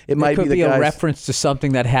 and it might could be a reference to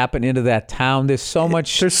something that happened into that town. There's so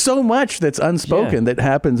much that's unspoken that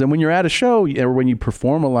happens, and when you're at a show or when you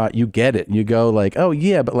perform a lot, you get it and you go like, oh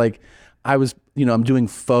yeah, but like I was I'm doing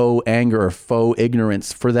faux anger or faux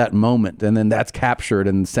ignorance for that moment, and then that's captured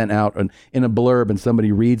and sent out in a blurb, and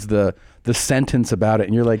somebody reads the sentence about it,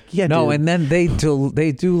 and you're like, yeah, no, dude. and then they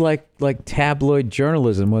do like tabloid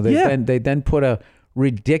journalism where they then put a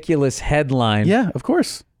ridiculous headline. Yeah, of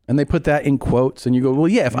course. And they put that in quotes, and you go, well,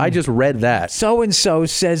 yeah, if I just read that. So-and-so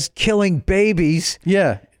says killing babies.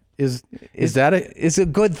 Yeah. Is that a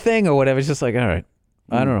good thing or whatever. It's just like, all right,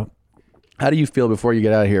 I don't know. How do you feel before you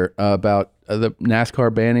get out of here about the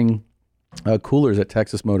NASCAR banning coolers at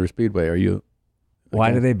Texas Motor Speedway? Are you?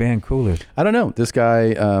 Why do they ban coolers? I don't know. This guy,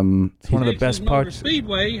 it's one of the best parts.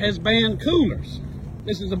 Speedway has banned coolers.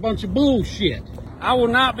 This is a bunch of bullshit. I will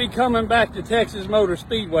not be coming back to Texas Motor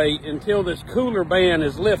Speedway until this cooler ban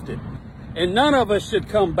is lifted. And none of us should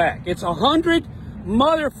come back. It's 100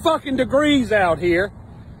 motherfucking degrees out here.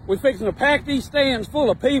 We're fixing to pack these stands full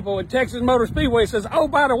of people, and Texas Motor Speedway says, oh,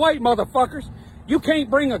 by the way, motherfuckers, you can't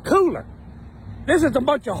bring a cooler. This is a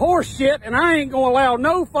bunch of horse shit, and I ain't gonna allow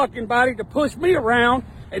no fucking body to push me around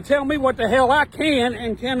and tell me what the hell I can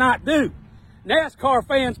and cannot do. NASCAR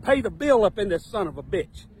fans pay the bill up in this son of a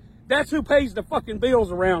bitch. That's who pays the fucking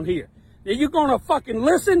bills around here. Are you gonna fucking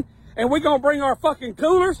listen and we gonna bring our fucking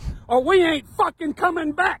coolers, or we ain't fucking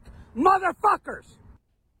coming back, motherfuckers?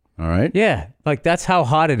 All right. Yeah, like that's how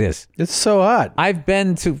hot it is. It's so hot. I've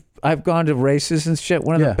gone to races and shit.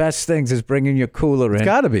 One of the best things is bringing your cooler in. It's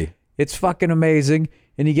got to be. It's fucking amazing.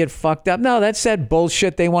 And you get fucked up. No, that's that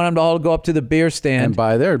bullshit. They want them to all go up to the beer stand and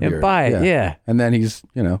buy their beer. And buy it, yeah. And then he's,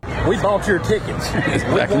 We bought your tickets.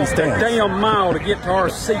 We walked a damn mile to get to our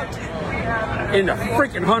seat in the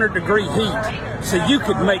freaking 100-degree heat so you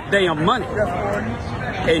could make damn money.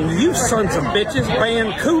 And you sons of bitches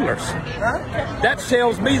ban coolers. That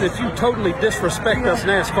tells me that you totally disrespect us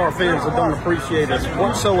NASCAR fans and don't appreciate us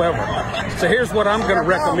whatsoever. So here's what I'm going to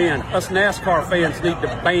recommend. Us NASCAR fans need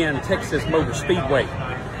to ban Texas Motor Speedway.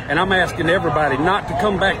 And I'm asking everybody not to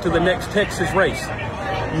come back to the next Texas race.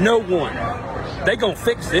 No one. They going to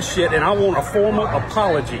fix this shit, and I want a formal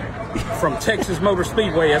apology from Texas Motor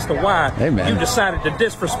Speedway as to why you decided to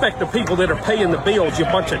disrespect the people that are paying the bills, you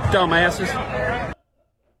bunch of dumbasses.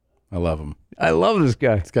 I love him. I love this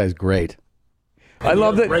guy. This guy's great. I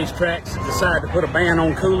love that. Racetracks decide to put a ban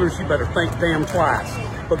on coolers, you better think damn twice.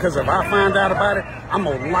 Because if I find out about it, I'm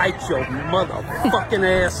going to light your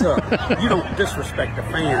motherfucking ass up. You don't disrespect the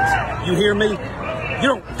fans. You hear me? You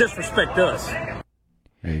don't disrespect us.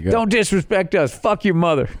 There you go. Don't disrespect us. Fuck your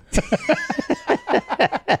mother.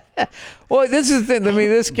 Well, this is the thing. I mean,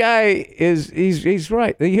 this guy he's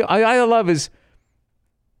right. I love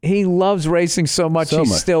he loves racing so much,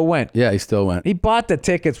 still went. Yeah, he still went. He bought the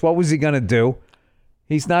tickets. What was he going to do?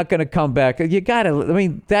 He's not going to come back. You got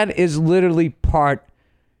to, that is literally part.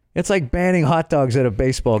 It's like banning hot dogs at a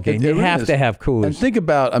baseball game. You have to have coolers. And think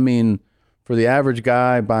about, for the average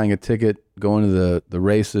guy buying a ticket, going to the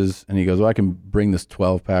races, and he goes, well, I can bring this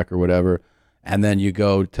 12-pack or whatever. And then you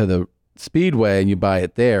go to the Speedway and you buy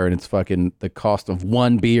it there, and it's fucking the cost of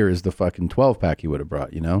one beer is the fucking 12-pack you would have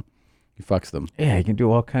brought, He fucks them. Yeah, he can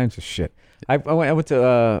do all kinds of shit. I went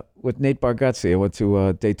to, with Nate Bargatze, I went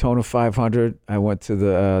to Daytona 500. I went to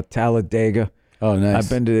the Talladega. Oh, nice. I've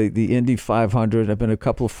been to the Indy 500. I've been to a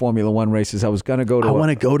couple of Formula One races. I was going to go to. I want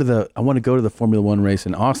to go to the Formula One race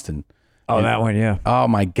in Austin. Oh, that one, yeah. Oh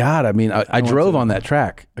my God! I drove on that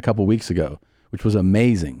track a couple weeks ago, which was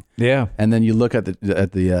amazing. Yeah. And then you look at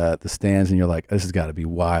the stands, and you're like, this has got to be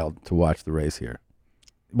wild to watch the race here.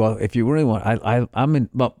 Well, if you really want, I'm in.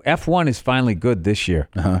 Well, F1 is finally good this year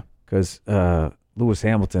because Lewis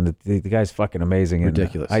Hamilton, the guy's fucking amazing.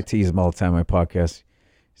 Ridiculous. And, I tease him all the time on my podcast.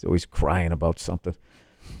 He's always crying about something.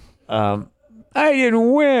 I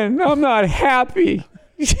didn't win. I'm not happy.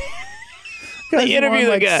 They interview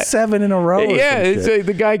the guy 7 in a row. Yeah,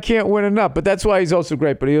 the guy can't win enough. But that's why he's also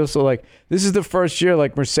great. But he also this is the first year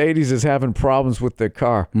Mercedes is having problems with their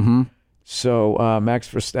car. Mm-hmm. So Max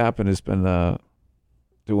Verstappen has been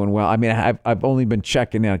doing well. I've only been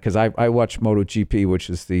checking in because I watch MotoGP, which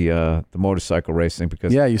is the motorcycle racing.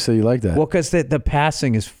 Because you say you like that. Well, because the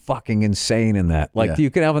passing is fucking insane in that. You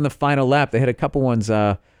can have on the final lap. They had a couple ones.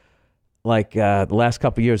 The last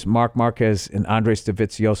couple of years, Marc Marquez and Andres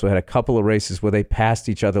Dovizioso had a couple of races where they passed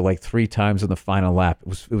each other 3 times in the final lap.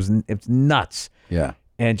 It was nuts. Yeah.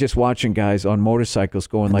 And just watching guys on motorcycles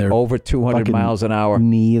going over 200 miles an hour.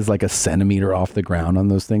 Knee is a centimeter off the ground on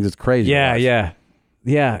those things. It's crazy.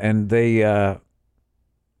 Yeah, and they, I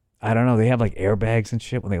don't know, they have airbags and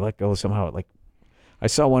shit when they let go somehow. I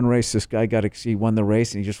saw one race, this guy he won the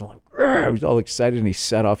race, and he just went he was all excited, and he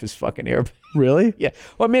set off his fucking airbag. Really? Yeah.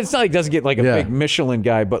 Well, it's not he doesn't get a big Michelin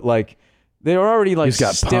guy, but They're already like He's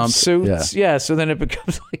got stiff pumped, suits. Yeah, so then it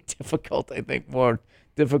becomes like difficult, I think, more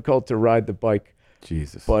difficult to ride the bike.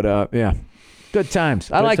 Jesus. But yeah. Good times.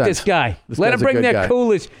 I Good like times. this guy. This Let guy's him a bring good that guy.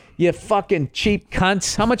 Coolidge, you fucking cheap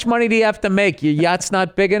cunts. How much money do you have to make? Your yacht's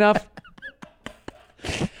not big enough?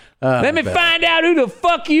 Let me find out who the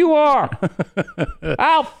fuck you are.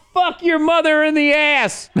 I'll fuck your mother in the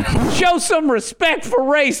ass. Show some respect for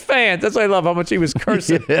race fans. That's what I love, how much he was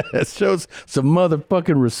cursing. Yeah, it shows some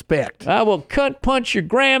motherfucking respect. I will cunt punch your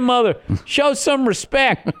grandmother. Show some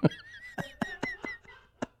respect.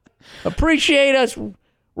 Appreciate us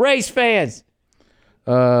race fans.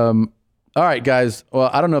 All right, guys. Well,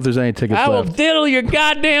 I don't know if there's any tickets I will left. diddle your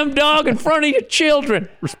goddamn dog in front of your children.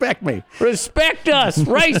 Respect me. Respect us,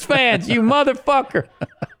 race fans, you motherfucker.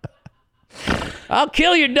 I'll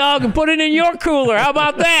kill your dog and put it in your cooler. How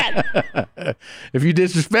about that? If you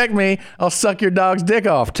disrespect me, I'll suck your dog's dick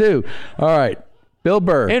off, too. All right. Bill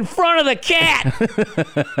Burr. In front of the cat.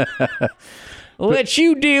 Let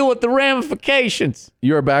you deal with the ramifications.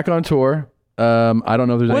 You are back on tour. I don't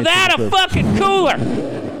know if there's any Without a tickets left. fucking cooler.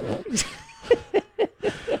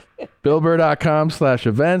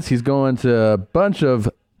 BillBurr.com/events. He's going to a bunch of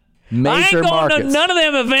major I ain't going markets. to none of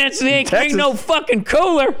them events. They ain't bring no fucking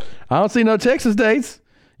cooler. I don't see no Texas dates.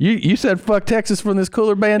 You said fuck Texas from this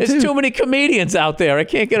cooler band There's too. too many comedians out there. I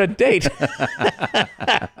can't get a date.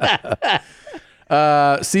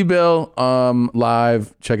 See Bill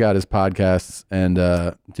live. Check out his podcasts. And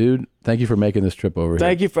dude, thank you for making this trip over here.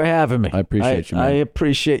 Thank you for having me. I appreciate you, man. I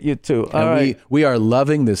appreciate you too. All And right. we are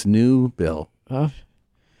loving this new Bill.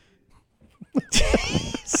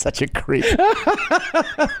 Such a creep.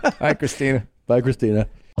 Hi, Christina. Bye, Christina.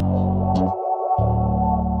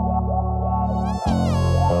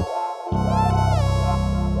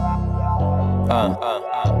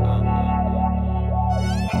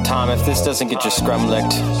 Tom, if this doesn't get your scrum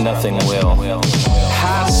licked, nothing will.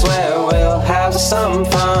 I swear we'll have some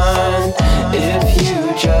fun if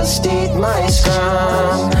you just eat my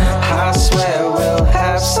scrum. I swear we'll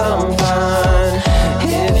have some fun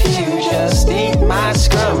if you just eat my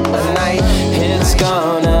scrum tonight. It's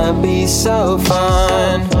gonna be so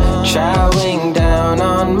fun chowing down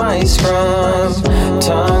on my scrum.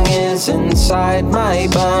 Tongue is inside my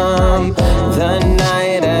bum.